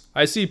points.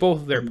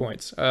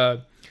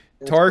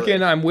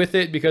 Tarkin, I'm with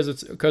it because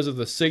it's because of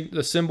the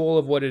symbol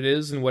of what it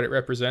is and what it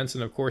represents,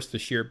 and of course the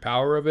sheer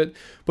power of it.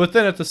 But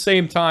then at the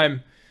same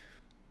time,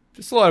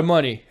 it's a lot of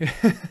money.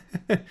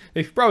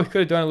 They probably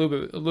could have done a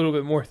little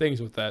bit more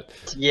things with that.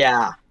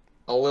 Yeah,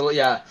 a little.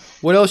 Yeah.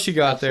 What else you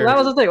got there? That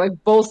was the thing,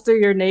 like bolster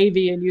your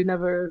navy, and you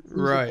never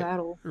lose a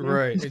battle.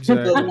 Right,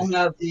 exactly. We'll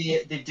have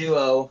the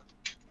duo,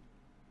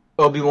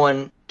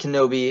 Obi-Wan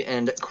Kenobi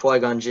and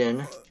Qui-Gon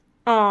Jinn.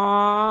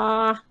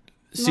 Aww.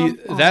 See,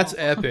 that's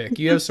epic.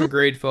 You have some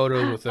great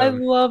photos with them. I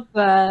love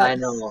that. I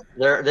know,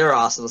 they're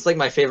awesome. It's like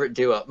my favorite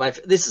duo.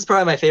 This is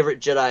probably my favorite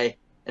Jedi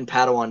and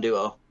Padawan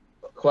duo.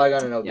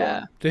 Qui-Gon and Obi-Wan.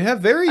 Yeah. They have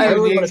very I unique.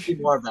 really want to see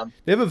more of them.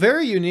 They have a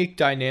very unique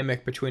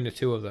dynamic between the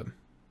two of them,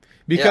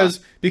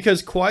 because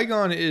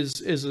Qui-Gon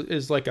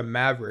is like a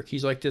maverick.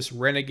 He's like this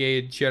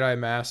renegade Jedi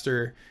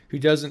master who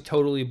doesn't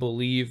totally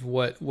believe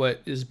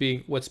what's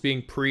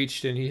being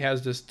preached, and he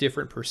has this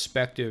different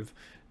perspective.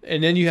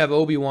 And then you have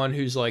Obi-Wan,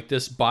 who's like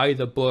this by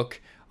the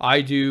book.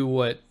 I do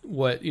what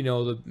you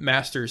know the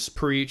masters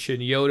preach,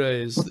 and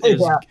Yoda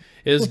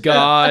is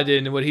God,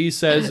 and what he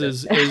says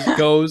is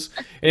goes.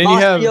 And Master you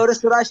have Yoda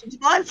said I should be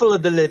mindful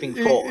of the living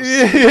force.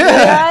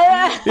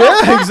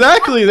 Yeah,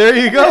 exactly. There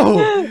you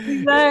go.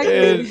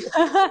 Exactly.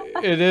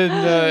 And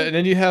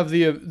then you have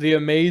the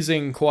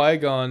amazing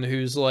Qui-Gon,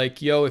 who's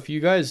like, yo, if you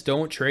guys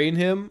don't train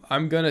him,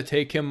 I'm gonna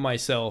take him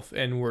myself,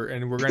 and we're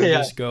gonna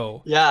just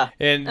go. Yeah.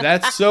 And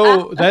that's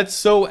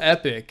so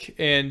epic.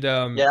 And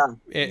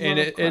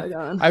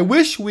I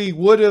wish we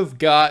would have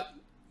got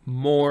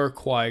more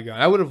Qui-Gon.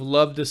 I would have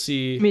loved to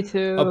see Me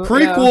too. a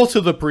prequel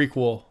to the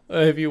prequel,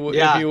 if you would.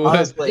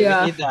 Honestly,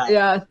 we need that.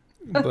 Yeah.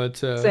 But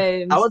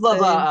Same. I would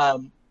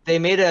love they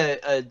made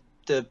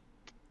the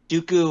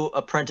Dooku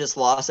Apprentice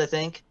Lost, I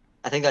think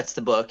that's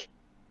the book,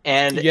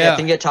 and I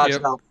think it talks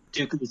about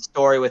Dooku's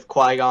story with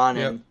Qui-Gon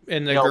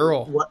and the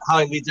girl, how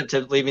he leads up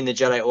to leaving the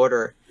Jedi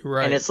Order.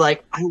 Right. And it's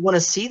like, I want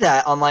to see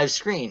that on live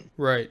screen.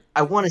 Right.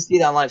 I want to see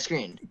that on live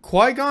screen.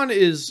 Qui-Gon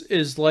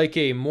is like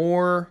a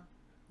more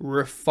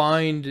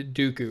refined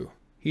Dooku.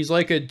 He's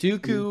like a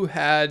Dooku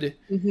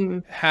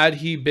had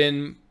he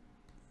been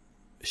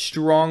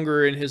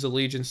stronger in his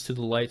allegiance to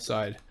the light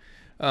side.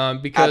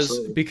 Because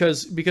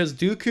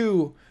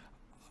Dooku,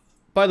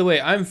 by the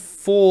way, I'm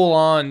full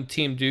on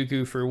Team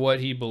Dooku for what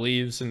he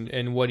believes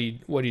and what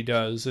he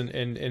does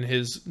and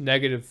his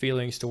negative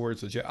feelings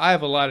towards the Jedi. I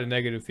have a lot of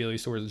negative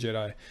feelings towards the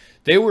Jedi.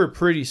 They were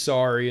pretty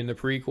sorry in the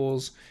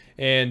prequels,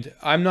 and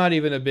I'm not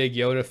even a big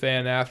Yoda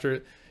fan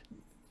after.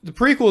 The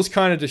prequels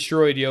kind of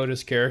destroyed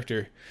Yoda's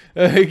character.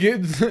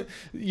 Yoda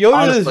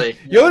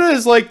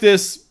is like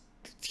this.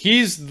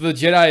 He's the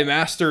Jedi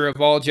Master of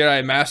all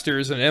Jedi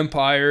Masters and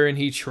Empire, and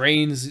he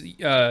trains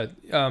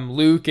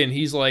Luke, and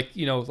he's like,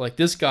 like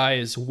this guy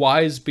is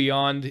wise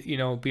beyond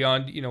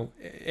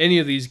any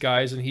of these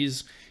guys, and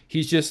he's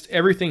just,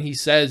 everything he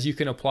says you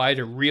can apply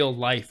to real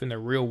life in the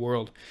real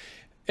world.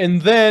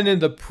 And then in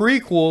the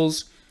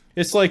prequels,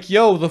 it's like,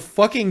 yo, the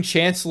fucking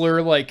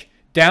Chancellor, like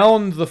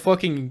down the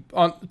fucking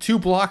 2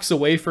 blocks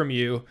away from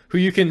you, who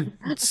you can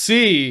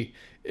see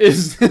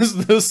is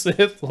the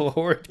Sith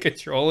Lord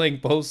controlling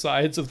both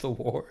sides of the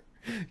war.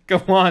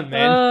 Come on,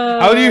 man.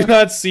 How do you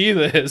not see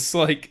this?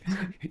 Like,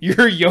 you're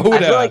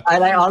Yoda.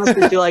 I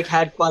honestly feel like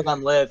had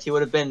Qui-Gon lived, he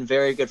would have been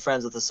very good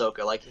friends with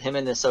Ahsoka. Like, him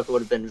and Ahsoka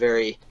would have been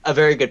a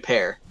very good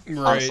pair,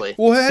 honestly.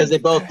 Because they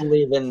both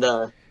believe in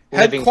the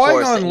living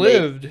force. Had Qui-Gon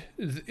lived,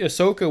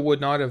 Ahsoka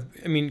would not have...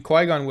 I mean,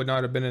 Qui-Gon would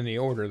not have been in the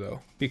Order, though.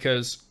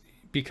 Because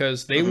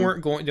they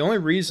weren't going... The only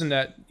reason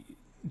that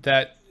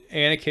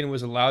Anakin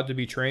was allowed to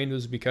be trained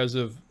was because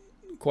of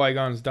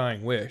Qui-Gon's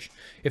dying wish.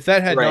 If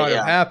that had not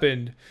have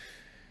happened,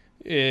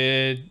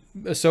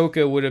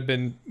 Ahsoka would have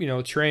been,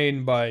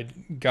 trained by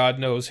God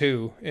knows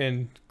who,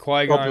 and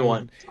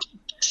Qui-Gon.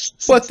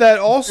 But that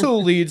also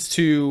leads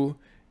to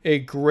a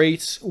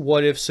great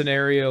what if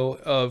scenario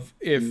of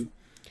if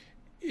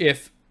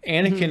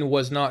Anakin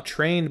was not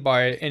trained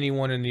by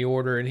anyone in the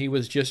Order and he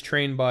was just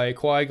trained by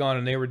Qui-Gon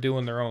and they were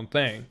doing their own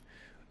thing,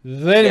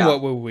 then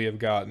what would we have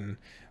gotten?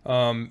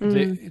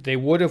 They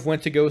would have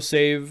went to go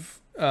save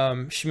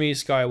Shmi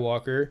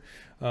Skywalker.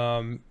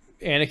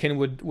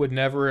 Anakin would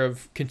never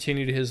have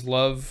continued his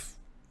love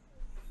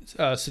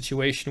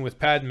situation with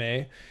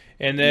Padme,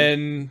 and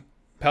then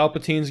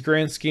Palpatine's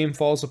grand scheme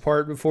falls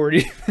apart before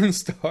it even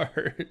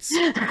starts.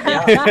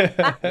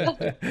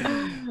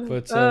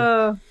 But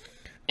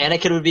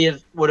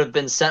Anakin would have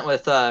been sent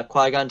with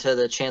Qui-Gon to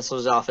the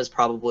Chancellor's office,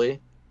 probably,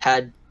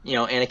 had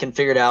Anakin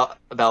figured out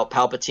about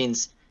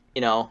Palpatine's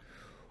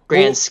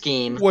grand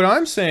scheme. What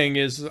I'm saying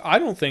is, I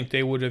don't think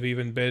they would have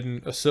even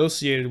been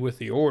associated with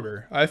the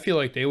Order. I feel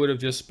like they would have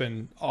just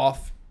been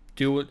off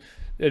doing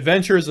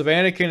Adventures of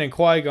Anakin and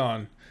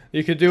Qui-Gon.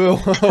 You could do a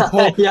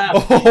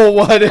whole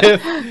what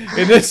if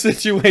in this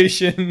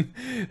situation.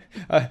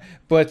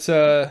 But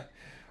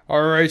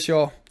all right,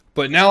 y'all.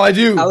 But now I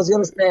do. I was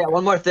going to say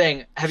one more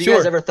thing. Have you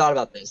guys ever thought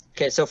about this?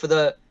 Okay, so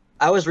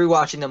I was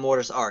rewatching the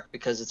Mortis arc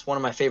because it's one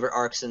of my favorite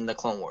arcs in the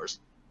Clone Wars.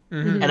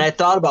 And I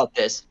thought about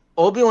this.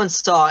 Obi-Wan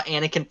saw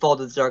Anakin fall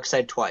to the dark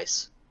side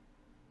twice.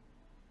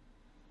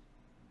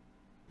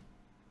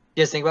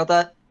 You guys think about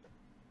that?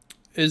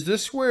 Is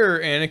this where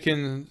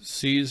Anakin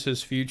sees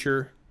his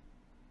future?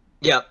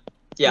 Yep.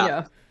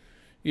 Yeah,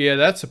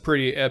 that's a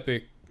pretty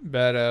epic,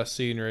 badass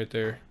scene right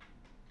there.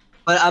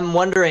 But I'm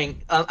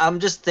wondering, I'm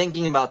just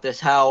thinking about this,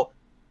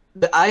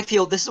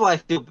 this is why I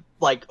feel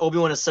like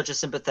Obi-Wan is such a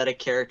sympathetic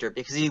character,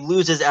 because he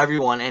loses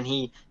everyone, and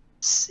he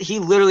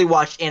literally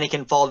watched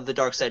Anakin fall to the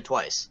dark side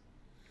twice.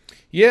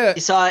 Yeah. He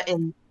saw it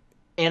in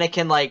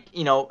Anakin,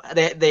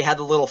 they had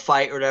the little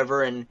fight or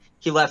whatever, and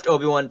he left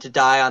Obi-Wan to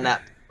die in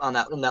that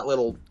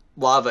little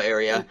lava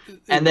area.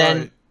 And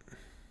then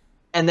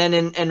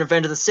in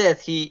Revenge of the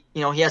Sith, he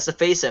has to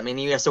face him, and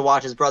he has to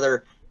watch his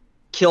brother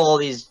kill all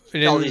these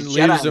leaves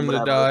Jedi him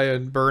to die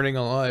and burning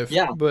alive.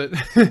 Yeah. But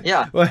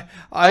but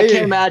I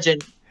can't imagine.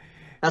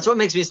 That's what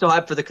makes me so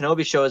hyped for the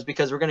Kenobi show, is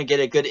because we're going to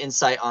get a good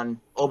insight on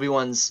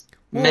Obi-Wan's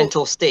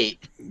mental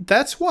state.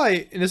 That's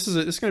why, and this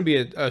is going to be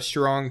a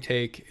strong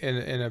take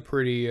and a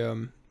pretty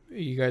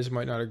you guys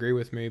might not agree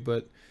with me,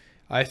 but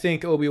I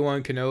think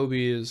Obi-Wan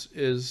Kenobi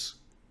is,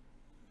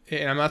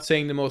 and I'm not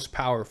saying the most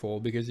powerful,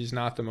 because he's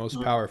not the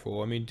most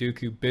powerful. I mean,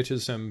 Dooku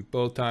bitches him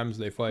both times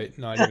they fight,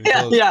 not even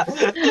close.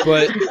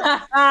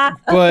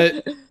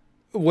 But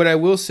what I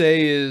will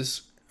say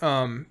is,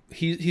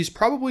 he's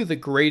probably the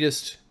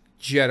greatest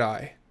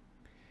Jedi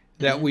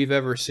that we've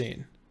ever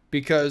seen,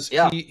 because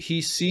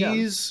he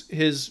sees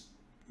his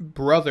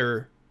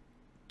brother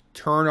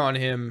turn on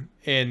him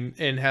and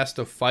has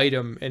to fight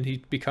him, and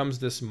he becomes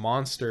this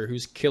monster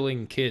who's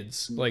killing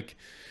kids,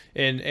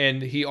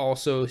 and he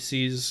also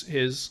sees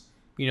his,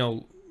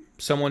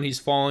 someone he's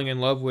falling in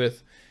love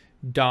with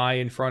die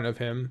in front of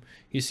him.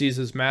 He sees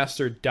his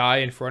master die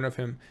in front of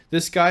him.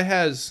 This guy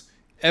has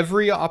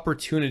every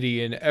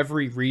opportunity and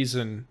every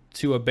reason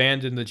to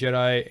abandon the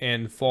Jedi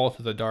and fall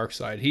to the dark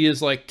side. He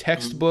is like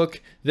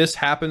textbook, this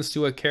happens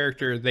to a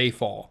character, they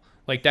fall.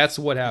 That's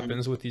what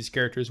happens with these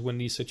characters when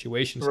these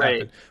situations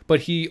happen.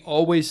 But he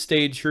always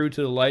stayed true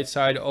to the light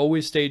side,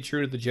 always stayed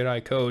true to the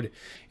Jedi code.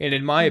 And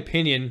in my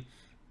opinion,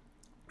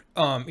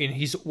 and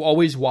he's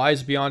always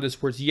wise beyond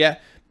his words.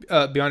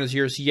 Beyond his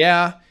years.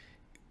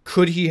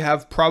 Could he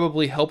have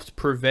probably helped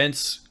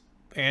prevent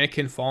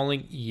Anakin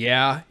falling?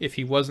 Yeah, if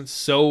he wasn't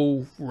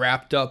so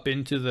wrapped up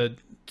into the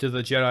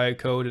Jedi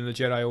code and the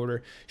Jedi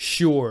Order.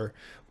 Sure,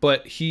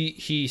 but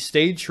he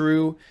stayed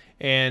true,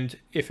 and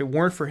if it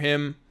weren't for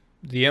him,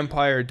 the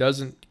Empire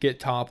doesn't get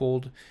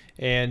toppled.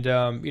 And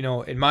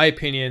in my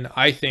opinion,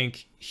 I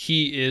think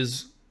he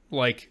is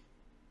probably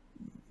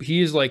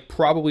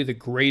the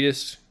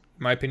greatest.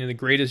 In my opinion, the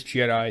greatest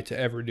Jedi to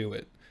ever do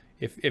it.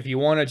 If you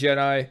want a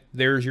Jedi,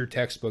 there's your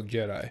textbook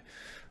Jedi.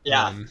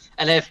 Yeah,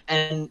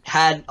 and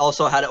had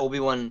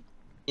Obi-Wan,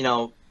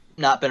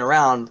 not been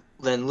around,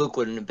 then Luke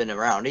wouldn't have been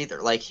around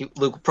either.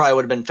 Luke probably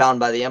would have been found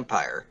by the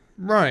Empire.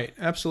 Right,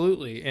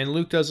 absolutely. And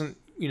Luke doesn't,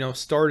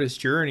 start his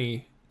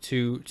journey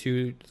to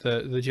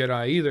the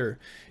Jedi either.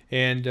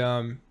 And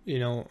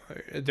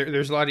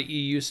there's a lot of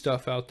EU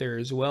stuff out there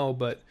as well,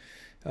 but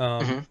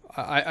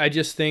I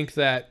just think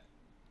that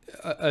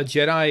a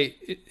Jedi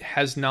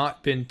has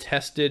not been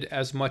tested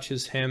as much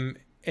as him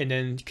and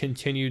then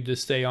continued to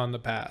stay on the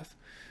path.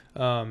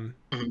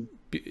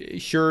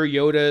 Sure,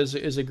 Yoda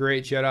is a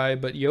great Jedi,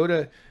 but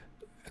Yoda,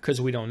 because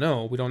we don't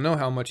know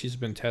how much he's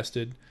been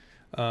tested,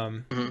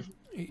 because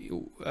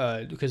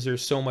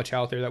there's so much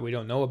out there that we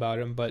don't know about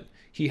him, but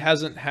he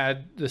hasn't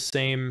had the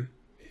same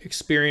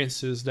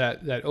experiences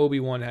that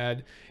Obi-Wan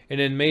had. And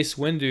in Mace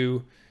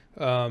Windu,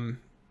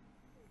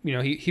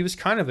 he was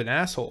kind of an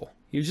asshole.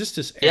 He was just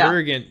this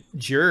arrogant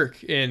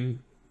jerk, and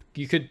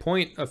you could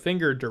point a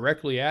finger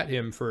directly at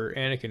him for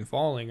Anakin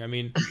falling. I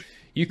mean,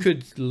 you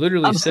could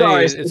literally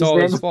say it's all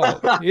his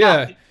fault.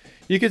 Yeah,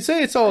 you could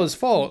say it's all his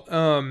fault.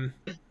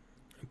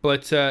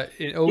 But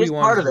in Obi-Wan, he was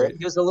part of it.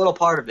 He was a little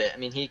part of it. I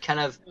mean, he kind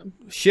of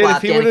shit.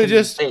 If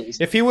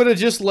he would have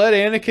just let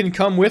Anakin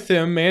come with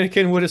him,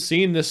 Anakin would have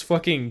seen this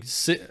fucking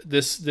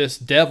this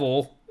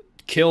devil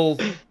kill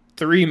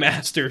 3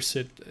 masters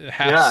at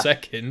half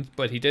second,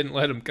 but he didn't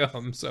let him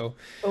come. So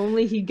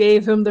only he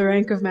gave him the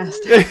rank of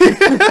master.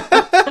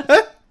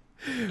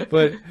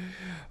 But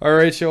all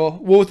right, y'all.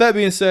 Well, with that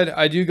being said,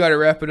 I do got to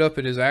wrap it up.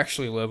 It is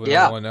actually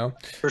 11:01 now.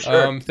 For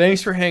sure.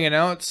 Thanks for hanging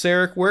out,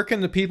 Serik. Where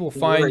can the people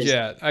find you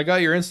at? I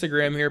got your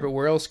Instagram here, but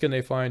where else can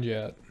they find you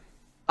at?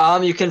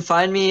 You can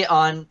find me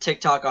on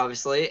TikTok,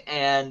 obviously,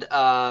 and you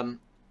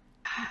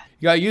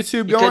got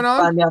YouTube going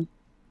on?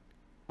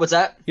 What's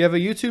that? You have a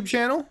YouTube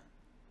channel?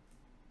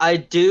 I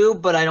do,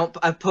 but I don't.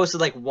 I've posted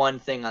like one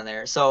thing on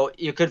there, so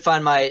you could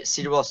find my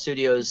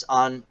Cederwall.Studios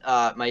on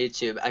my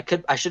YouTube.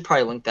 I should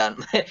probably link that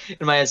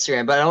in my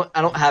Instagram, but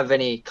I don't have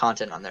any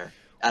content on there.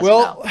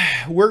 Well,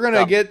 we're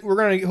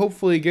gonna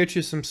hopefully get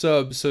you some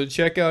subs, so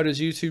check out his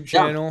YouTube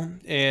channel,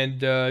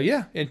 and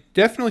and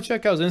definitely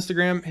check out his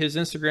Instagram. His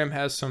Instagram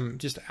has some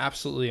just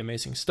absolutely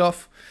amazing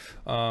stuff.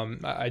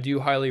 I do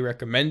highly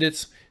recommend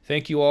it.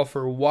 Thank you all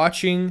for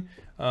watching.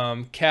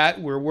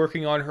 Kat, we're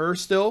working on her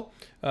still.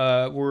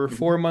 We're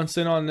 4 months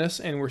in on this,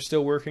 and we're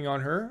still working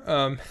on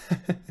her.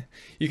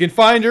 You can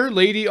find her,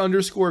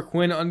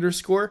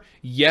 lady_Quinn_.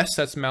 Yes,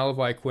 that's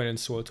Malavai Quinn and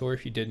SWTOR,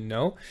 if you didn't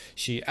know.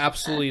 She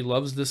absolutely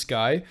loves this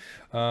guy,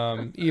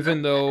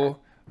 even though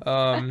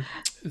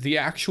the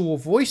actual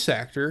voice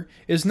actor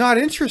is not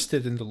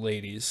interested in the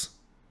ladies.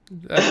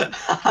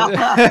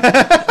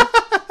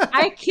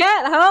 I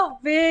can't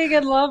help being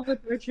in love with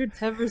Richard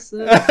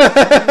Teverson.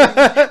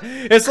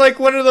 It's like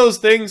one of those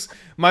things.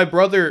 My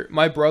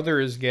brother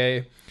is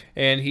gay,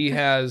 and he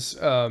has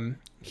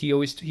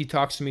he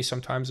talks to me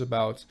sometimes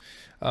about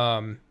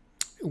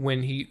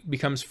when he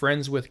becomes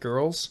friends with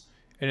girls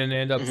and then they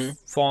end up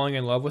falling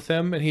in love with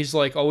him, and he's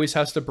like always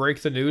has to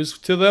break the news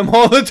to them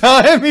all the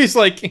time. He's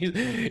like,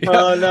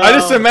 oh, no. I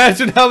just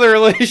imagine how the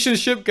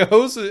relationship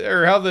goes,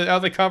 or how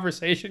the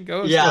conversation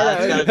goes.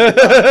 Yeah,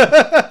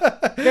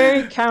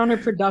 very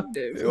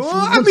counterproductive. Well,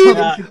 I mean,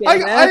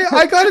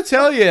 I gotta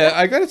tell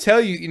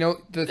you, you know,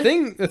 the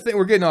thing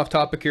we're getting off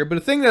topic here, but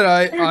the thing that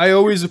I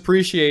always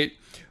appreciate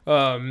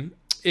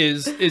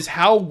is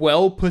how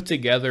well put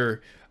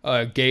together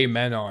gay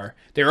men are.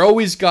 They're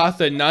always got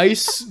the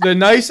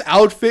nice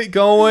outfit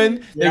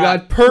going. They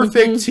got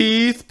perfect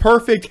teeth,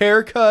 perfect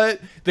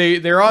haircut.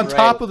 They're on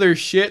top of their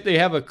shit. They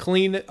have a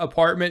clean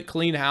apartment,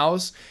 clean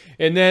house.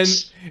 And then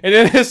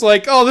it's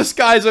like, oh, this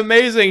guy's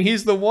amazing.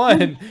 He's the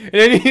one.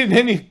 And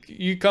then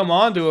you come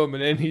on to him,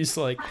 and then he's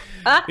like,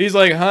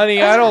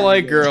 honey, I don't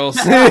like girls.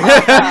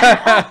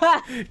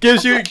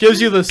 gives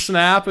you the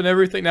snap and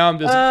everything. Now I'm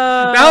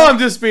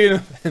just being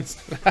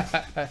offensive.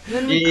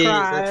 Then we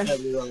cry.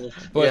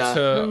 But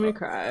then we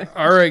cry.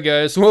 All right,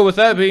 guys. Well, with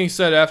that being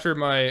said, after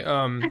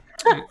my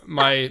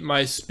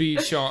my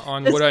speech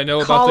on what I know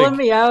about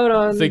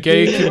the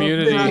gay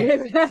community,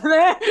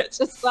 it's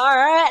just all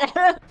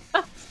right.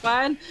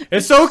 Fine.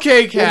 It's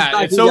okay,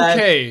 Kat. It's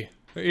okay.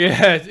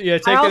 Yeah.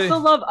 Take I also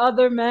love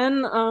other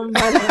men,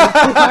 but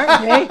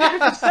aren't gay.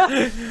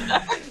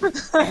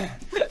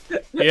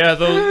 Yeah,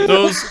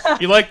 those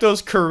you like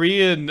those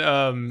Korean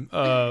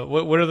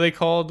what are they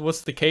called?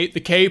 What's the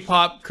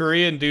K-pop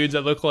Korean dudes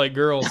that look like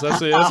girls?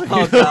 That's it.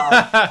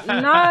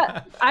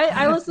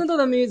 I listen to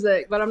the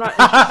music, but I'm not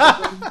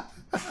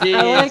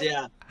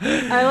interested.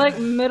 I like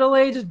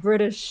middle-aged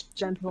British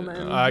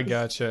gentlemen. I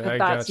gotcha.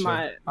 That's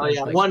my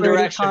like One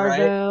Direction,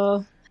 Carville.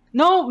 Right?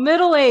 No,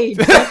 middle-aged.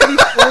 You have to be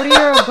 40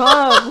 or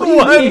above.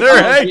 One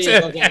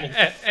Direction.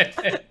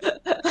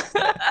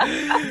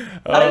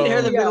 I didn't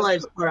hear the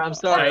middle-aged part. I'm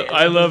sorry.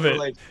 I love it.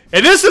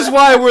 And this is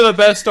why we're the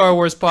best Star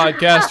Wars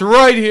podcast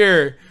right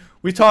here.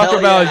 We talk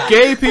about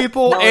gay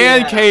people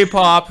and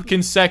K-pop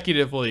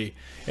consecutively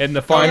in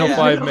the final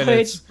 5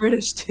 minutes.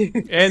 British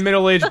dudes. And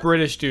middle-aged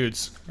British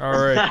dudes. All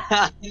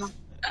right.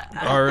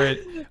 All right.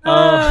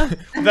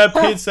 That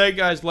being said,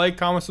 guys, like,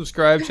 comment,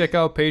 subscribe, check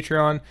out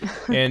Patreon,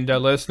 and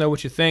let us know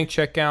what you think.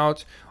 Check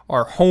out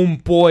our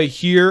homeboy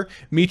here,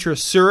 Mitra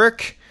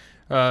Serik.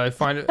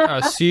 Find it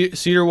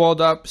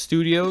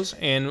Cederwall.Studios,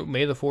 and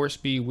may the force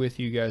be with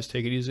you guys.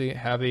 Take it easy.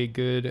 Have a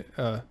good,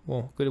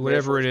 good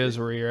whatever it is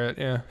where you're at.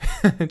 Yeah.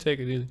 Take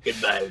it easy.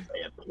 Goodbye,